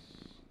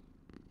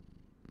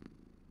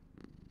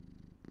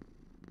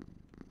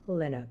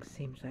 Lennox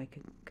seems like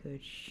a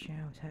good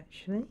shout,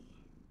 actually.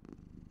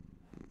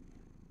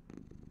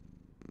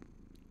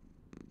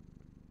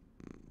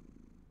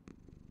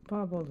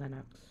 Bob or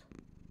Lennox?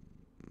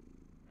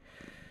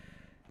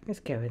 Let's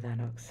go with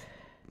Lennox.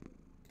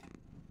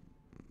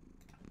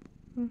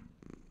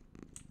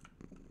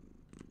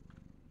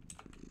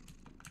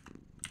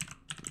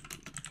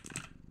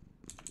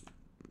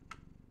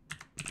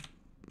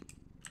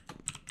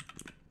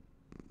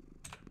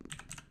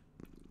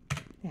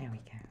 There we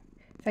go.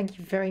 Thank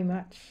you very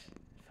much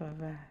for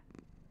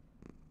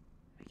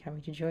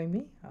coming to join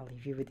me. I'll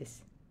leave you with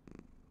this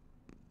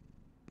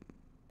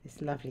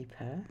lovely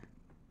purr.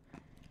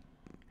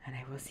 And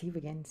I will see you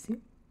again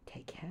soon.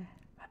 Take care.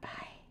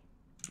 Bye-bye.